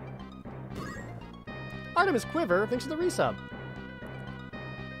 Artemis Quiver, thanks for the resub.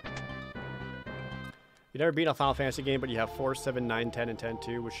 You never beat a Final Fantasy game, but you have 4, 7, 9, 10, and 10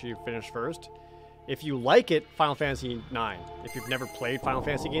 too, which you finished first. If you like it, Final Fantasy 9. If you've never played Final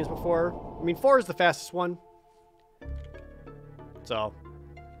Fantasy games before, I mean, 4 is the fastest one. So.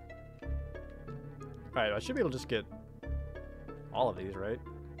 Alright, I should be able to just get all of these, right?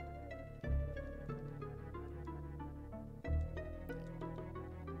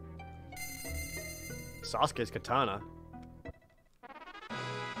 Sasuke's katana.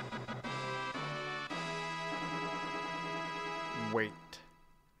 Wait.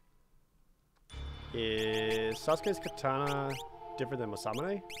 Is Sasuke's katana different than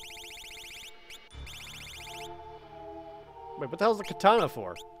Masamune? Wait, what the hell's the katana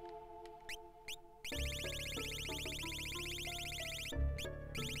for?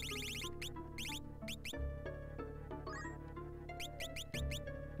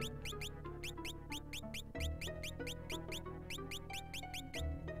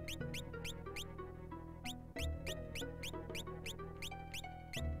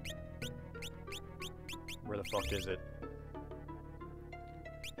 Where the fuck is it?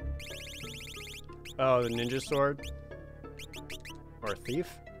 Oh, the ninja sword? Or a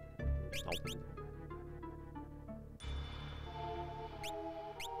thief? Oh.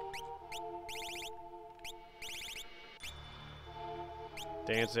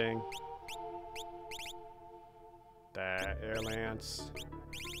 Dancing. Air lance.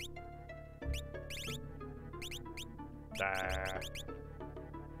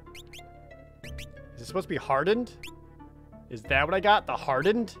 Is it supposed to be hardened? Is that what I got? The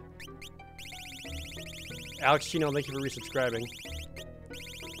hardened? Alex Chino, thank you for resubscribing.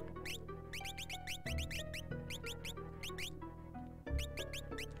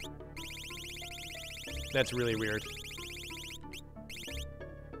 That's really weird.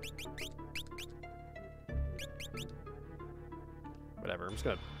 Whatever, I'm just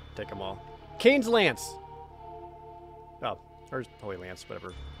gonna take them all. Kane's Lance! Oh, or Holy Lance,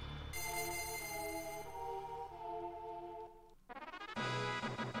 whatever.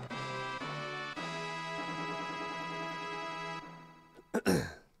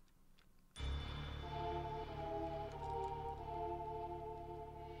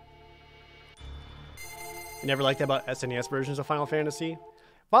 You never liked that about SNES versions of Final Fantasy?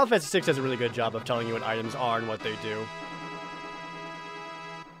 Final Fantasy VI does a really good job of telling you what items are and what they do.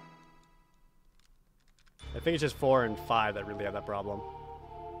 I think it's just 4 and 5 that really have that problem.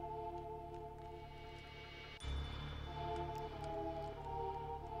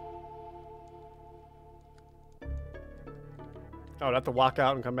 Oh, I'd have to walk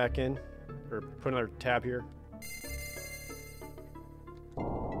out and come back in? Or put another tab here?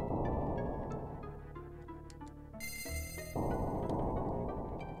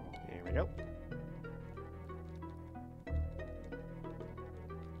 There we go.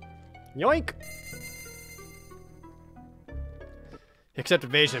 Yoink! Except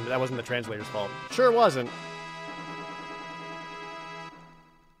evasion, but that wasn't the translator's fault. Sure wasn't.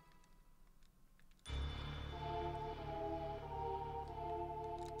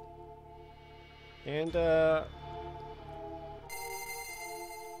 And,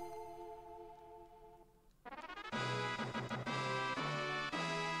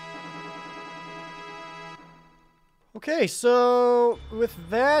 okay, so with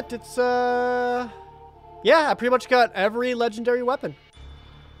that, it's, yeah, I pretty much got every legendary weapon.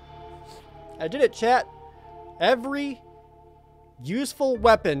 I did it, chat. Every useful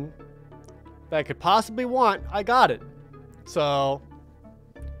weapon that I could possibly want, I got it. So,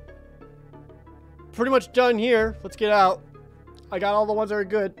 pretty much done here. Let's get out. I got all the ones that are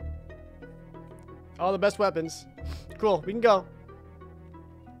good. All the best weapons. Cool, we can go.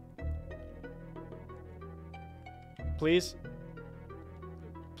 Please.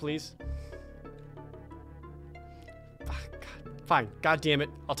 Please. God, fine. God damn it.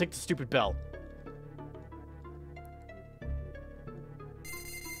 I'll take the stupid bell.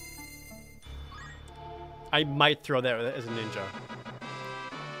 I might throw that as a ninja.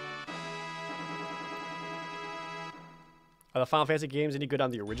 Are the Final Fantasy games any good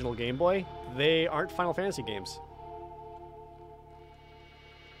on the original Game Boy? They aren't Final Fantasy games.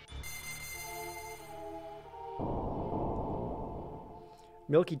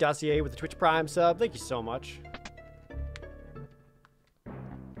 Milky Dossier with the Twitch Prime sub. Thank you so much.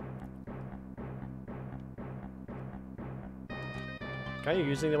 Are you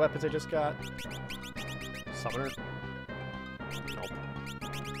using the weapons I just got? Summoner? Nope.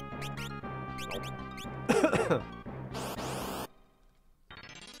 Nope.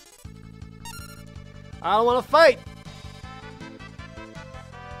 I don't want to fight!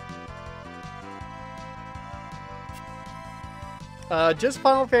 Just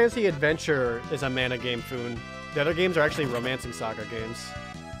Final Fantasy Adventure is a mana game, Foon. The other games are actually Romancing Saga games.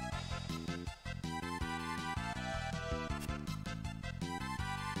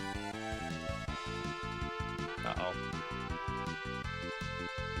 Uh-oh.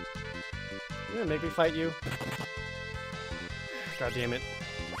 You gonna make me fight you? God damn it.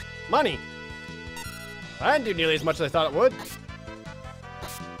 Money! I didn't do nearly as much as I thought it would.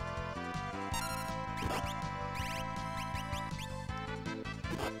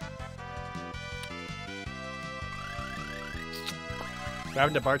 What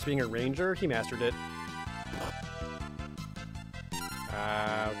happened to Bart's being a ranger? He mastered it.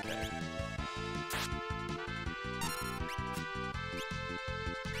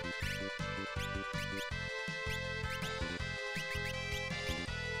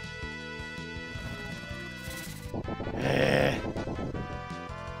 Okay.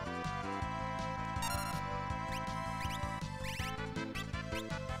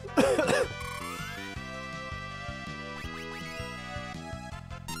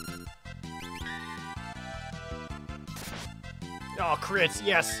 Oh, crits,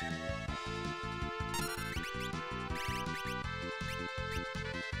 yes!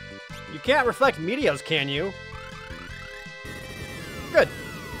 You can't reflect meteos, can you? Good.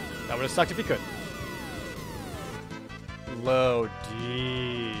 That would have sucked if you could. Low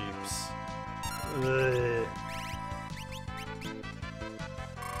deeps. Ugh.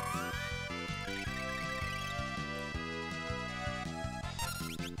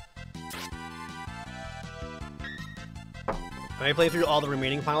 Can I play through all the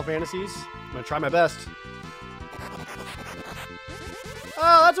remaining Final Fantasies? I'm gonna try my best.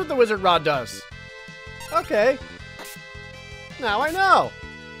 Oh, that's what the wizard rod does. Okay. Now I know.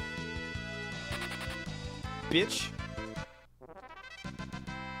 Bitch.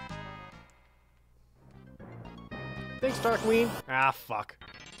 Thanks, Darkwing. Ah, fuck.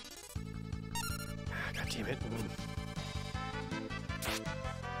 God damn it.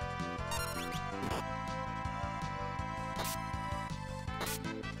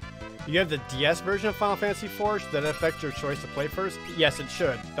 You have the DS version of Final Fantasy IV. Should that affect your choice to play first? Yes, it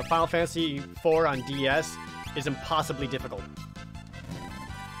should. The Final Fantasy IV on DS is impossibly difficult.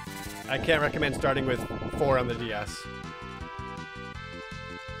 I can't recommend starting with 4 on the DS.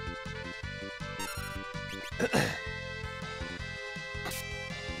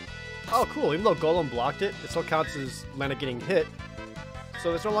 Oh, cool. Even though Golem blocked it, it still counts as Lena getting hit,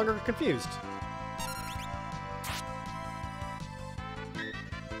 so it's no longer confused.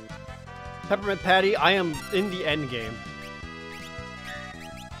 Peppermint Patty, I am in the end game.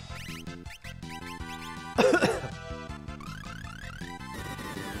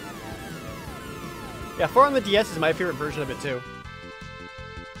 Yeah, 4 on the DS is my favorite version of it too.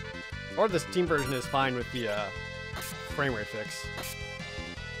 Or the Steam version is fine with the frame rate fix.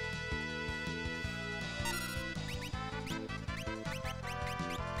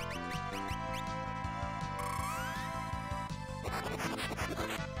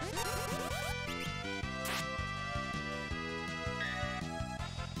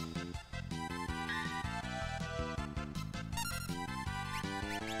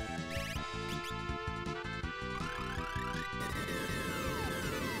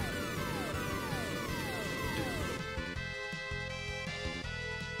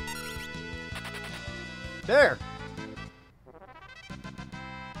 There!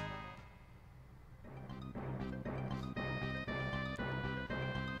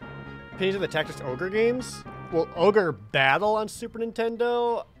 Opinions of the Tactics Ogre games? Well, Ogre Battle on Super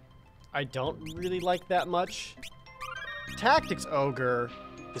Nintendo, I don't really like that much. Tactics Ogre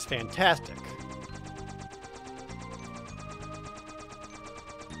is fantastic.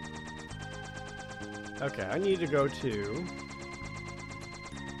 Okay, I need to go to...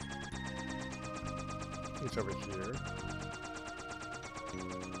 It's over here.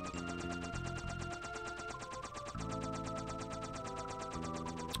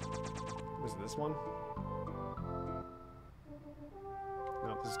 Was it this one?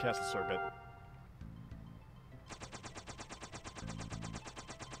 castle circuit.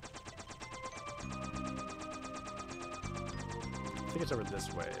 I think it's over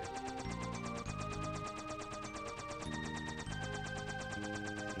this way.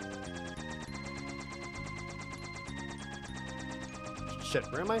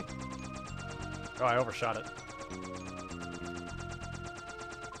 Shit, where am I? Oh, I overshot it.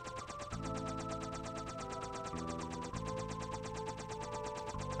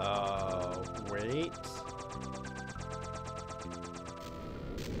 Wait.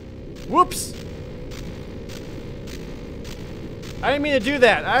 Whoops! I didn't mean to do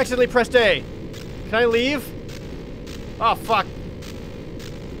that. I accidentally pressed A. Can I leave? Oh, fuck.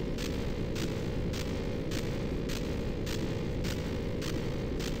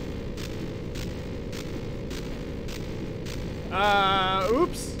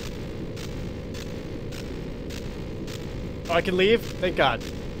 Oops. Oh, I can leave? Thank God.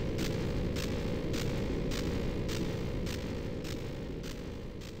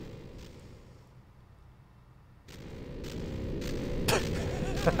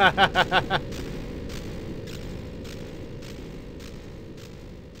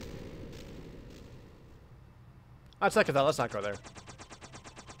 On second thought, let's not go there.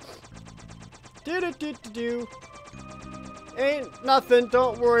 Do. Ain't nothing.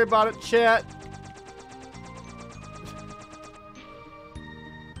 Don't worry about it, chat.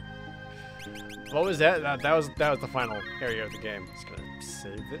 What was that? That was the final area of the game. Just gonna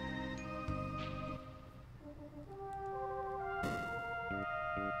save it.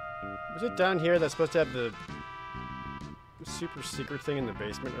 Was it down here that's supposed to have the super secret thing in the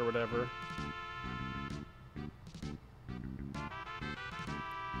basement or whatever?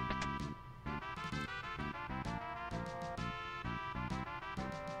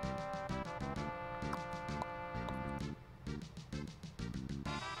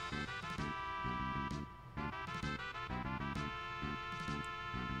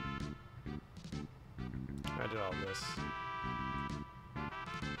 I did all this.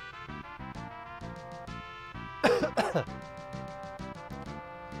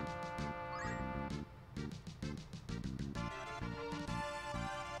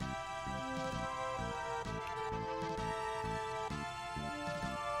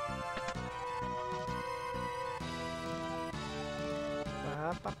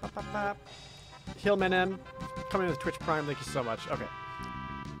 Hillman M, coming with Twitch Prime, thank you so much. Okay.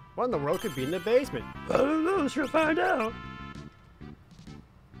 What in the world could be in the basement? I don't know, let's find out.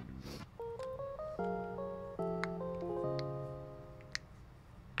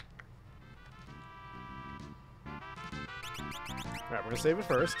 Alright, we're gonna save it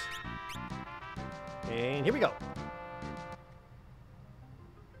first. And here we go.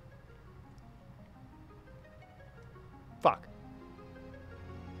 Fuck.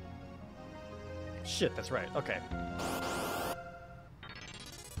 Shit, that's right. Okay.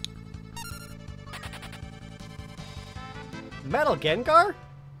 Metal Gengar?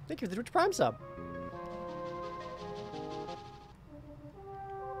 Thank you for the Twitch Prime sub.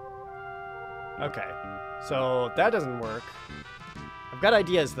 Okay. So that doesn't work. I've got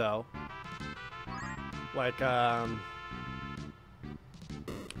ideas though. Like, going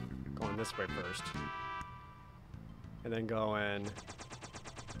this way first. And then going...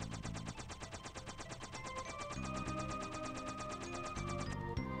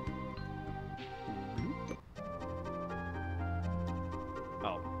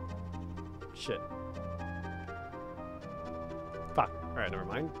 Shit. Fuck. Alright, never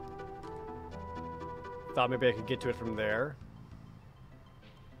mind. Thought maybe I could get to it from there.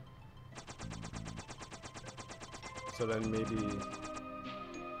 So then maybe...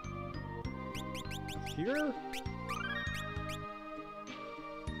 here?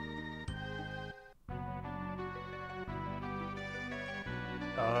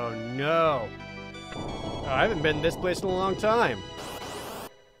 Oh no! Oh, I haven't been in this place in a long time.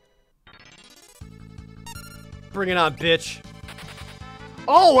 Bring it on, bitch.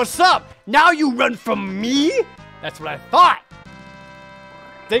 Oh, what's up? Now you run from me? That's what I thought.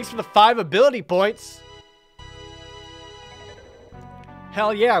 Thanks for the 5 ability points.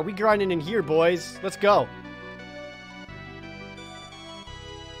 Hell yeah, we grinding in here, boys. Let's go.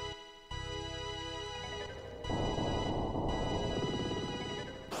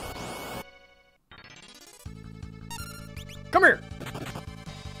 Come here.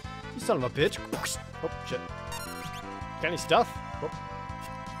 You son of a bitch. Oh, shit. Got any stuff? Oh.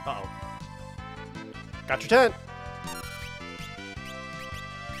 Uh-oh. Got your tent.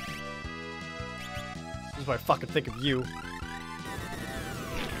 This is what I fucking think of you.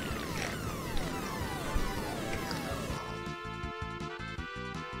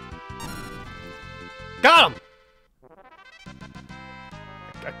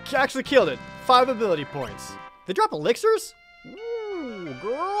 I actually killed it. 5 ability points. They drop elixirs? Ooh,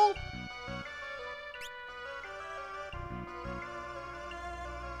 girl.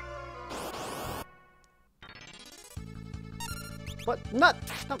 What? Nut!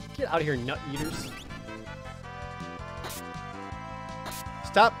 No, get out of here, nut eaters.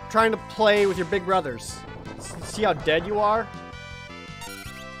 Stop trying to play with your big brothers. See how dead you are?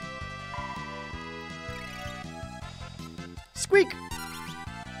 Squeak!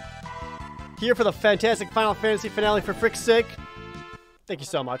 Here for the fantastic Final Fantasy finale for frick's sake. Thank you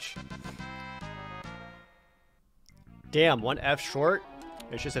so much. Damn, 1 F short?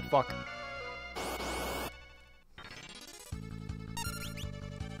 It just said fuck.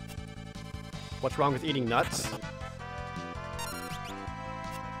 What's wrong with eating nuts?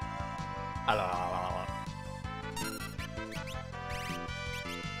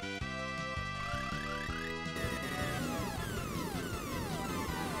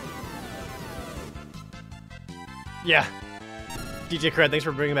 Yeah. DJ Cred, thanks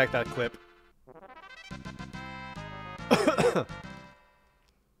for bringing back that clip.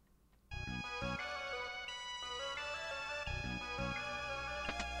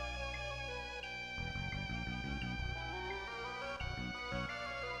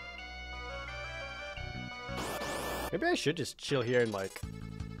 Maybe I should just chill here and, like,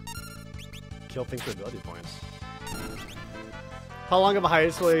 kill things for ability points. How long of a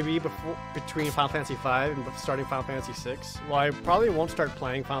hiatus will it be between Final Fantasy V and starting Final Fantasy VI? Well, I probably won't start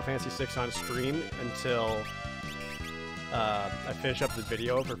playing Final Fantasy VI on stream until I finish up the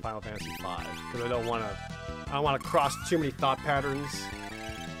video for Final Fantasy V, because I don't want to cross too many thought patterns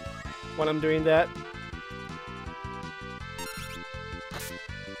when I'm doing that.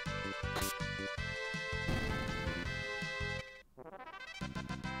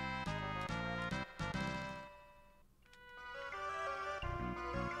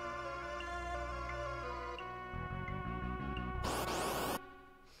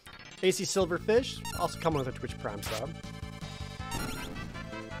 AC Silverfish, also coming with a Twitch Prime sub.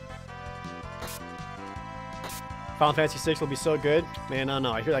 Final Fantasy VI will be so good. Man, I don't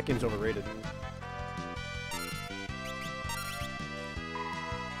know. I hear that game's overrated.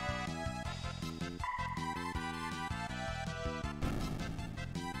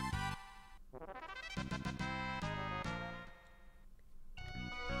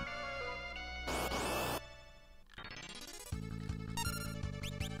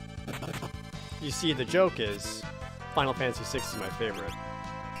 You see, the joke is, Final Fantasy VI is my favorite.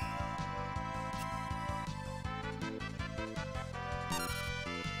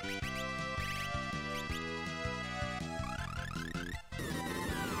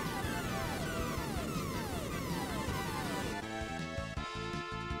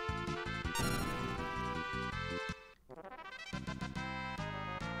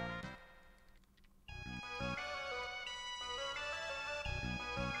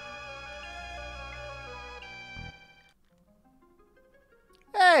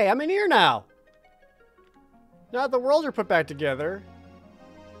 Hey, I'm in here now. Now that the worlds are put back together.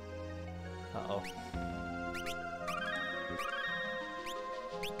 Uh-oh.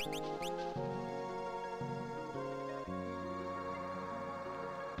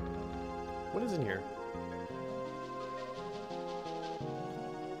 What is in here?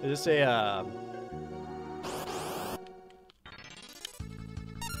 Is this a,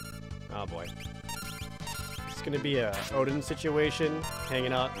 oh boy. It's gonna be a Odin situation,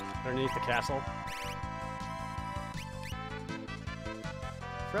 hanging out underneath the castle. I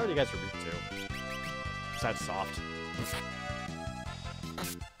forgot what you guys are weak to. Besides soft.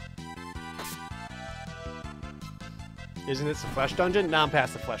 Isn't this a flesh dungeon? Nah, I'm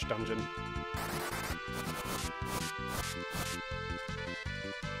past the flesh dungeon.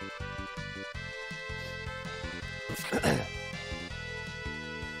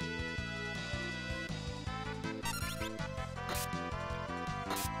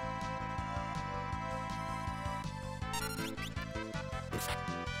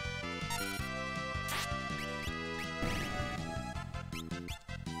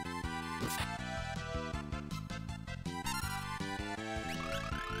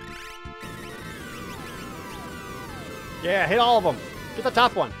 Yeah, hit all of them. Get the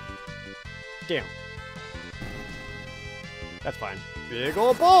top one. Damn. That's fine. Big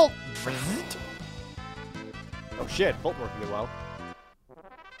ol' bolt. Oh shit, bolt worked really well.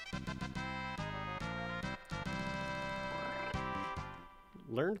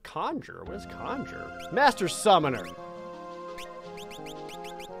 Learned Conjure. What is Conjure? Master Summoner.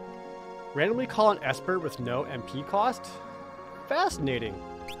 Randomly call an Esper with no MP cost? Fascinating.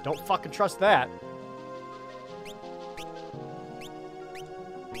 Don't fucking trust that.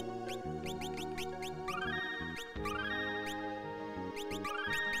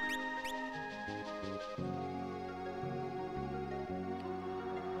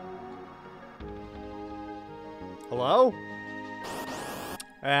 Hello?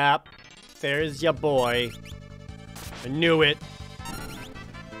 Ah, there's your boy. I knew it.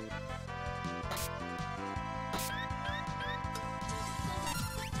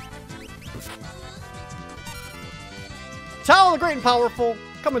 Towel the Great and Powerful,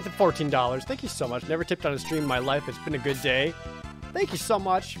 coming to $14. Thank you so much. Never tipped on a stream in my life. It's been a good day. Thank you so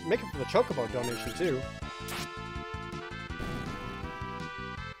much. Make it for the Chocobo donation, too.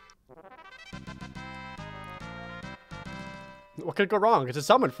 What could go wrong? It's a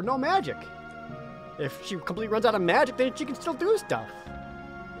summon for no magic. If she completely runs out of magic, then she can still do stuff.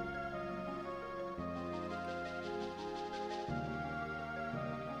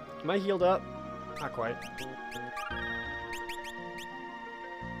 Am I healed up? Not quite.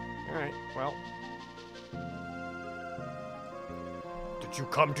 Alright, well. Did you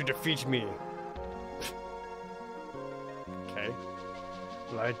come to defeat me? Okay.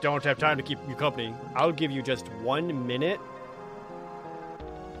 Well, I don't have time to keep you company. I'll give you just 1 minute.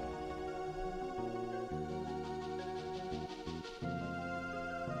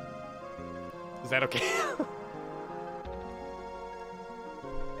 Is that okay?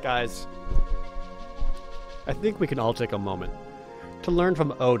 Guys, I think we can all take a moment to learn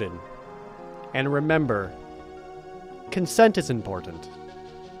from Odin. And remember, consent is important.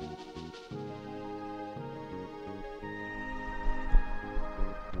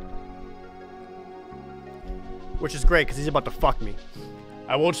 Which is great, because he's about to fuck me.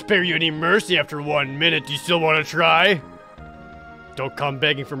 I won't spare you any mercy after 1 minute. Do you still want to try? Don't come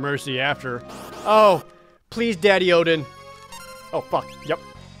begging for mercy after. Oh, please, Daddy Odin. Oh, fuck. Yep.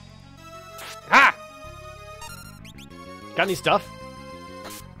 Ah! Got any stuff?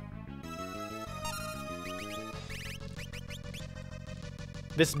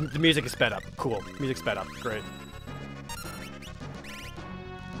 The music is sped up. Cool. Music sped up. Great.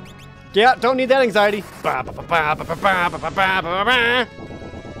 Yeah, don't need that anxiety.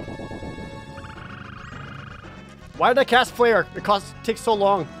 Why did I cast Flare? It takes so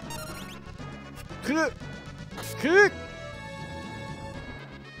long.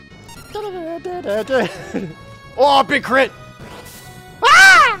 Oh, big crit!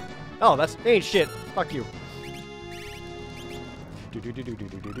 Ah! Oh, that's ain't shit. Fuck you. Take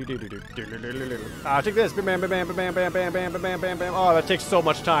this. Bam, bam, bam, bam, bam, bam, bam, bam, bam, bam, bam. Oh, that takes so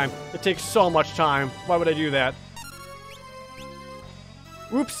much time. It takes so much time. Why would I do that?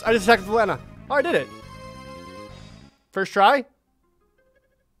 Oops, I just attacked Valena. Oh, I did it. First try?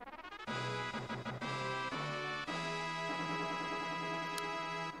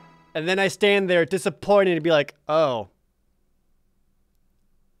 And then I stand there disappointed to be like, oh.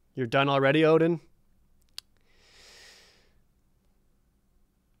 You're done already, Odin?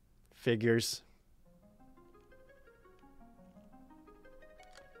 Figures.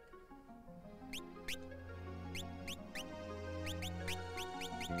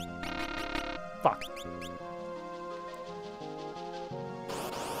 Fuck.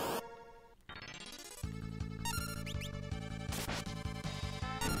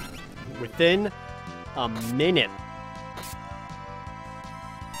 Within a minute.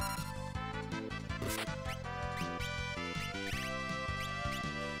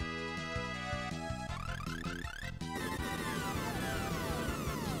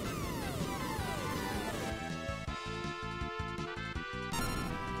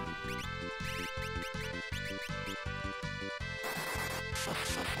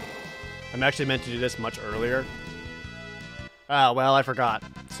 I'm actually meant to do this much earlier. Ah, well, I forgot.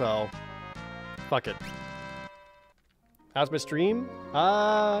 So, fuck it. How's my stream?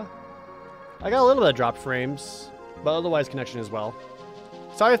 I got a little bit of dropped frames, but otherwise connection as well.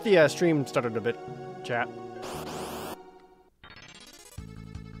 Sorry if the stream stuttered a bit, chat.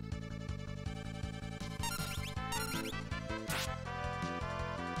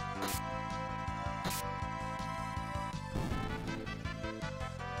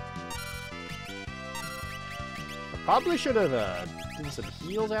 Probably should have did some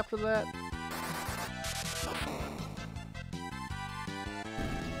heals after that.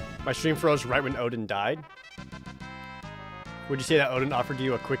 My stream froze right when Odin died. Would you say that Odin offered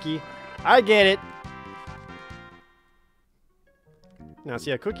you a quickie? I get it. Now,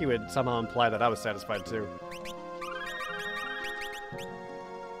 see, a quickie would somehow imply that I was satisfied too.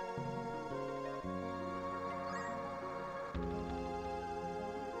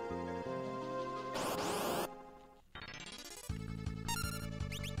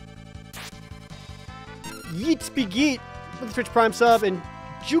 Yeet Speageet with the Twitch Prime sub, and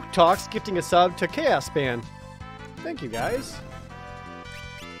Juke Talks gifting a sub to Chaos Span. Thank you, guys.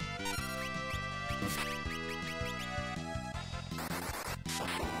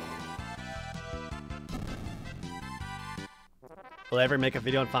 Will I ever make a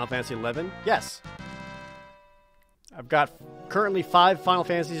video on Final Fantasy XI? Yes. I've got currently 5 Final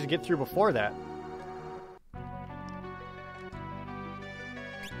Fantasies to get through before that.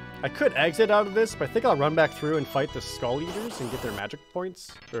 I could exit out of this, but I think I'll run back through and fight the Skull Eaters and get their magic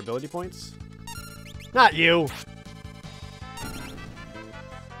points, their ability points. Not you!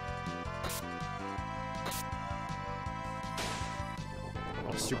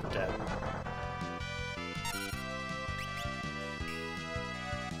 Oh, super dead.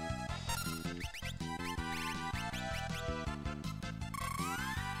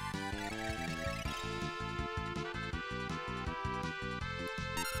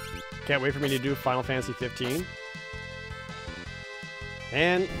 Can't wait for me to do Final Fantasy 15.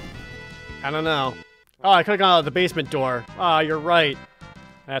 And I don't know. Oh, I could have gone out the basement door. Ah, you're right.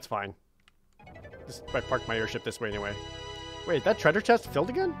 That's fine. Just I parked my airship this way anyway. Wait, is that treasure chest filled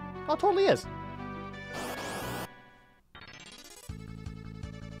again? Oh, it totally is.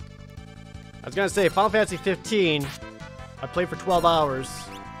 I was gonna say Final Fantasy 15. I played for 12 hours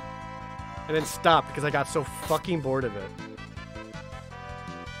and then stopped because I got so fucking bored of it.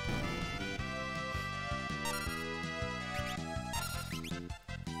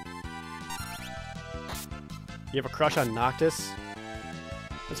 You have a crush on Noctis?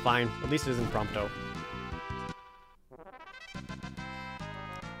 That's fine. At least it isn't Prompto.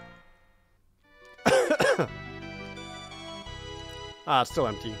 Ah, it's still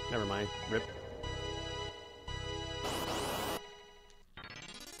empty. Never mind. Rip.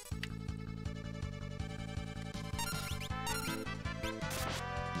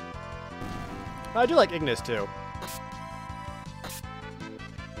 I do like Ignis too.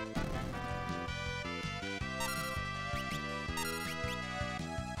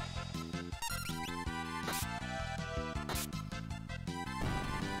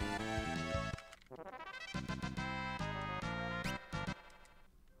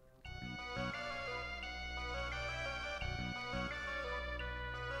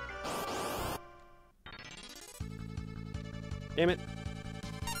 Damn it.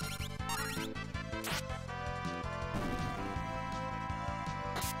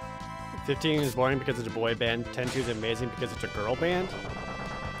 "15 is boring because it's a boy band. 10-2 is amazing because it's a girl band."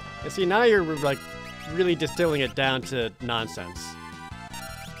 And see, now you're like really distilling it down to nonsense.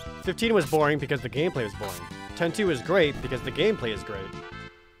 15 was boring because the gameplay was boring. 10-2 is great because the gameplay is great.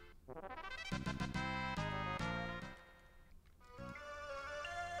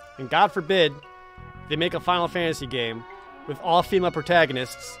 And God forbid they make a Final Fantasy game with all female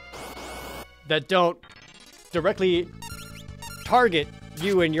protagonists that don't directly target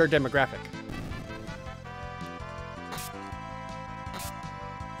you and your demographic.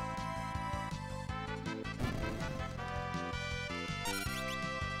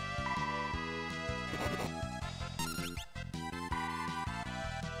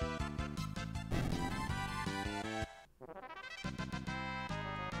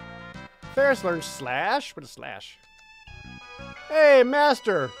 Ferris learns Slash? What is Slash? Hey,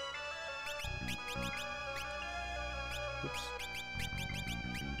 Master! Oops.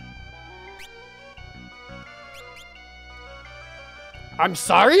 I'm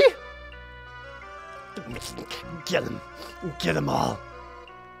sorry? Get him. Get them all.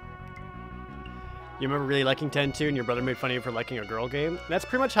 You remember really liking 10-2 and your brother made fun of you for liking a girl game? That's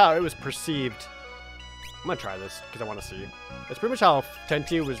pretty much how it was perceived. I'm gonna try this because I want to see. That's pretty much how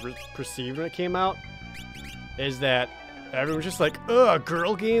 10-2 was perceived when it came out. Is that everyone was just like, ugh,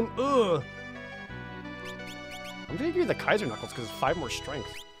 girl game, ugh. I'm gonna give you the Kaiser Knuckles because it's 5 more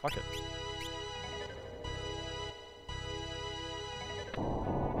strength. Fuck it.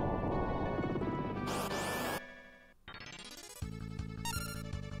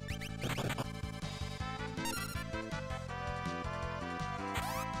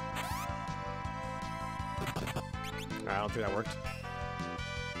 I don't think that worked.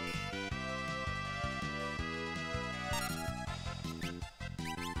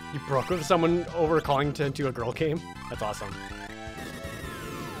 You broke with someone over calling 10-2 a girl game? That's awesome.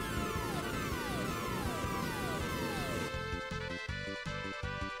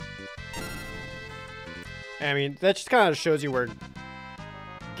 I mean, that just kind of shows you where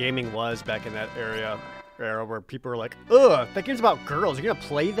gaming was back in that era where people were like, ugh, that game's about girls. You're gonna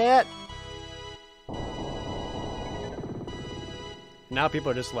play that? Now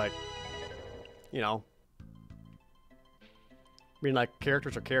people are just like, you know, I mean, like,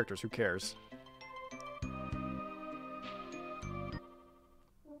 characters are characters. Who cares?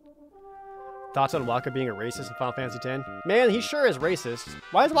 Thoughts on Waka being a racist in Final Fantasy X? Man, he sure is racist.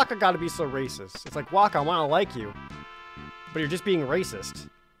 Why has Waka got to be so racist? It's like, Waka, I want to like you, but you're just being racist.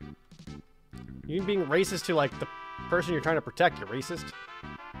 You're being racist to, like, the person you're trying to protect, you racist.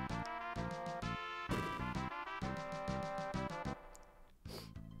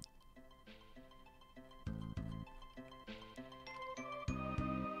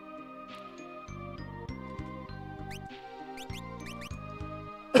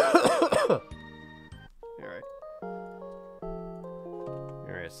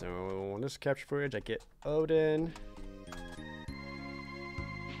 Alright, so on this capture footage, I get Odin.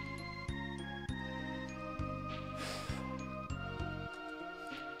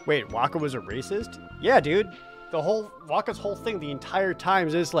 Wait, Waka was a racist? Yeah, dude. Waka's whole thing the entire time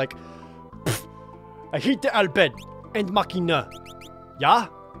is just like, I hate the Albed and Machina. Yeah?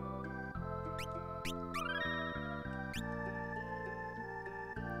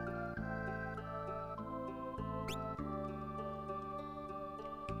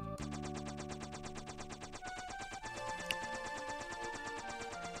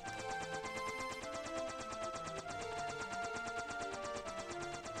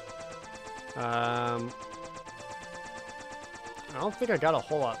 I don't think I got a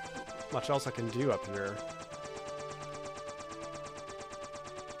whole lot much else I can do up here.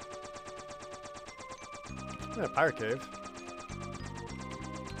 Yeah, pirate cave.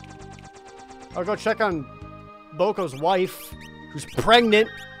 I'll go check on Boko's wife, who's pregnant.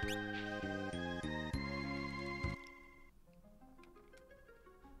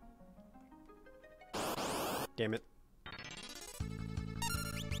 Damn it.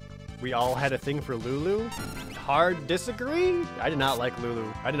 We all had a thing for Lulu? Hard disagree? I did not like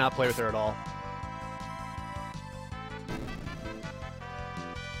Lulu. I did not play with her at all.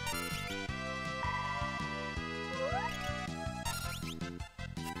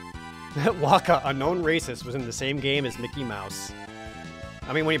 That Waka, a known racist, was in the same game as Mickey Mouse.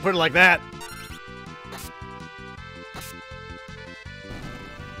 I mean, when you put it like that.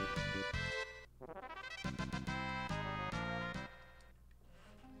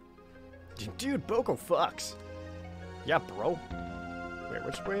 Dude, Boko fucks. Yeah, bro. Wait,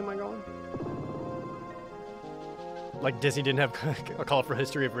 which way am I going? Like Disney didn't have a call for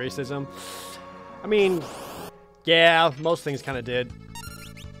history of racism. I mean, yeah, most things kind of did.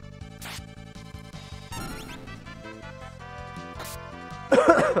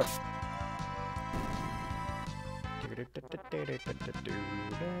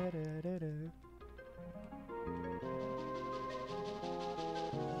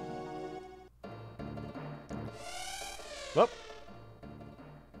 Whoop.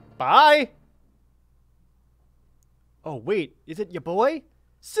 Bye. Oh, wait. Is it your boy?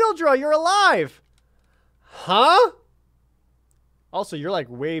 Sildra, you're alive! Huh? Also, you're like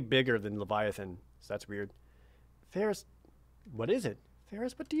way bigger than Leviathan, so that's weird. Ferris, what is it?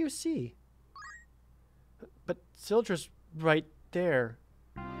 Ferris, what do you see? But Sildra's right there.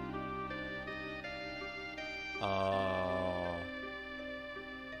 So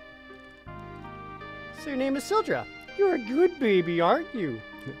your name is Sildra. You're a good baby, aren't you?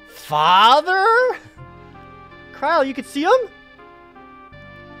 Father? Kyle, you could see him?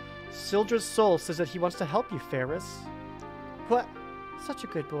 Sildra's soul says that he wants to help you, Ferris. What? Such a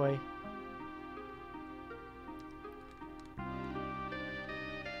good boy.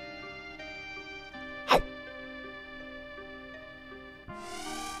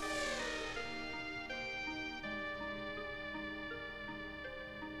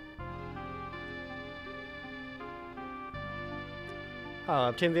 I'll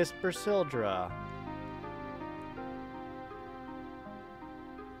obtain this for Sildra.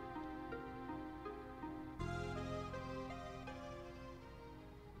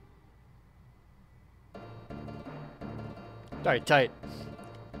 Alright, tight.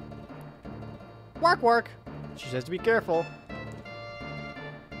 Work. She says to be careful.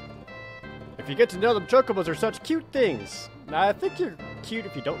 If you get to know them, chocobos are such cute things. Now, I think you're cute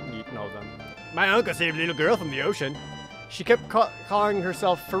if you don't know them. My uncle saved a little girl from the ocean. She kept calling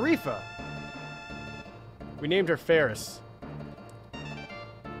herself Farifa. We named her Ferris.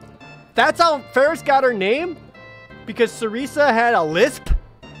 That's how Ferris got her name? Because Sarisa had a lisp?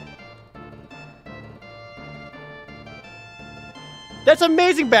 That's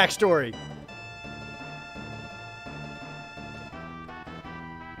amazing backstory.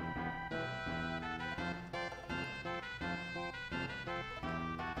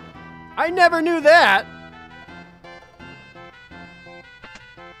 I never knew that.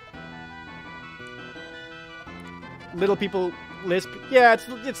 Little people lisp. Yeah,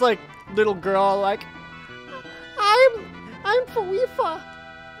 it's like little girl like I'm Farifa.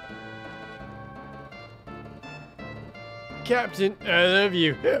 Captain, I love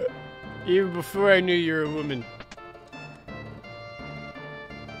you. Even before I knew you were a woman.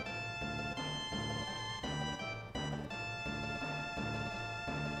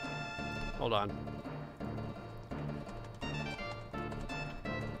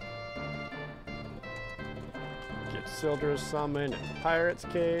 It's Sildra's summon. It's Pirate's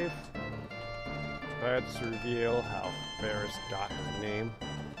Cave. Let's reveal how Ferris got his name.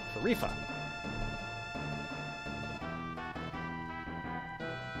 Sharifa.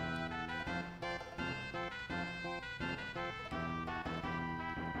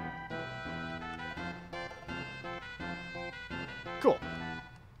 Cool.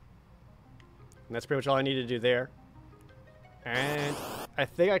 And that's pretty much all I need to do there. And I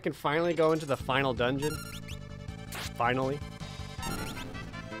think I can finally go into the final dungeon. Finally.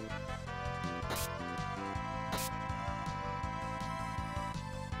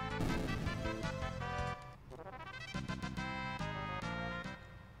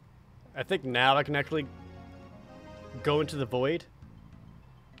 I think now I can actually go into the void.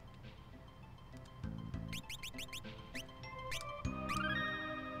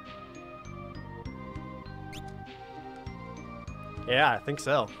 Yeah, I think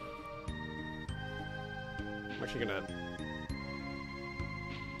so. I'm actually gonna...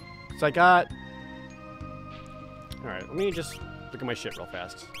 So I got... Alright, let me just look at my shit real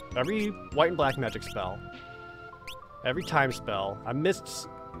fast. Every white and black magic spell. Every time spell. I missed...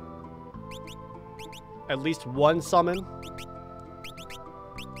 at least one summon.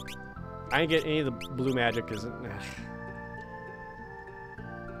 I didn't get any of the blue magic because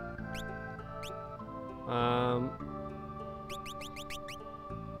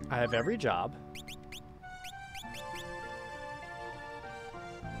I have every job.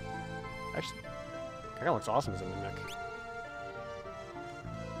 Actually, that guy looks awesome as a mimic.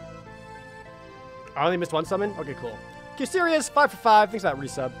 I only missed one summon? Okay, cool. Okay, serious, 5 for 5. Thanks for that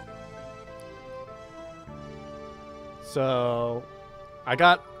resub. So, I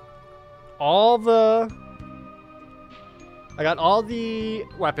got all the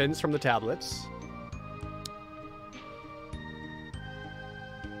weapons from the tablets.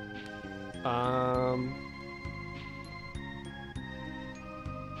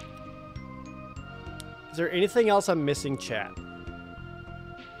 Is there anything else I'm missing, chat?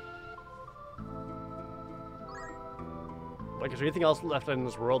 Like, is there anything else left in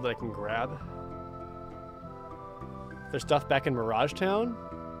this world that I can grab? There's stuff back in Mirage Town.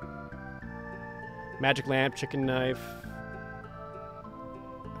 Magic lamp, chicken knife.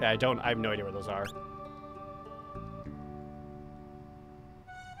 Yeah, I have no idea where those are.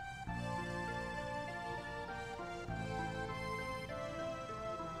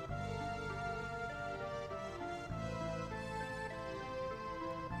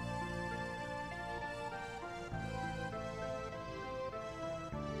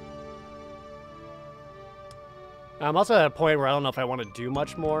 I'm also at a point where I don't know if I want to do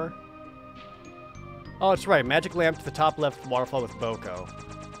much more. Oh, that's right. Magic lamp to the top left waterfall with Boko.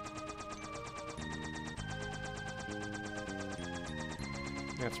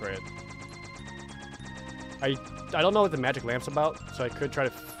 That's right. I don't know what the magic lamp's about, so I could try to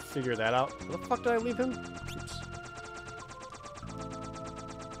figure that out. Where the fuck did I leave him? Oops.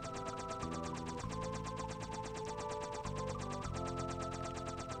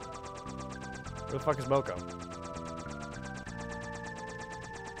 Where the fuck is Boko?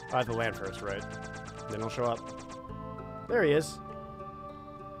 I have to land first, right? Then he'll show up. There he is.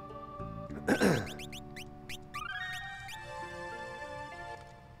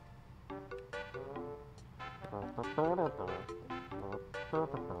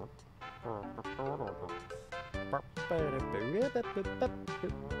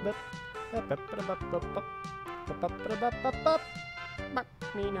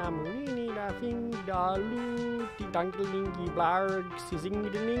 Mina Munini da Finga Lu Dankelingi Blarg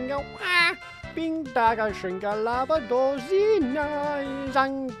Sizinga Bing Daga Shinga Lava Dozina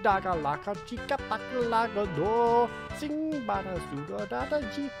Zang Daga Laka Chica Pakalaga Do Sing Bada Suga Dada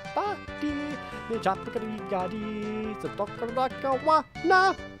Jipati Japakari Gadi Zatokaraka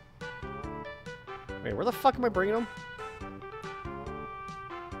Wana. Wait, where the fuck am I bringing him?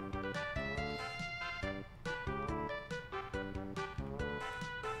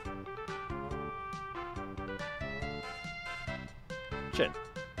 Shit.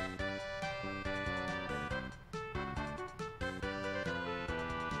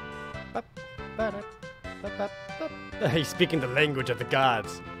 He's speaking the language of the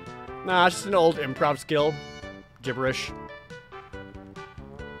gods. Nah, it's just an old improv skill. Gibberish.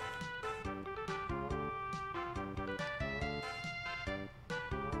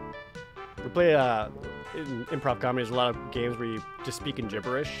 We play in improv comedy, there's a lot of games where you just speak in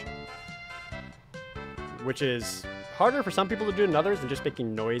gibberish, which is harder for some people to do than others than just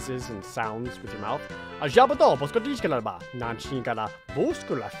making noises and sounds with your mouth.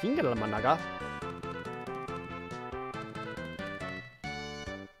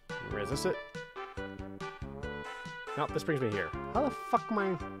 Where is this it? Nope, this brings me here. How the fuck am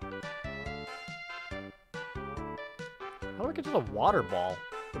I... How do I get to the water ball?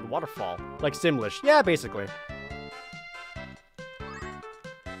 Or the waterfall? Like Simlish. Yeah, basically.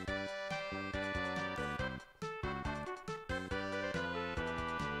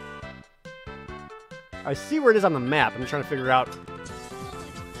 I see where it is on the map. I'm just trying to figure out...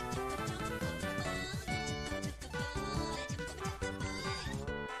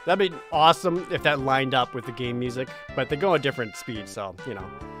 That'd be awesome if that lined up with the game music, but they go at different speeds, so, you know.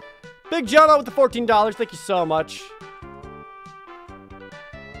 Big Jono with the $14. Thank you so much.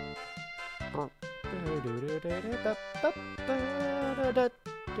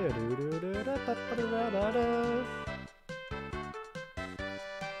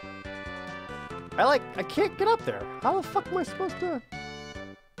 I can't get up there. How the fuck am I supposed to...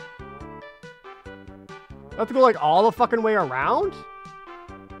 I have to go, like, all the fucking way around?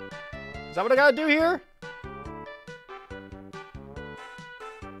 Is that what I gotta do here?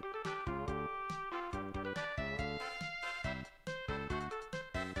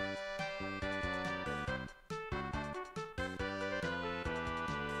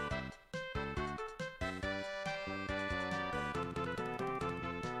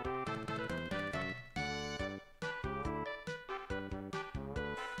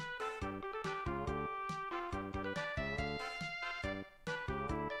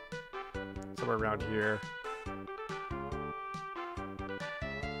 Somewhere around here.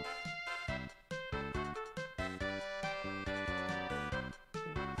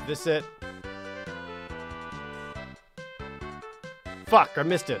 Is this it? Fuck, I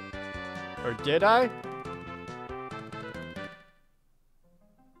missed it. Or did I?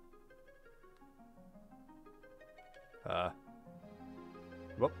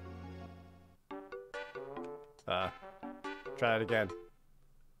 Whoop. Try it again.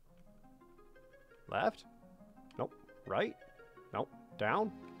 Left? Nope. Right? Nope.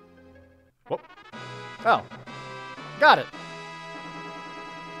 Down? Whoop. Oh. Got it.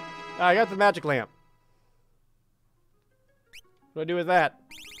 I got the magic lamp. What do I do with that?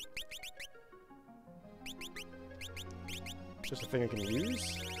 Just a thing I can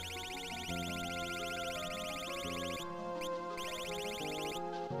use?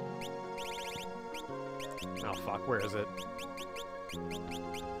 Oh fuck, where is it?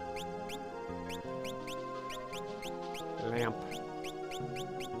 Lamp.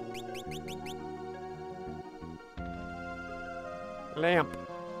 Lamp.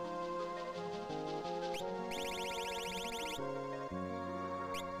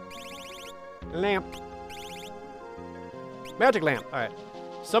 Lamp. Magic lamp. Alright.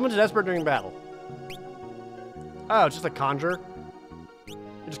 Summons desperate during battle. Oh, it's just a conjure?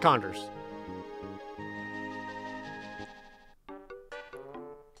 It just conjures.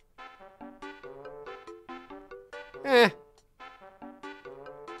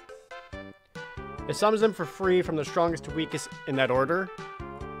 It summons them for free from the strongest to weakest in that order.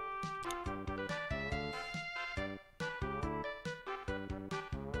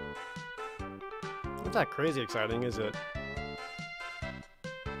 Not that crazy exciting, is it?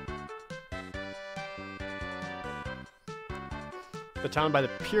 The town by the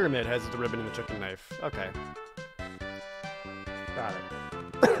pyramid has the ribbon and the chicken knife. Okay. Got it.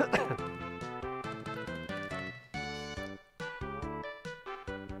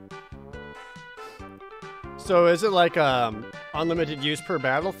 So is it like unlimited use per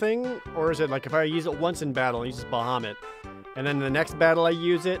battle thing? Or is it like if I use it once in battle, it uses Bahamut, and then the next battle I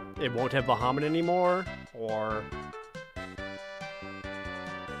use it, it won't have Bahamut anymore? Or...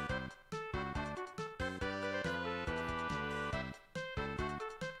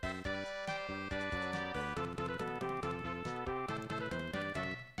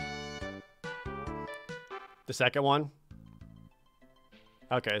 The second one?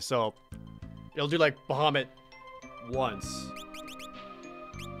 Okay, so it'll do like Bahamut once.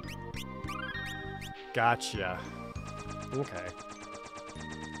 Gotcha. Okay.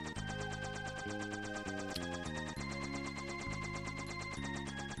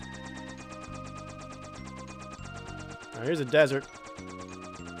 Now here's a desert.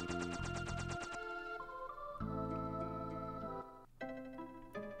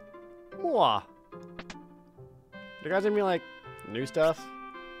 Mwah. You guys give me like new stuff?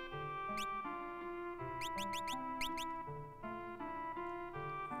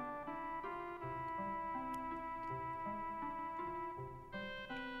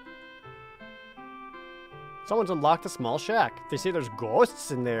 Someone's unlocked a small shack. They say there's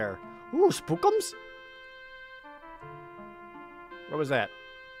ghosts in there. Ooh, spookums? What was that?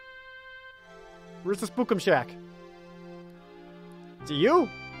 Where's the spookum shack? Is it you?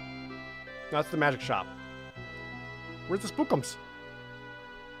 No, that's the magic shop. Where's the spookums?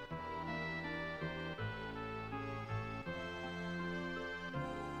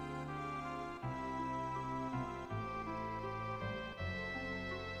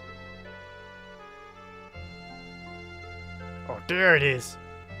 Oh, there it is.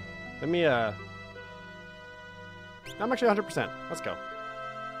 Let me, I'm actually 100%. Let's go.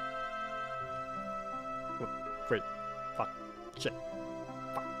 Oh, wait. Fuck. Shit.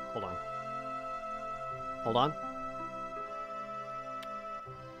 Fuck. Hold on. Hold on.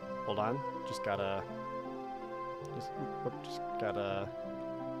 Hold on. Just gotta... Just gotta...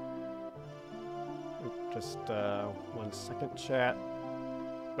 Just, 1 second, chat.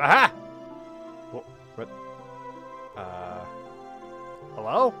 Aha! What?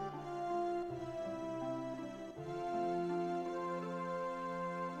 Hello?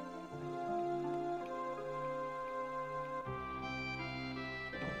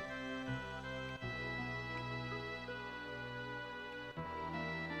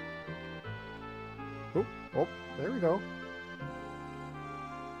 Oh, there we go.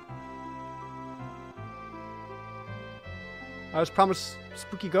 I was promised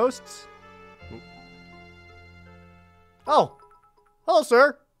spooky ghosts. Oh! Hello,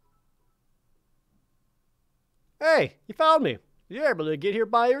 sir! Hey, you found me. You're able to get here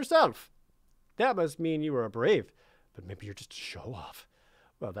by yourself. That must mean you were brave, but maybe you're just a show-off.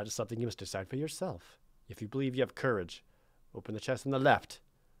 Well, that is something you must decide for yourself. If you believe you have courage, open the chest on the left.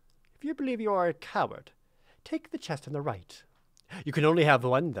 If you believe you are a coward, take the chest on the right. You can only have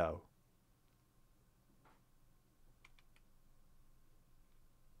one, though.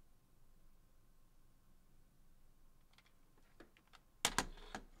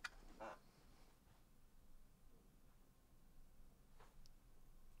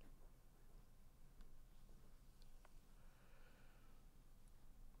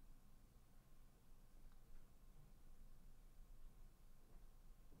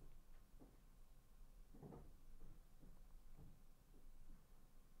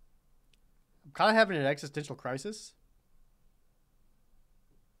 I'm kind of having an existential crisis.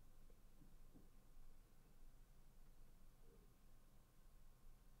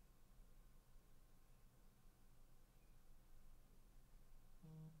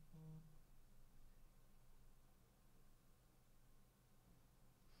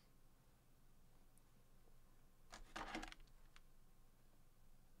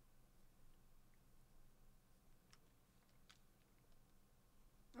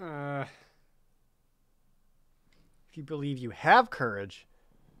 If you believe you have courage,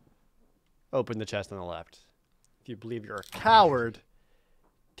 open the chest on the left. If you believe you're a coward,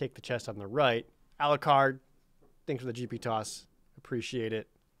 take the chest on the right. Alucard, thanks for the GP toss. Appreciate it.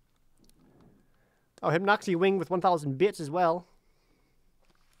 Oh, Hypnoxy Wing with 1,000 bits as well.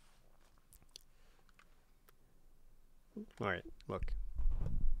 Alright, look.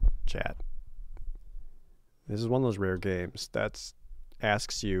 Chat. This is one of those rare games that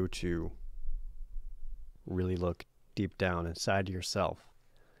asks you to really look deep down inside yourself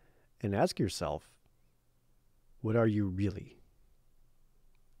and ask yourself, what are you really?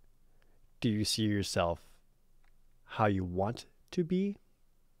 Do you see yourself how you want to be?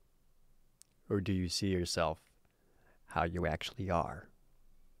 Or do you see yourself how you actually are?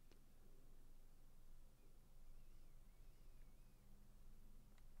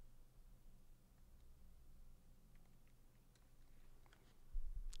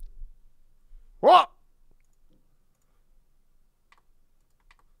 What?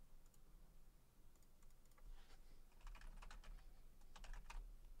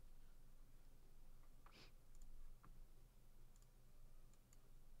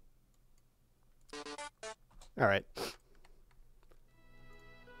 All right.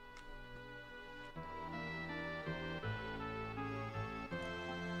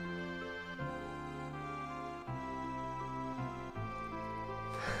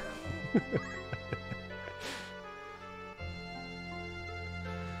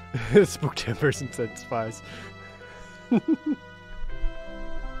 Spook tempers and said spies.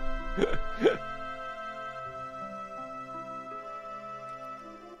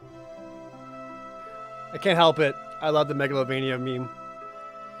 I can't help it. I love the Megalovania meme.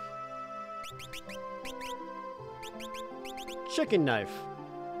 Chicken knife.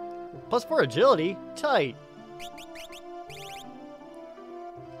 +4 agility. Tight.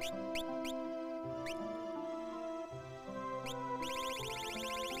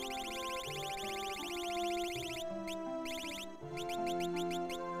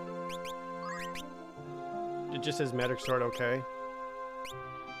 It just says Magic Sword, okay.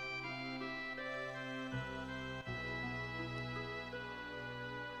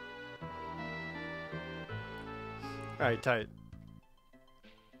 Alright, tight.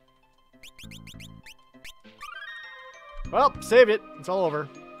 Well, saved it. It's all over.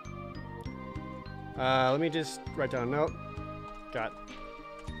 Let me just write down a note. Got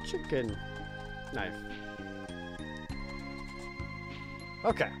chicken knife.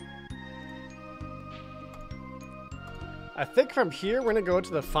 Okay. I think from here, we're going to go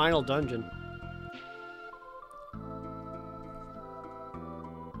to the final dungeon.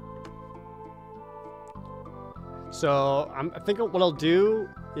 So, I think what I'll do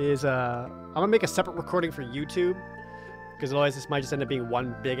is, I'm going to make a separate recording for YouTube. Because otherwise this might just end up being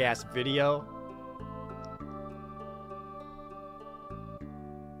one big-ass video.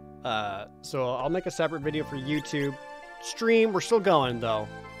 So I'll make a separate video for YouTube. Stream, we're still going, though.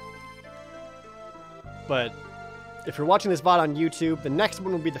 But if you're watching this VOD on YouTube, the next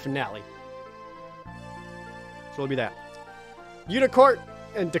one will be the finale. So it'll be that. Unicorn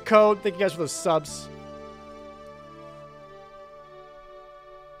and Decode, thank you guys for those subs.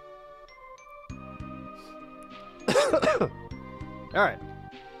 Alright.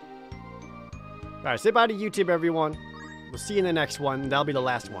 Alright, say bye to YouTube, everyone. We'll see you in the next one. That'll be the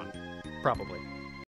last one. Probably.